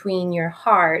choose between your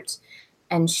heart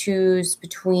and choose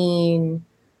between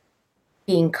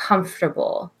being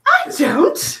comfortable. I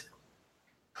don't.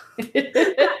 Cynthia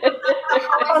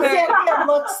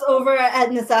looks over at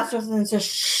Nesastros and says,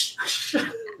 shh.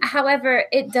 However,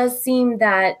 it does seem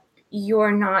that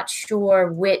you're not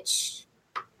sure which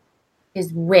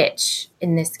is which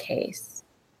in this case.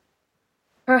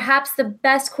 Perhaps the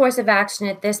best course of action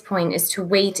at this point is to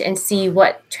wait and see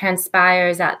what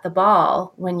transpires at the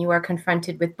ball when you are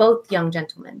confronted with both young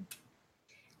gentlemen.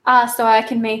 So I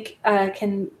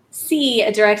can see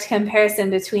a direct comparison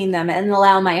between them and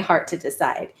allow my heart to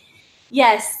decide.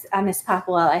 Yes, Miss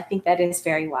Popwell, I think that is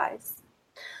very wise.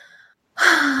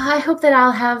 I hope that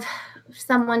I'll have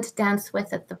someone to dance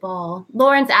with at the ball.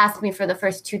 Lawrence asked me for the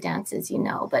first 2 dances,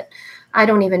 but I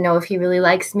don't even know if he really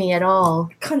likes me at all.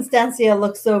 Constancia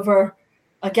looks over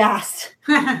aghast.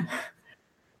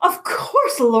 Of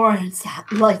course Lawrence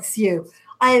likes you.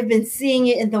 I have been seeing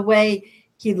it in the way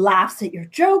he laughs at your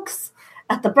jokes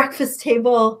at the breakfast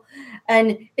table,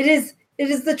 and it is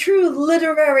the true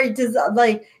literary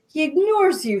he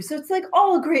ignores you. So it's like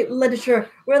all great literature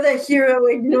where the hero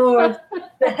ignores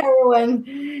the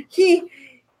heroine.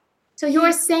 So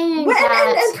you're saying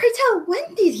that... And pray tell,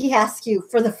 when did he ask you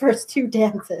for the first 2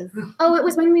 dances? Oh, it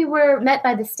was when we were met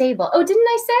by the stable. Oh, didn't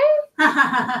I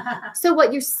say? So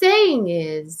what you're saying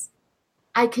is,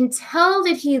 I can tell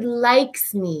that he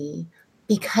likes me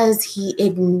because he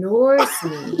ignores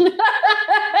me.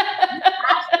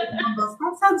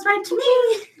 That sounds right to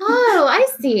me. Oh, I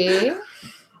see.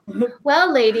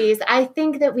 Well, ladies, I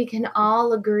think that we can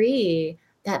all agree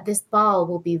that this ball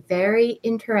will be very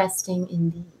interesting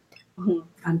indeed.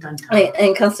 Dun, dun, dun.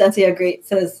 And Constancia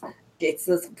says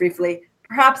briefly,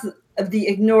 perhaps the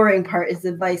ignoring part is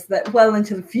advice that well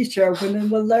into the future women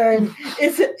will learn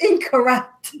is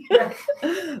incorrect.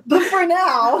 But for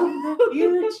now,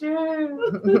 future.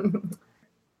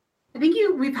 I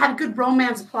think we've had good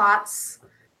romance plots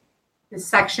this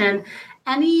section.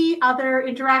 Any other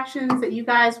interactions that you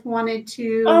guys wanted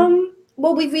to?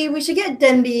 Well, we should get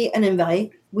Denby an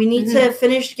invite. We need to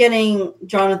finish getting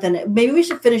Jonathan. Maybe we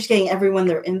should finish getting everyone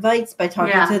their invites by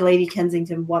talking to Lady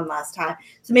Kensington one last time.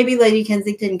 So maybe Lady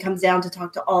Kensington comes down to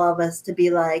talk to all of us to be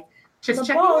like, just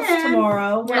the ball's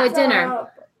tomorrow. Yeah, dinner.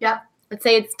 Yep. Let's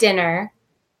say it's dinner.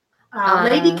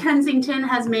 Lady Kensington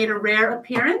has made a rare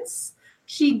appearance.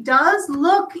 She does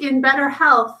look in better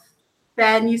health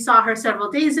than you saw her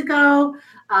several days ago.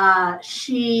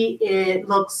 She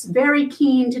looks very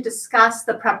keen to discuss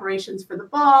the preparations for the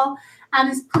ball and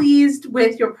is pleased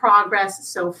with your progress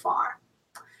so far.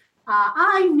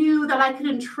 I knew that I could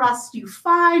entrust you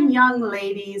fine young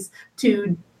ladies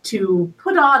to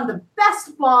put on the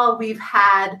best ball we've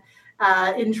had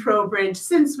in Trowbridge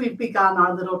since we've begun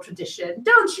our little tradition.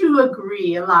 Don't you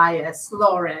agree, Elias,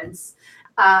 Lawrence?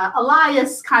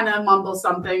 Elias kind of mumbles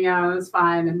something, it's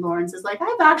fine. And Lawrence is like,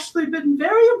 I've actually been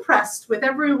very impressed with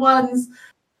everyone's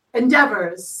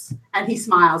endeavors. And he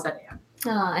smiles at him.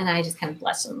 Oh, and I just kind of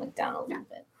blush and look down a little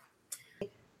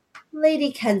bit.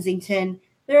 Lady Kensington,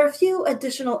 there are a few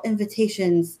additional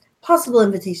possible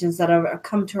invitations that have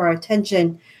come to our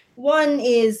attention. One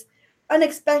is,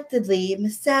 unexpectedly,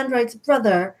 Miss Sandright's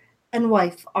brother and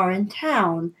wife are in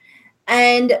town.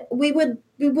 And we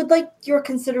would like your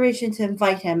consideration to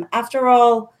invite him. After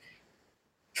all,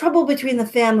 trouble between the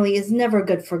family is never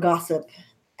good for gossip.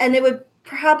 And it would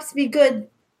perhaps be good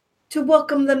to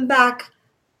welcome them back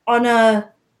on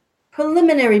a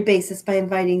preliminary basis by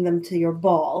inviting them to your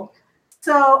ball.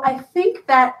 So I think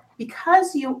that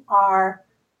because you are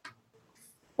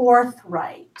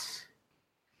forthright,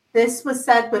 this was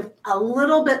said with a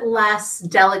little bit less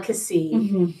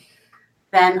delicacy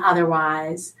than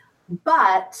otherwise.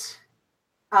 But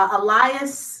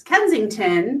Elias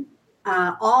Kensington,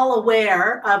 all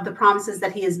aware of the promises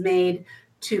that he has made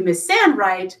to Miss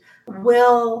Sandright,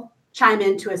 will chime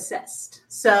in to assist.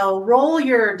 So roll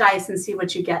your dice and see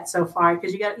what you get so far,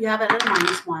 because you have it at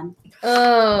 -1.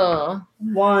 Oh,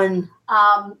 1.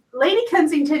 Lady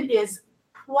Kensington is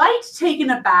quite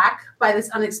taken aback by this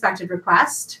unexpected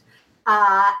request,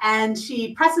 and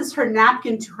she presses her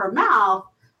napkin to her mouth,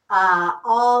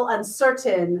 all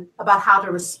uncertain about how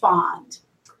to respond.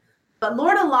 But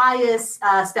Lord Elias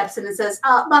steps in and says,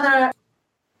 Mother,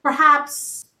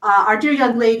 perhaps our dear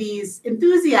young lady's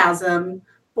enthusiasm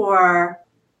for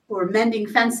mending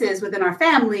fences within our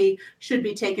family should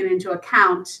be taken into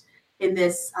account in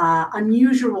this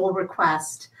unusual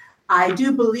request. I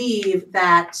do believe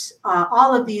that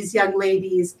all of these young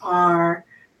ladies are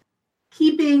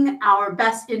keeping our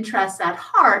best interests at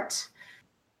heart.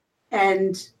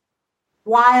 And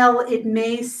while it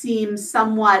may seem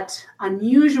somewhat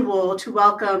unusual to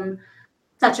welcome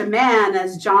such a man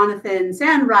as Jonathan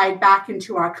Sandride back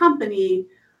into our company,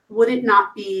 would it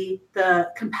not be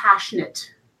the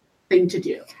compassionate thing to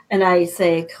do? And I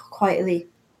say quietly,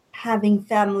 having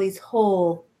families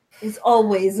whole is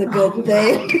always a good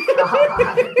thing.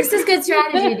 This is good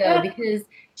strategy, though, because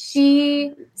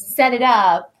she set it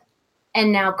up,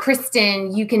 and now,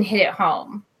 Kristen, you can hit it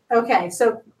home. Okay,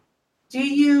 so do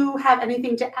you have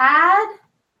anything to add,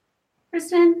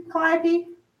 Kristen, Calliope?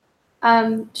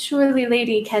 Surely,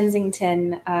 Lady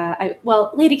Kensington.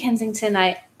 Lady Kensington,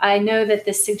 I know that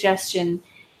this suggestion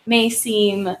may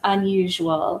seem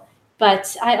unusual,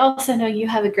 but I also know you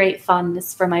have a great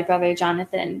fondness for my brother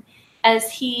Jonathan,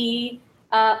 as he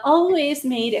always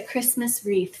made a Christmas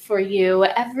wreath for you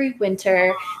every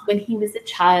winter when he was a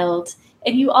child,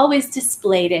 and you always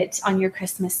displayed it on your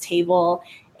Christmas table.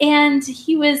 And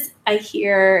he was, I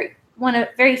hear,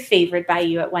 very favored by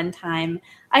you at one time.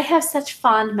 I have such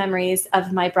fond memories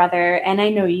of my brother, and I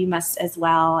know you must as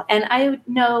well. And I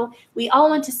know we all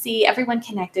want to see everyone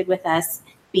connected with us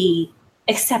be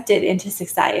accepted into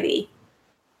society.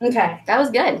 Okay. That was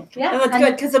good. Yeah. And that's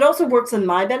good because it also works in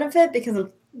my benefit because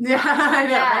I'm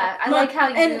I like how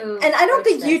you and I don't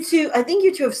think you two. I think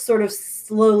you two have sort of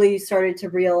slowly started to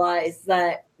realize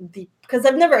that because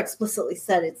I've never explicitly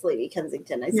said it's Lady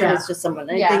Kensington. I said it's just someone.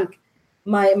 I think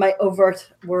my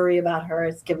overt worry about her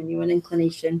has given you an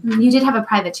inclination. You did have a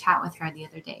private chat with her the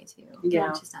other day too. Yeah,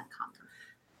 which is not common.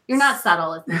 You're not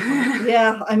subtle.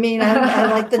 Yeah, I mean, I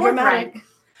like the dramatic.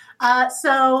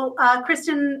 So,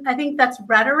 Kristen, I think that's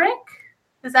rhetoric.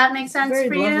 Does that make sense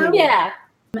for you? Yeah.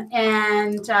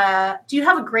 And do you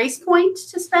have a grace point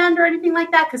to spend or anything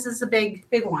like that? Because this is a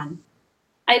big one.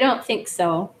 I don't think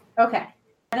so. Okay.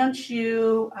 Why don't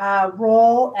you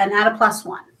roll and add a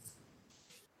 +1?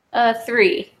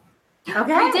 3. Okay.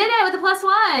 We did it with a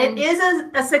 +1. It is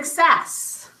a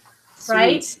success, Sweet.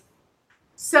 right?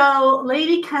 So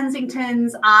Lady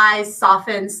Kensington's eyes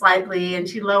soften slightly and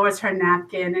she lowers her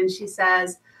napkin and she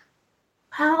says,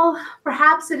 well,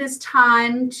 perhaps it is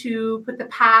time to put the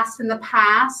past in the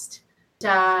past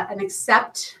and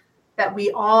accept that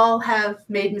we all have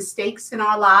made mistakes in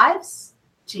our lives.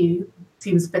 She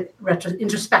seems a bit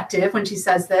introspective when she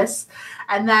says this,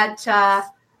 and that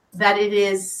it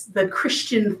is the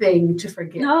Christian thing to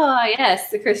forgive. Oh,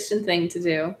 yes, the Christian thing to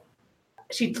do.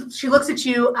 She looks at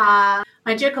you,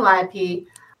 my dear Calliope.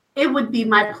 It would be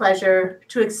my pleasure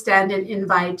to extend an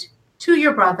invite to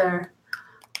your brother.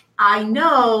 I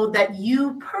know that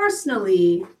you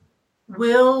personally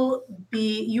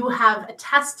you have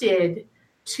attested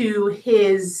to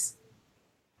his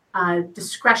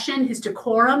discretion, his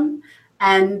decorum,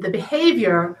 and the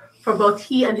behavior for both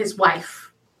he and his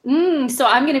wife. So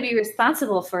I'm going to be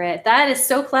responsible for it. That is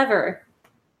so clever.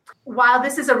 While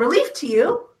this is a relief to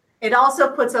you, it also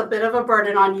puts a bit of a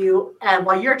burden on you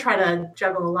while you're trying to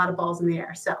juggle a lot of balls in the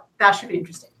air. So that should be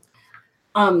interesting.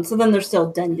 So then there's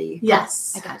still Dendy.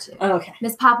 Yes. I got you. Oh, okay.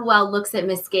 Miss Popplewell looks at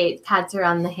Miss Gates, pats her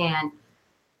on the hand,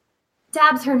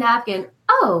 dabs her napkin.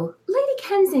 Oh, Lady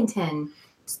Kensington.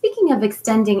 Speaking of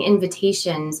extending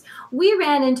invitations, we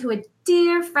ran into a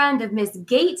dear friend of Miss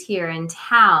Gates here in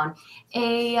town.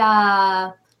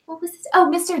 What was his? Oh,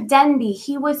 Mr. Denby.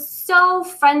 He was so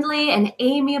friendly and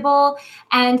amiable,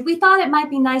 and we thought it might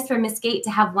be nice for Miss Gate to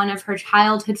have one of her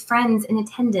childhood friends in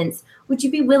attendance. Would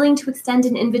you be willing to extend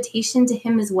an invitation to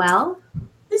him as well?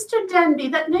 Mr. Denby,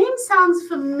 that name sounds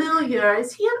familiar.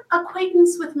 Is he an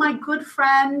acquaintance with my good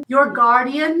friend, your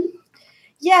guardian?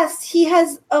 Yes, he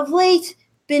has of late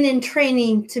been in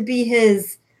training to be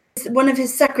one of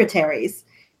his secretaries.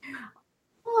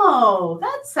 Oh,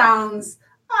 that sounds...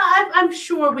 I'm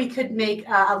sure we could make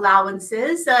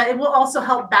allowances. It will also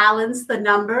help balance the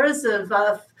numbers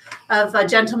of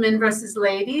gentlemen versus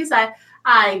ladies.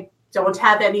 I don't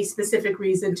have any specific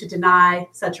reason to deny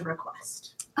such a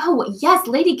request. Oh, yes,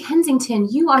 Lady Kensington,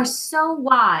 you are so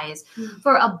wise.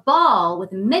 For a ball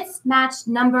with a mismatched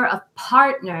number of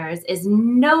partners is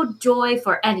no joy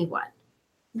for anyone.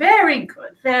 Very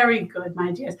good,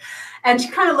 my dears. And she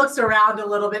kind of looks around a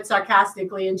little bit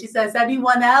sarcastically and she says,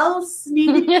 anyone else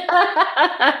need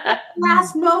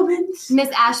last moment? Miss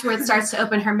Ashworth starts to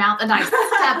open her mouth and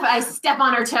I step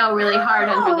on her toe really hard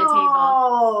under the table.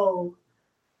 Oh,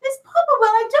 Miss Popplewell,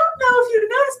 I don't know if you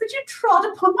noticed, but you trod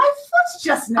upon my foot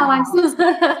just now. Oh, I'm so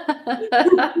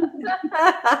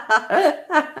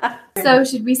sorry. So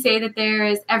should we say that there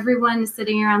is everyone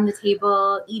sitting around the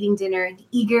table eating dinner in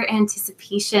eager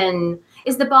anticipation?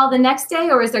 Is the ball the next day,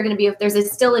 or is there going to be,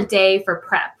 there's still a day for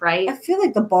prep, right? I feel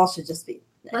like the ball should just be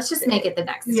Let's just make it the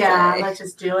next day. Yeah, let's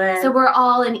just do it. So we're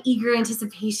all in eager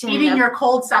anticipation. Eating your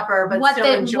cold supper, but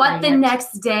still enjoying what the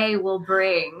next day will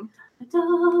bring.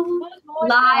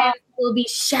 Lives will be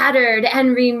shattered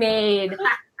and remade.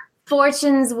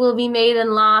 Fortunes will be made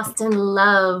and lost, and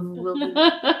love will be.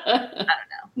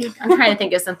 I'm trying to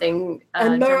think of something.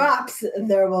 And perhaps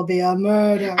there will be a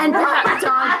murder. And perhaps,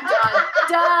 dun,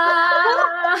 dun,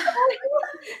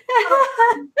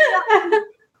 dun.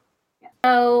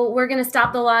 So we're going to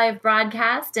stop the live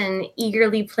broadcast and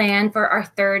eagerly plan for our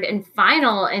third and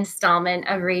final installment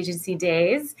of Regency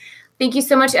Days. Thank you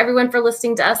so much, everyone, for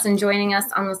listening to us and joining us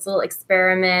on this little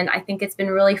experiment. I think it's been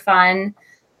really fun.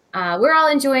 We're all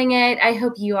enjoying it. I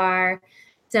hope you are.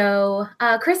 So,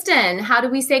 Kristen, how do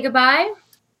we say goodbye?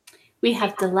 We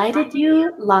have delighted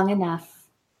you long enough.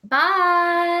 Bye.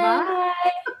 Bye.